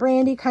Cody and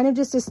Brandy, kind of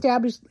just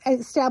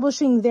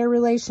establishing their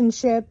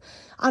relationship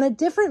on a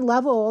different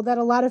level that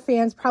a lot of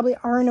fans probably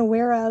aren't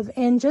aware of,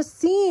 and just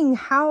seeing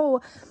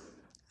how,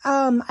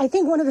 I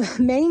think one of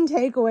the main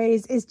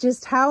takeaways is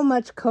just how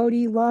much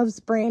Cody loves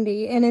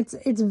Brandy, and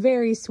it's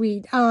very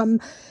sweet.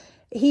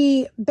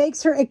 He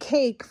bakes her a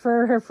cake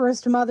for her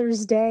first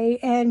Mother's Day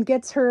and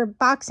gets her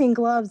boxing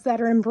gloves that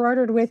are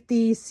embroidered with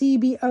the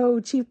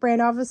CBO, Chief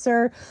Brand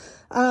Officer,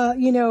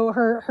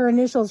 her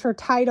initials, her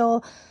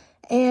title.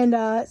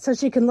 And so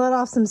she can let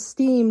off some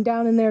steam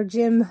down in their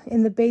gym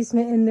in the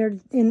basement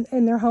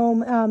in their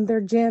home,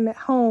 their gym at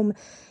home.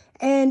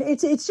 And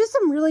it's just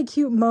some really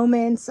cute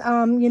moments.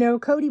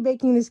 Cody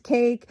baking this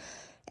cake,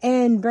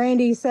 and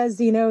Brandy says,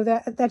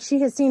 that she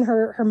has seen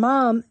her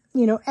mom,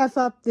 F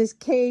up this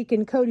cake,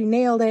 and Cody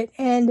nailed it.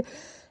 And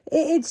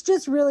it's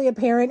just really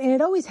apparent, and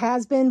it always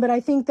has been, but I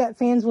think that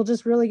fans will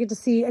just really get to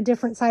see a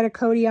different side of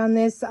Cody on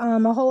this,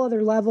 a whole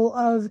other level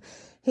of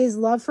his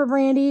love for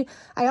Brandy.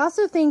 I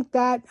also think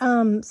that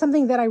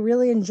something that I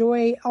really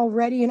enjoy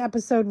already in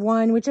episode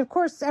 1, which of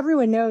course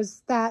everyone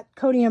knows that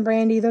Cody and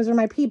Brandy, those are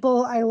my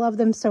people. I love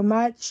them so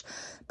much.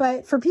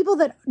 But for people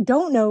that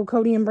don't know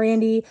Cody and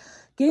Brandy,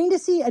 getting to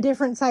see a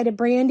different side of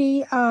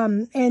Brandy,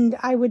 and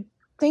I would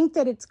think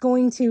that it's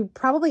going to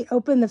probably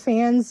open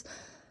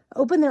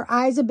their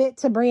eyes a bit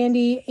to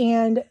Brandy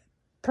and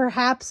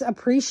perhaps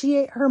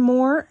appreciate her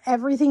more,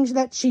 everything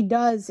that she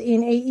does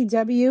in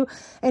AEW,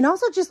 and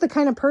also just the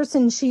kind of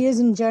person she is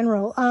in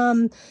general.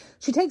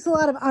 She takes a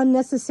lot of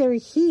unnecessary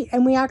heat,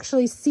 and we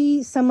actually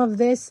see some of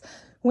this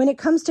when it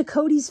comes to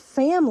Cody's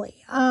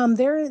family.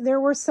 There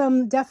were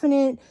some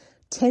definite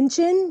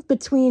tension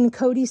between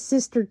Cody's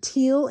sister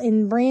Teal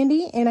and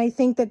Brandy, and I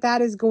think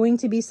that is going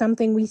to be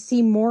something we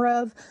see more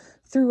of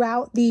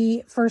throughout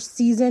the first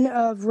season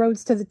of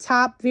Roads to the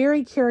Top.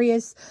 Very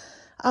curious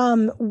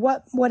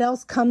what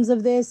else comes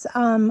of this.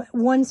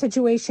 One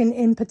situation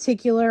in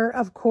particular,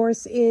 of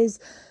course, is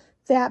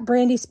that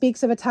Brandy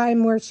speaks of a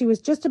time where she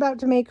was just about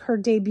to make her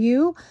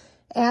debut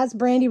as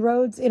Brandy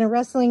Rhodes in a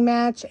wrestling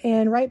match,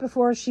 and right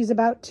before she's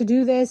about to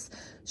do this,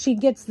 she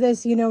gets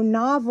this,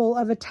 novel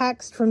of a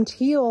text from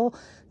Teal,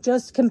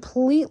 just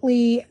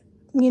completely,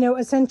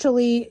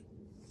 essentially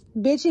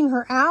bitching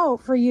her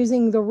out for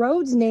using the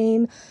Rhodes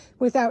name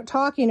without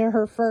talking to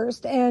her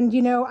first. And,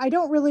 I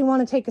don't really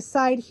want to take a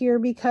side here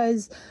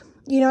because,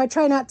 I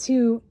try not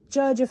to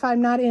judge if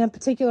I'm not in a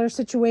particular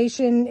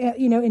situation,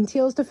 in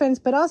Teal's defense,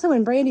 but also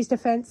in Brandy's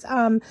defense.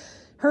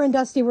 Her and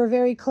Dusty were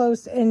very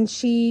close, and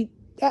she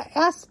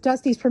asked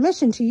Dusty's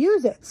permission to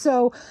use it.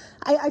 So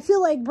I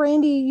feel like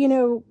Brandy,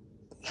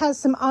 has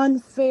some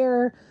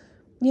unfair,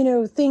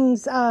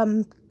 things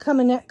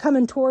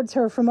coming towards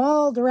her from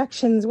all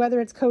directions, whether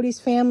it's Cody's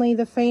family,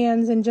 the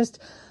fans, and just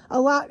a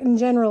lot in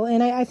general.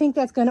 And I think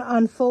that's going to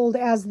unfold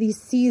as the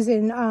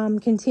season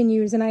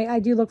continues. And I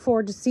do look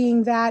forward to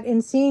seeing that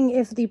and seeing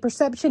if the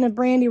perception of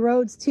Brandy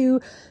Rhodes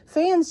to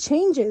fans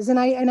changes. And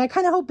I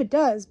kind of hope it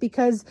does,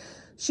 because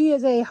she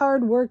is a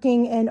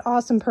hardworking and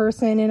awesome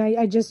person. And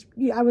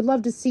I would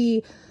love to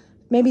see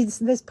maybe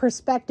this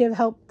perspective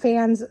help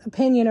fans'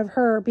 opinion of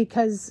her,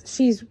 because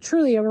she's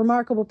truly a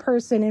remarkable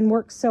person and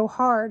works so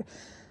hard.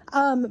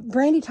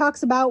 Brandy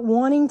talks about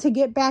wanting to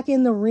get back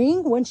in the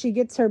ring when she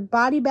gets her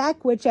body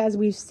back, which, as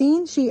we've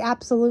seen, she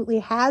absolutely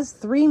has.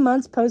 3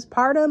 months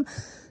postpartum.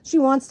 She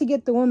wants to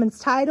get the women's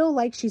title.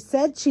 Like she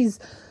said, she's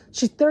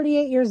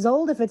 38 years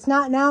old. If it's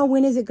not now,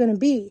 when is it going to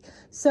be?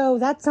 So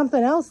that's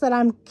something else that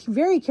I'm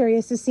very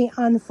curious to see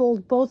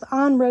unfold, both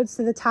on Roads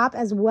to the Top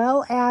as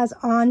well as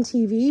on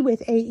TV with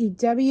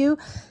AEW.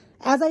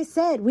 As I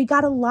said, we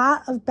got a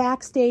lot of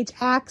backstage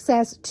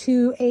access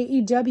to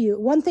AEW.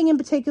 One thing in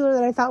particular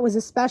that I thought was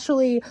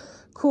especially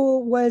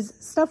cool was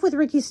stuff with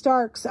Ricky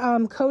Starks.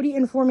 Cody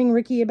informing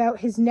Ricky about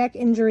his neck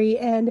injury,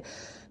 and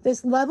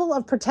this level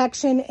of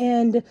protection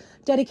and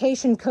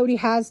dedication Cody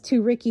has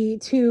to Ricky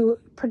to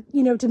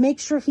make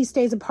sure he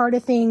stays a part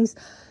of things,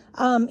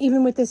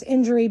 even with this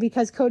injury,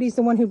 because Cody's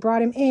the one who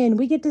brought him in.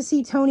 We get to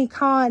see Tony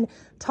Khan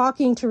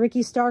talking to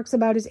Ricky Starks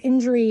about his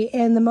injury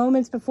and the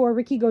moments before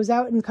Ricky goes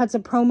out and cuts a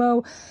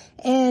promo.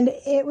 And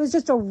it was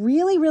just a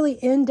really, really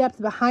in-depth,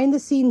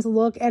 behind-the-scenes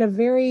look at a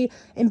very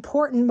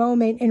important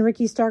moment in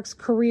Ricky Starks'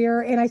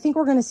 career. And I think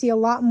we're going to see a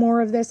lot more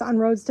of this on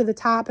Roads to the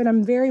Top, and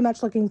I'm very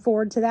much looking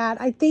forward to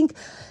that. I think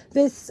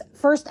this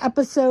first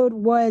episode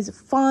was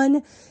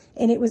fun,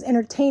 and it was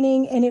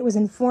entertaining, and it was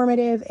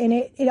informative, and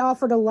it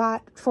offered a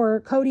lot for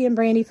Cody and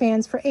Brandy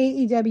fans, for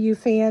AEW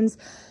fans.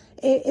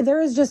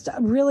 there is just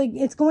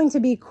it's going to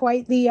be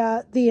quite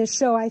the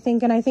show, I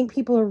think, and I think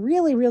people are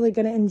really, really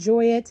going to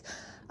enjoy it.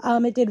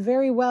 It did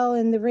very well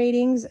in the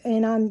ratings,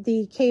 and on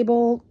the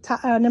cable,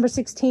 number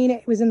 16,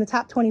 it was in the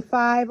top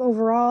 25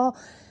 overall,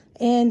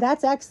 and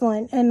that's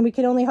excellent, and we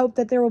can only hope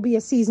that there will be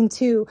a season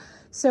 2.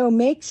 So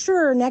make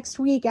sure next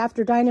week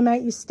after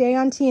Dynamite, you stay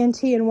on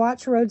TNT and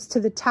watch Roads to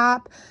the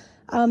Top.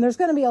 There's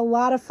going to be a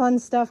lot of fun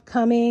stuff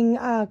coming.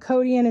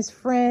 Cody and his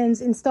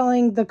friends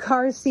installing the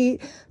car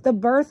seat, the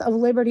birth of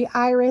Liberty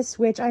Iris,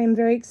 which I am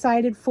very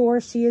excited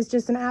for. She is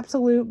just an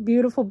absolute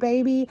beautiful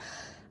baby.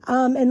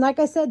 And like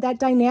I said, that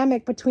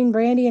dynamic between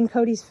Brandi and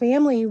Cody's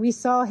family, we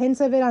saw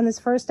hints of it on this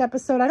first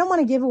episode. I don't want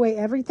to give away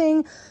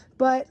everything,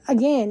 but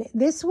again,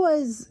 this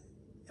was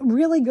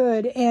really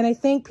good, and I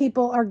think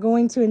people are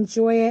going to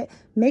enjoy it.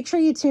 Make sure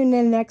you tune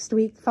in next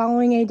week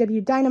following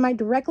AEW Dynamite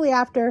directly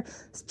after.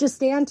 Just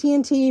stay on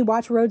TNT,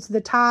 watch Roads to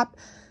the Top.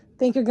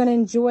 Think you're going to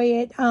enjoy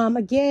it.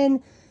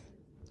 Again,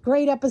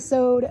 great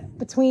episode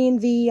between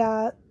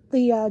the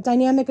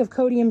dynamic of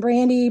Cody and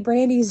Brandi.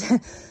 Brandi's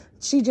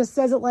she just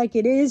says it like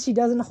it is. She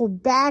doesn't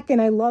hold back,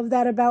 and I love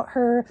that about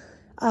her.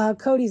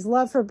 Cody's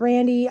love for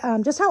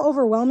Brandi, just how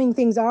overwhelming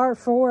things are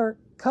for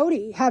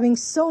Cody having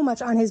so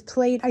much on his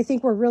plate. I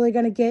think we're really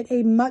going to get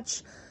a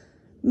much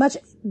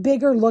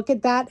bigger look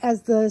at that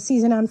as the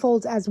season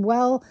unfolds as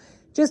well.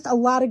 Just a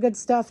lot of good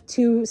stuff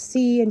to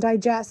see and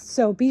digest.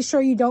 So be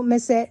sure you don't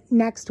miss it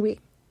next week.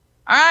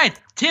 All right,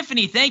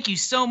 Tiffany, thank you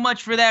so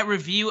much for that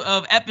review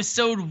of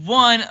episode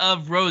 1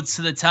 of Roads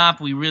to the Top.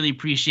 We really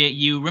appreciate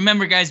you.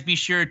 Remember, guys, be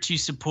sure to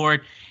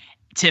support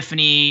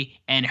Tiffany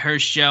and her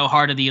show,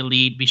 Heart of the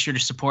Elite. Be sure to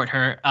support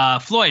her.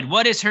 Floyd,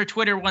 what is her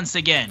Twitter once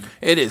again?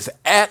 It is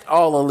at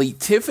All Elite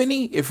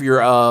Tiffany if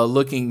you're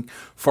looking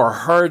for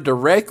her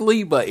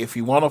directly, but if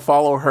you want to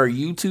follow her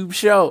YouTube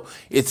show,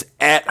 it's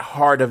at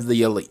Heart of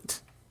the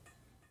Elite.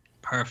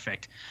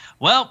 Perfect.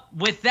 Well,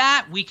 with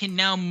that, we can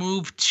now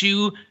move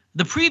to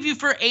the preview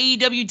for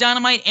AEW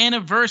Dynamite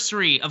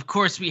Anniversary. Of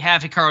course, we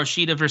have Hikaru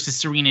Shida versus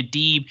Serena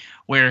Deeb,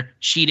 where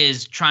Shida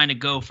is trying to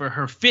go for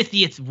her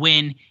 50th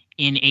win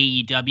in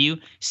AEW.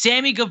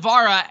 Sammy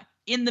Guevara,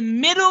 in the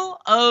middle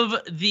of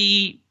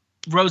the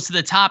Roads to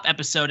the Top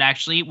episode,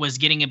 actually, was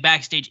getting a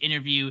backstage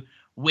interview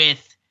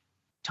with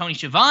Tony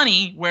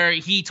Schiavone, where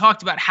he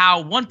talked about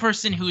how one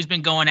person who's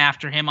been going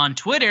after him on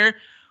Twitter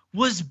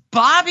was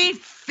Bobby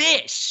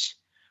Fish,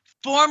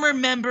 former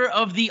member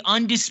of the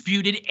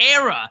Undisputed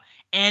Era.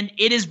 And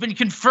it has been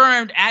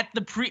confirmed at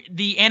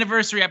the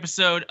anniversary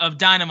episode of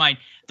Dynamite.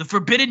 The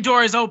Forbidden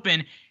Door is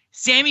open.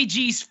 Sammy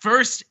G's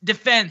first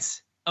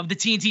defense of the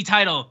TNT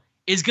title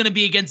is going to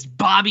be against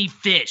Bobby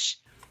Fish.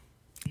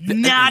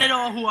 Not at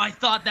all who I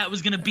thought that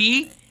was going to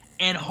be.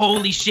 And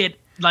holy shit,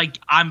 like,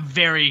 I'm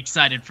very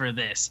excited for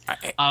this.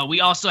 We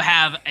also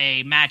have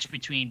a match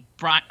between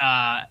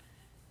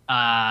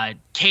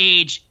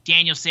Cage,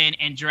 Danielson,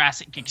 and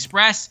Jurassic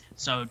Express.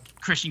 So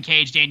Christian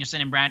Cage,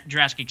 Danielson, and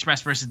Jurassic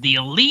Express versus the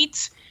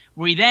Elite.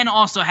 We then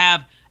also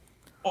have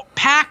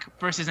Pac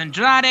versus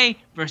Andrade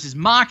versus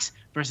Mox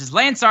versus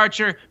Lance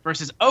Archer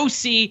versus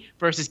OC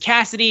versus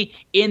Cassidy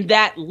in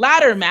that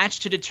latter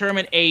match to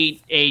determine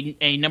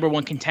a number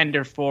one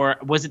contender for,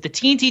 was it the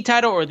TNT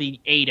title or the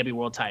AEW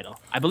World title?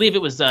 I believe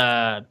it was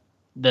the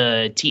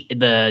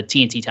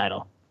TNT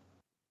title.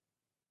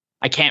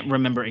 I can't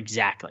remember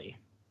exactly.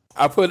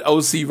 I put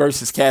OC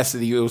versus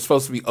Cassidy. It was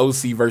supposed to be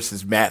OC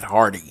versus Matt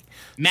Hardy.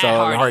 Matt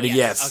Hardy,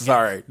 yes. Okay.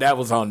 Sorry, that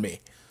was on me.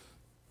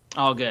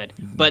 All good.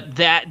 But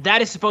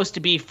that is supposed to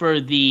be for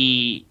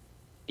the,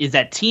 is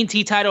that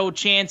TNT title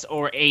chance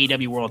or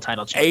AEW World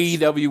title chance?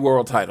 AEW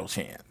World title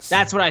chance.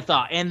 That's what I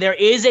thought. And there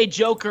is a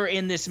Joker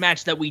in this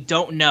match that we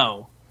don't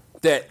know.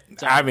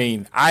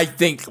 I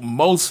think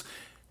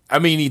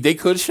they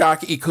could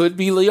shock. It could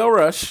be Lio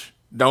Rush.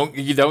 Don't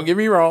get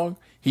me wrong.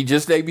 He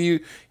just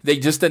debuted. They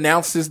just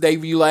announced his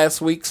debut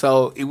last week,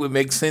 so it would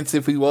make sense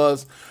if he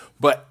was.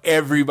 But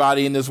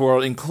everybody in this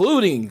world,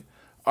 including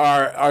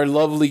our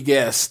lovely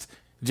guest,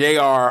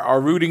 JR,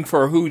 are rooting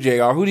for who,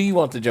 JR? Who do you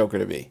want the Joker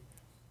to be?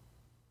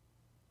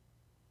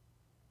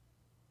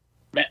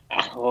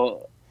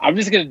 I'm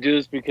just going to do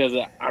this because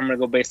I'm going to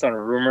go based on a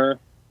rumor.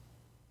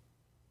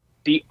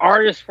 The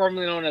artist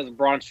formerly known as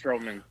Braun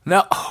Strowman.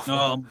 No.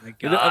 Oh, my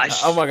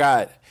gosh. Oh, my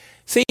God.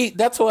 See,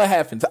 that's what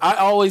happens. I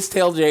always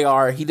tell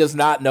JR he does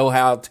not know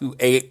how to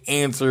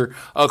answer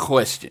a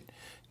question.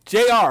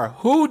 JR,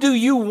 who do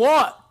you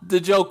want the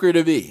Joker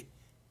to be?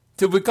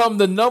 To become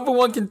the number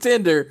one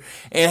contender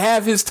and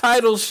have his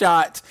title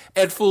shot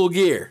at Full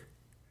Gear?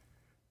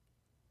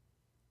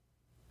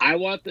 I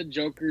want the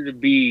Joker to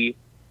be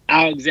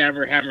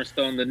Alexander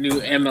Hammerstone, the new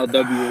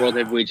MLW World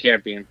Heavyweight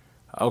Champion.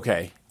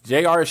 Okay.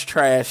 JR is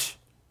trash.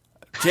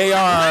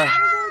 JR.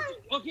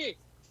 Okay.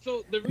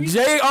 So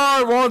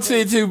JR wants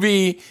it to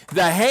be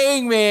the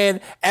Hangman,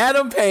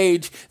 Adam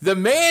Page, the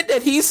man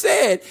that he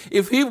said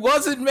if he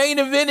wasn't main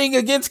eventing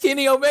against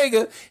Kenny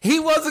Omega, he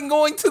wasn't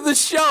going to the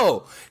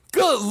show.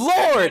 Good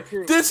Lord,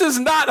 this is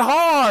not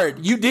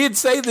hard. You did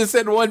say this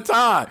at one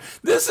time.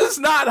 This is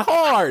not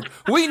hard.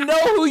 We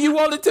know who you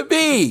want it to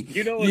be.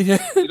 You know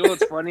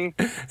what's funny?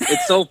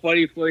 It's so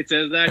funny Floyd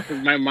says that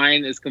because my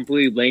mind is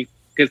completely blank.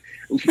 Because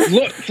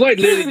Floyd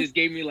literally just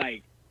gave me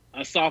like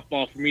a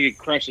softball for me to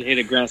crush and hit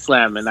a grand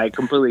slam, and I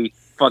completely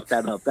fucked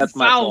that up. That's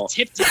my fault.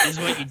 Tipped it is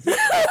what you did.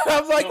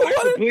 I'm like,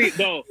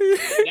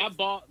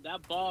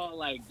 that ball,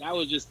 like that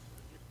was just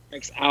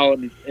out,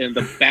 and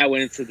the bat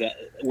went into the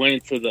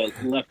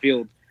left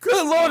field.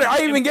 Good Lord,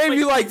 I even gave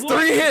you like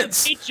 3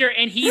 hits. Pitcher,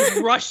 and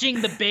he's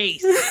rushing the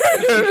base.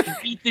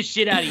 Beat the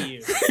shit out of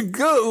you.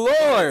 Good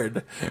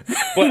Lord.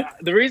 But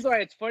the reason why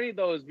it's funny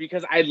though is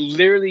because I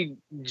literally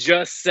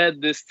just said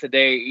this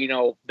today. You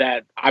know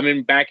that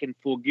I'm back in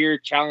Full Gear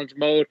challenge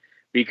mode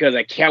because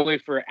I can't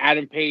wait for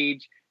Adam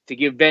Page to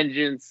give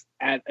vengeance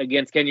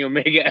against Kenny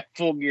Omega at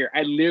Full Gear.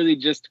 I literally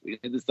just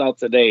tweeted this out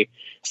today,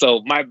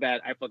 so my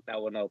bad. I fucked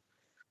that one up.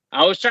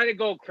 I was trying to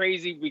go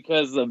crazy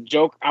because of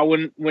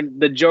when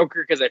the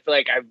Joker, because I feel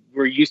like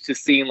we're used to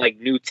seeing like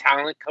new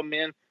talent come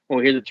in when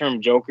we hear the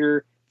term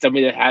Joker,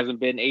 somebody that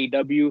hasn't been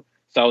AEW.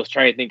 So I was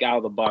trying to think out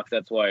of the box.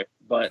 That's why.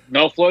 But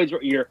no, Floyd,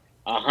 you're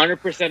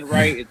 100%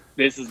 right.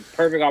 This is a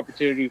perfect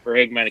opportunity for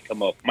Hangman to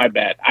come up. My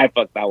bad. I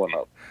fucked that one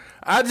up.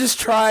 I just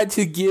tried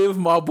to give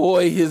my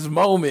boy his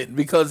moment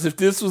because if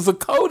this was a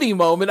Cody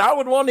moment, I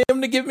would want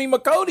him to give me my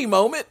Cody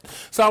moment.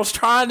 So I was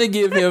trying to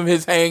give him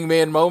his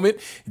Hangman moment.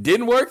 It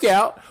didn't work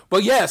out.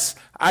 But yes,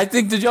 I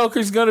think the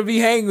Joker's going to be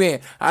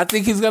Hangman. I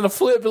think he's going to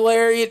flip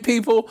lariat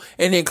people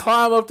and then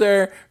climb up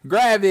there,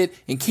 grab it,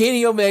 and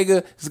Kenny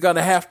Omega is going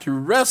to have to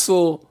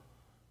wrestle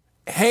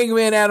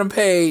Hangman Adam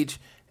Page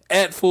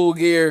at Full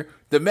Gear.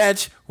 The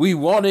match we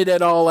wanted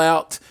at All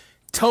Out.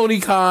 Tony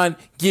Khan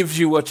gives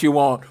you what you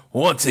want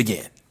once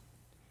again.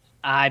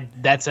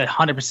 That's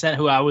 100%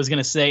 who I was going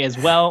to say as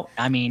well.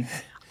 I mean,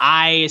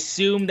 I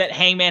assume that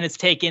Hangman has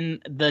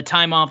taken the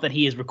time off that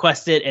he has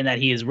requested and that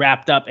he is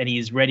wrapped up and he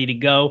is ready to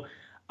go.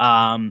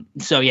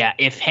 So yeah,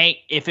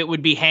 if it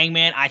would be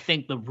Hangman, I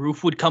think the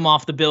roof would come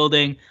off the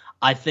building.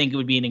 I think it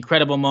would be an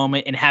incredible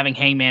moment, and having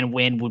Hangman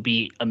win would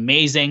be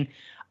amazing.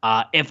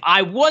 If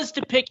I was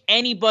to pick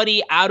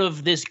anybody out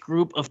of this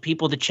group of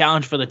people to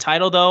challenge for the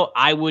title, though,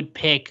 I would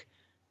pick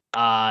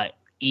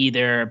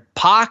either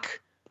Pac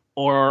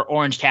or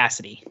Orange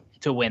Cassidy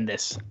to win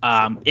this.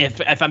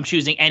 If I'm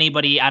choosing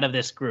anybody out of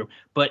this group,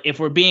 but if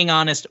we're being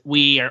honest,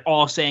 we are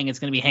all saying it's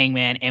going to be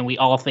Hangman, and we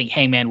all think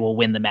Hangman will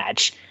win the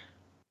match.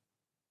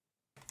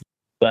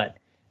 But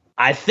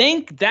I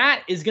think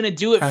that is going to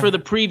do it for the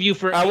preview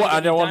for I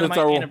don't want to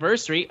throw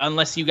anniversary,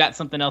 unless you got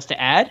something else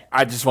to add.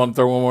 I just want to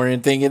throw one more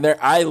thing in there.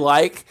 I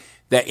like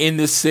that in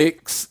the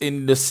six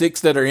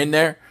that are in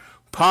there,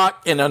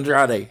 Pac and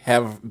Andrade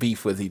have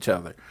beef with each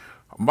other.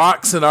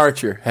 Mox and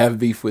Archer have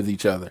beef with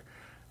each other.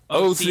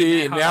 OC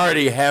and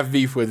Narity have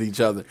beef with each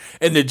other.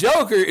 And the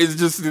Joker is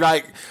just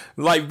like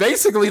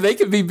basically they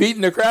can be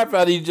beating the crap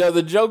out of each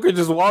other. Joker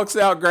just walks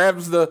out,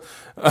 grabs the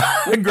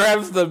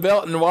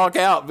belt and walk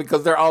out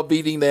because they're all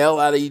beating the hell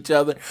out of each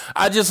other.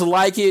 I just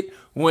like it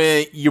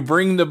when you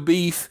bring the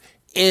beef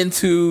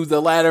into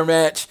the ladder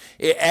match.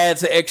 It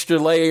adds an extra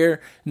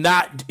layer.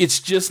 It's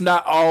just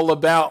not all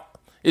about,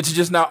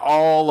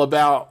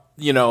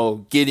 you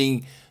know,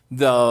 getting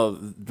the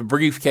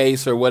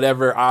briefcase or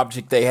whatever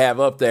object they have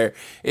up there.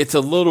 It's a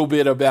little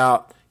bit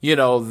about, you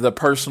know, the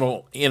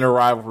personal inner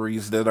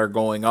rivalries that are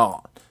going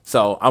on.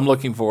 So I'm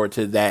looking forward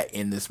to that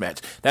in this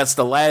match. That's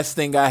the last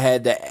thing I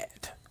had to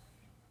add.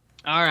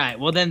 All right.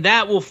 Well, then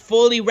that will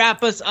fully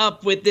wrap us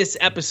up with this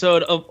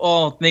episode of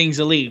All Things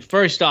Elite.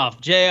 First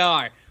off,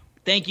 JR,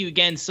 thank you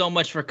again so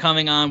much for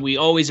coming on. We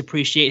always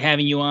appreciate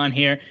having you on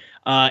here.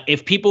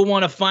 If people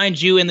want to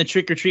find you in the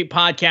Trick or Treat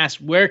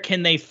podcast, where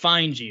can they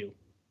find you?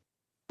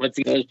 It's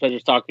a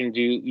pleasure talking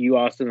to you,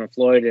 Austin and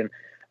Floyd. And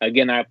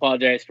again, I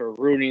apologize for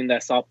ruining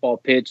that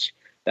softball pitch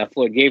that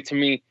Floyd gave to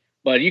me.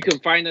 But you can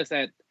find us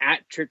at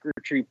Trick or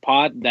Treat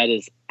Pod. That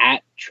is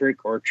at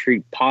Trick or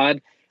Treat Pod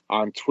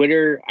on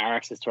Twitter. Our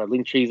access to our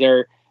link trees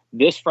there.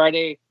 This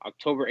Friday,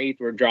 October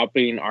 8th, we're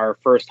dropping our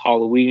first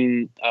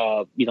Halloween,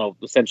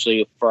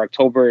 essentially for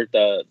October,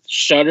 the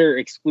Shudder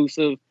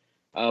exclusive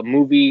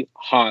movie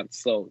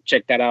Haunts. So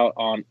check that out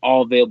on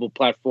all available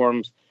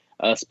platforms,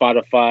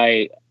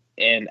 Spotify,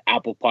 and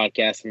Apple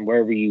Podcasts, and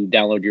wherever you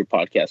download your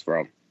podcast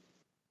from.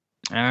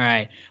 All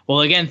right.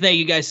 Well, again, thank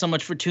you guys so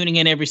much for tuning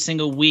in every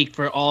single week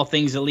for All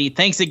Things Elite.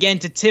 Thanks again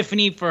to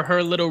Tiffany for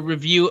her little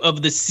review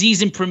of the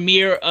season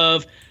premiere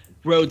of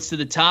Roads to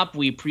the Top.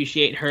 We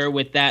appreciate her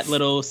with that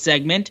little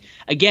segment.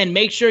 Again,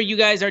 make sure you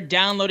guys are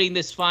downloading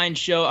this fine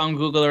show on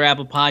Google or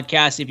Apple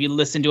Podcasts. If you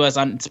listen to us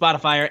on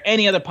Spotify or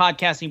any other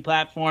podcasting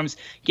platforms,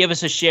 give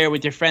us a share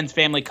with your friends,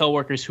 family,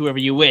 coworkers, whoever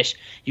you wish.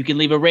 You can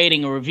leave a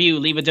rating, a review,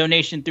 leave a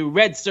donation through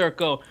Red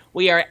Circle.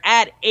 We are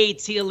at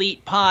AT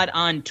Elite Pod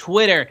on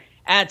Twitter.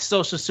 at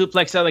Social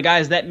Suplex are the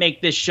guys that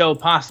make this show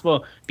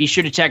possible. Be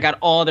sure to check out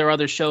all their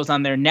other shows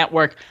on their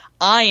network.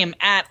 I am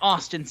at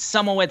Austin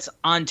Szumowicz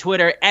on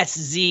Twitter,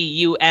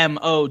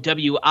 SZUMOWICZ.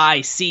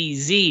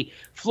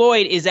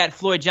 Floyd is at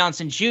Floyd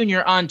Johnson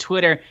Jr. on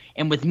Twitter.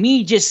 And with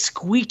me just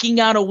squeaking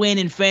out a win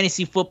in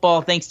fantasy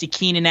football thanks to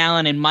Keenan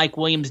Allen and Mike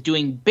Williams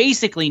doing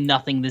basically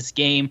nothing this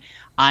game,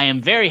 I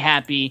am very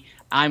happy.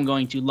 I'm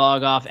going to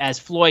log off as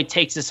Floyd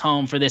takes us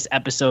home for this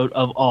episode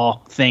of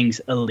All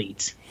Things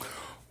Elite.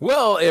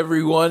 Well,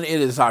 everyone,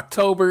 it is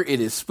October. It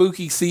is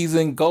spooky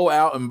season. Go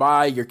out and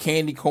buy your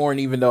candy corn,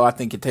 even though I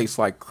think it tastes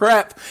like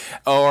crap.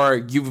 Or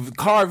you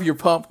carve your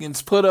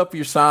pumpkins, put up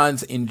your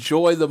signs,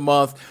 enjoy the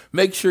month.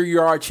 Make sure you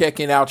are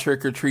checking out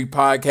Trick or Treat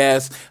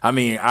Podcast. I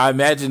mean, I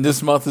imagine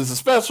this month is a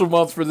special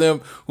month for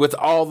them with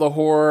all the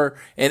horror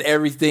and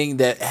everything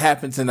that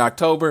happens in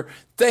October.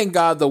 Thank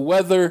God the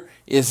weather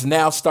is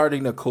now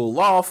starting to cool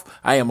off.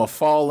 I am a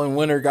fall and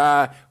winter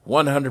guy,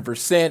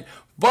 100%.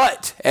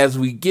 But as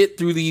we get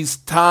through these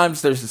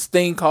times, there's this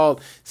thing called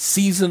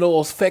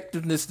seasonal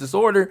effectiveness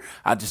disorder.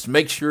 I just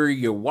make sure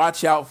you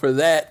watch out for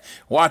that.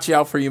 Watch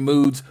out for your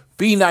moods.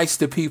 Be nice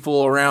to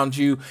people around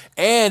you.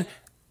 And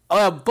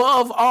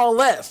above all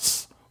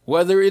else,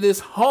 whether it is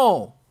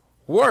home,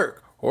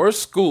 work, or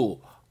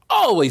school,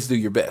 always do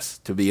your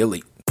best to be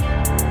elite.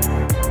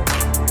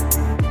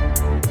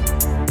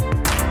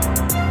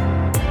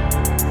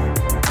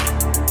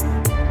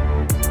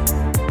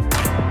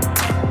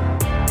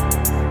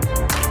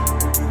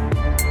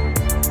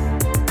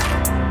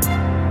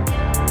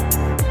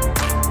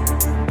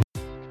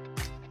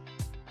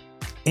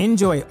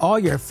 Enjoy all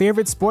your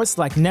favorite sports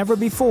like never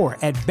before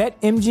at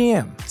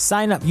BetMGM.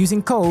 Sign up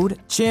using code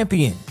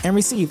CHAMPION and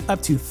receive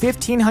up to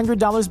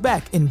 $1,500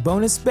 back in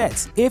bonus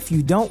bets if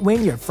you don't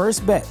win your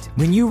first bet.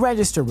 When you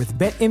register with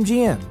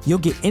BetMGM, you'll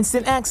get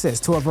instant access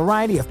to a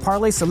variety of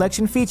parlay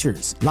selection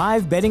features,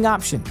 live betting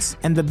options,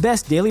 and the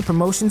best daily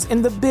promotions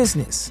in the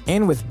business.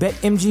 And with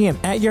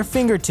BetMGM at your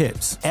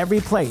fingertips,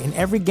 every play and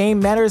every game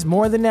matters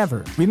more than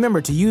ever.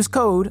 Remember to use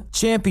code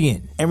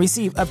CHAMPION and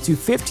receive up to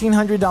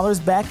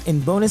 $1,500 back in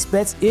bonus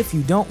bets if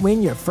you don't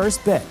win your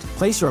first bet.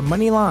 Place your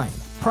money line,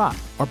 prop,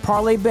 or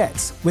parlay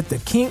bets with the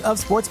king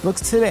of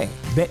sportsbooks today.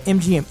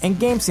 BetMGM and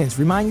GameSense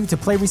remind you to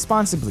play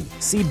responsibly.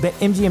 See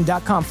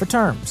BetMGM.com for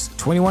terms.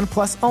 21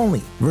 plus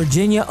only.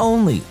 Virginia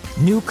only.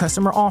 New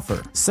customer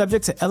offer.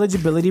 Subject to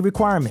eligibility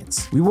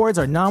requirements. Rewards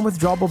are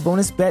non-withdrawable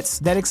bonus bets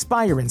that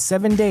expire in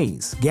 7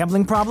 days.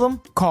 Gambling problem?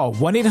 Call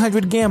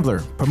 1-800-GAMBLER.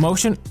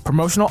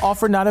 Promotional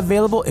offer not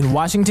available in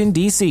Washington,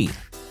 D.C.